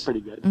that's pretty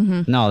good.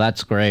 Mm-hmm. No,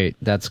 that's great.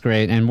 That's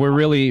great, and we're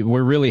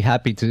really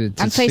happy to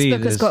and see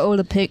Facebook this. has got all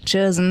the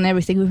pictures and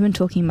everything we've been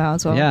talking about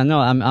as well. Yeah, no,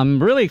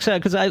 I'm really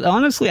excited because I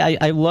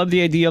love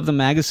the idea of the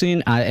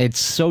magazine. It's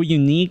so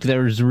unique.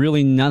 There's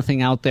really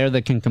nothing out there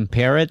that can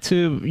compare it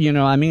to.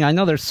 I mean, I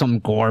know there's some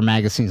gore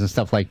magazines and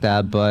stuff like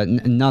that, but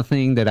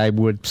nothing that I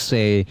would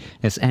say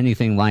is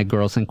anything like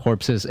Girls and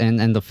Corpses.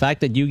 And the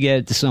fact that you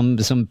get some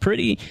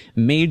pretty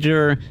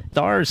major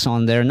stars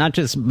on there, not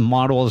just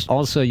models,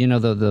 also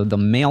the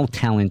male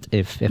talent,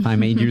 if I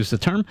may use the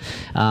term.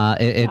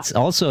 It's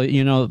also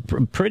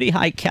pretty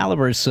high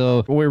caliber.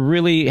 So we're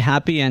really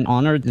happy and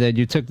honored that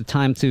you took the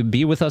time to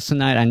be with us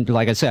tonight. And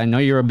like I said, I know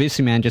you're a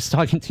busy man. Just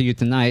talking to you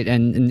tonight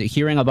and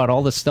hearing about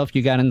all the stuff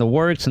you got in the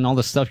works and all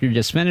the stuff you're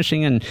just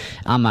finishing, and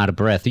I'm out of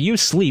breath. You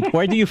sleep.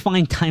 Where do you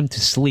find time to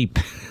sleep?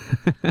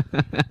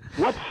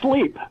 What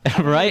sleep?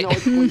 Right?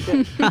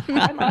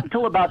 I'm up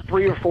till about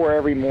 3 or 4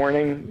 every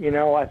morning.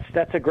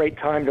 That's a great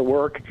time to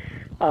work.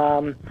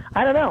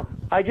 I don't know.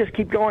 I just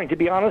keep going. To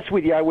be honest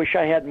with you, I wish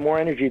I had more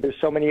energy. There's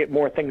so many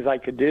more things I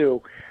could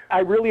do. I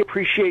really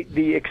appreciate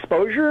the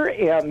exposure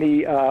and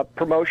the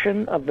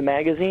promotion of the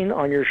magazine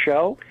on your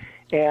show.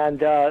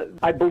 And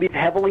I believe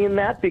heavily in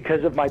that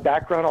because of my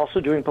background also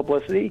doing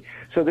publicity.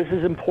 So this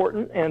is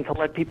important, and to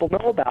let people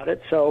know about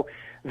it so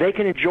they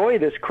can enjoy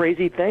this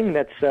crazy thing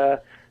that's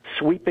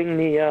sweeping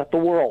the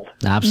world.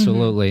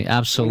 Absolutely,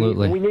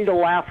 absolutely. We need a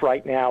laugh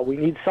right now. We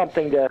need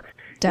something to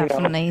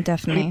definitely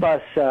keep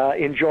us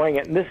enjoying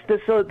it. And this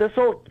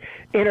will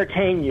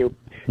entertain you.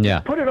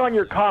 Yeah. Put it on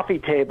your coffee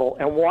table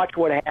and watch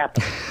what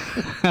happens.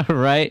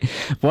 Right.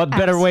 What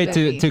better way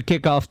to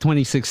kick off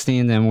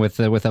 2016 than with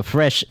a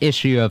fresh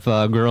issue of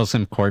Girls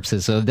and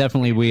Corpses? So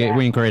definitely we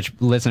encourage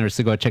listeners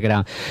to go check it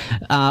out.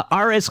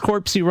 R.S.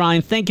 Corpsy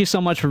Rhine, thank you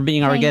so much for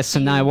being our guest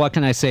tonight. What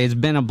can I say? It's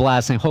been a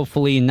blast, and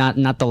hopefully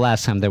not the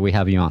last time that we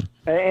have you on.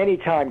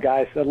 Anytime,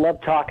 guys. I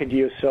love talking to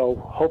you, so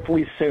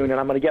hopefully soon, and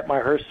I'm going to get my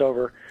hearse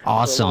over.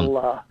 Awesome.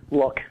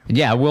 Look.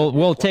 Yeah,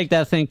 we'll take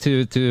that thing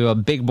to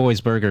Big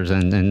Boy's Burgers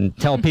and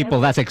tell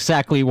people that's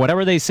exactly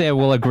whatever they say.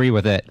 We'll agree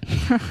with it.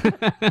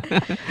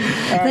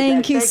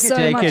 Thank you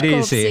so much, Take it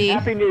easy.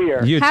 Happy New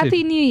Year.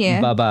 Happy New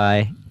Year.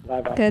 Bye-bye.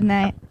 Bye-bye. Good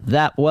night.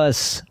 That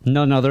was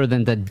none other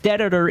than the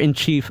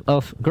editor-in-chief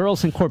of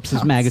Girls and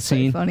Corpses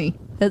magazine. So funny.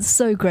 It's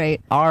so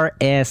great.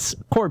 R.S.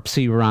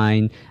 Corpsy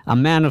Rhine, a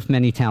man of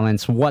many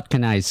talents. What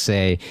can I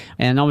say?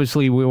 And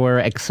obviously, we were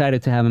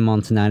excited to have him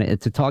on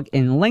tonight to talk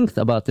in length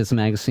about this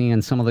magazine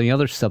and some of the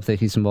other stuff that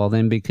he's involved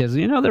in, because,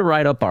 you know, they're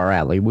right up our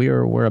alley.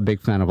 We're a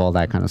big fan of all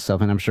that kind of stuff,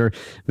 and I'm sure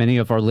many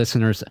of our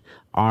listeners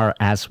are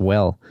as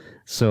well.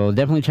 So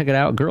definitely check it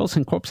out.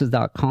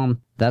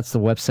 girlsandcorpses.com. That's the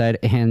website.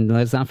 And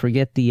let's not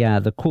forget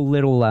the cool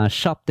little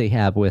shop they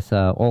have with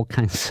all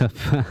kinds of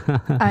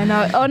I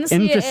know. Honestly,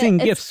 interesting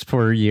gifts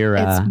for your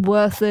it's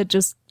worth it.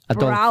 Just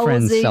adult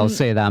browsing, friends, I'll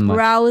say that much.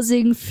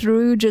 Browsing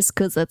through just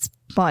because it's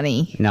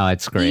funny. No,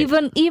 it's great.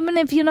 Even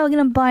if you're not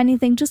going to buy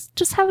anything,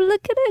 just have a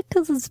look at it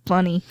because it's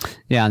funny.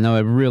 Yeah, no,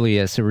 it really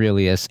is. It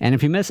really is. And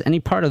if you miss any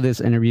part of this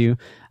interview,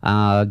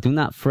 do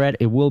not fret.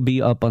 It will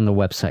be up on the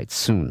website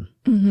soon.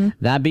 Mm-hmm.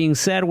 That being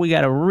said, we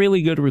got a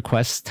really good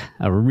request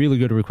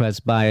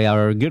by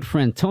our good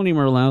friend Tony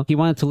Merlot. He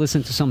wanted to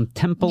listen to some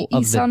Temple of the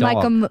Dog. You sound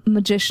like a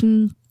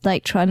magician,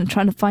 like trying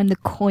to find the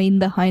coin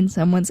behind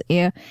someone's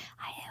ear.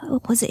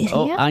 Was it here?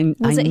 Oh, I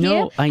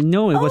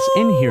know it was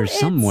in here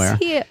somewhere.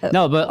 It's here.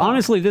 No, but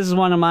honestly, this is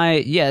one of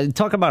my,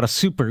 talk about a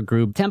super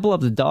group. Temple of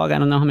the Dog, I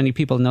don't know how many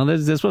people know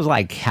this. This was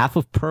like half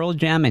of Pearl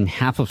Jam and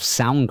half of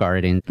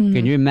Soundgarden. Mm-hmm.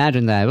 Can you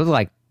imagine that? It was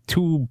like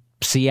two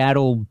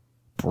Seattle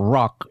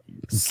rock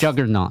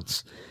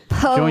juggernauts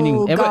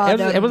joining.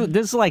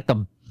 This is like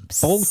the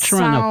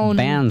Voltron of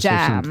bands or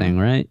something,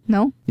 right?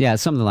 No? Yeah,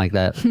 something like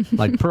that.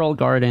 Like Pearl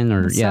Garden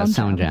or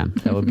Sound Jam.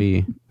 That would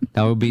be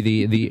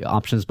the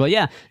options. But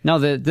yeah, no,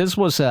 this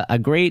was a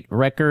great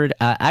record.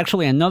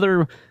 Actually,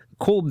 another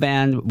cool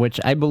band, which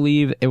I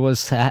believe it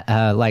was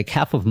like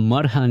half of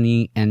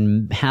Mudhoney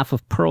and half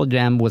of Pearl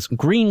Jam, was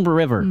Green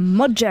River.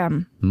 Mud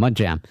Jam.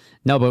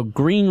 No, but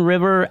Green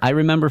River, I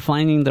remember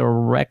finding the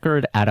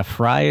record at a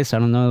Fry's. I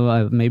don't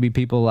know, maybe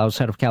people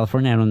outside of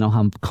California, I don't know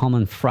how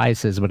common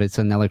Fry's is, but it's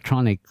an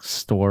electronic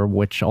store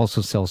which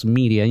also sells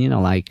media, you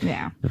know, like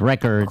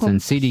records and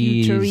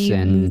CDs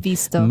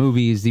and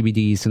movies,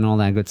 DVDs, and all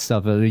that good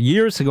stuff.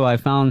 Years ago, I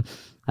found...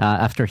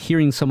 after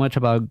hearing so much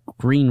about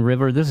Green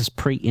River, this is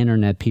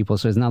pre-internet, people,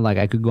 so it's not like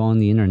I could go on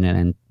the internet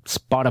and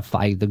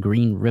Spotify the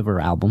Green River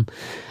album.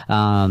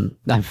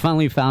 I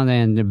finally found it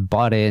and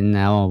bought it, and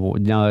now,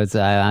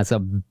 as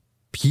a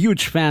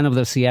huge fan of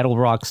the Seattle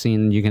rock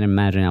scene, you can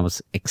imagine I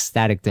was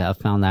ecstatic to have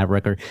found that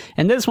record.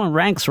 And this one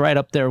ranks right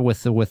up there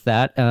with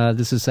that.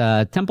 This is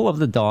Temple of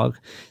the Dog.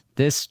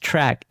 This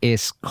track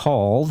is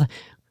called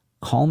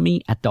Call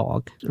Me a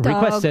Dog.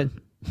 Requested.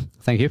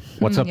 Thank you.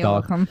 What's up,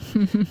 Dog? Welcome.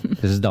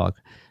 This is Dog.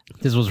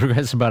 This was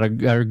requested by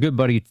our good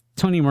buddy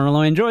Tony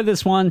Merlot. Enjoy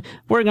this one.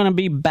 We're going to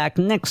be back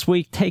next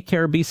week. Take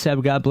care. Be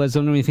safe. God bless.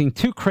 Don't do anything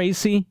too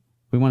crazy.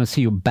 We want to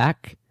see you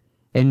back.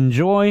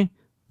 Enjoy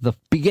the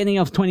beginning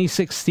of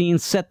 2016.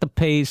 Set the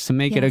pace to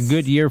make it a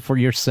good year for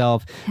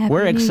yourself.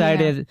 We're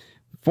excited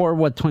for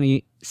what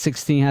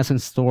 2016 has in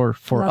store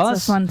for us. Lots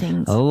of fun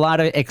things. A lot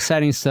of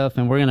exciting stuff,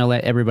 and we're going to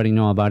let everybody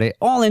know about it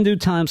all in due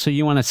time. So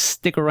you want to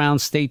stick around,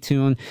 stay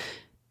tuned.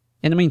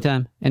 In the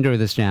meantime, enjoy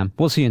this jam.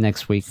 We'll see you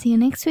next week. See you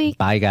next week.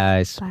 Bye,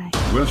 guys. Bye.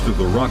 West of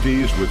the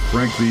Rockies with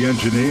Frank the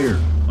Engineer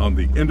on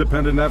the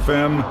Independent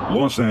FM,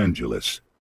 Los Angeles.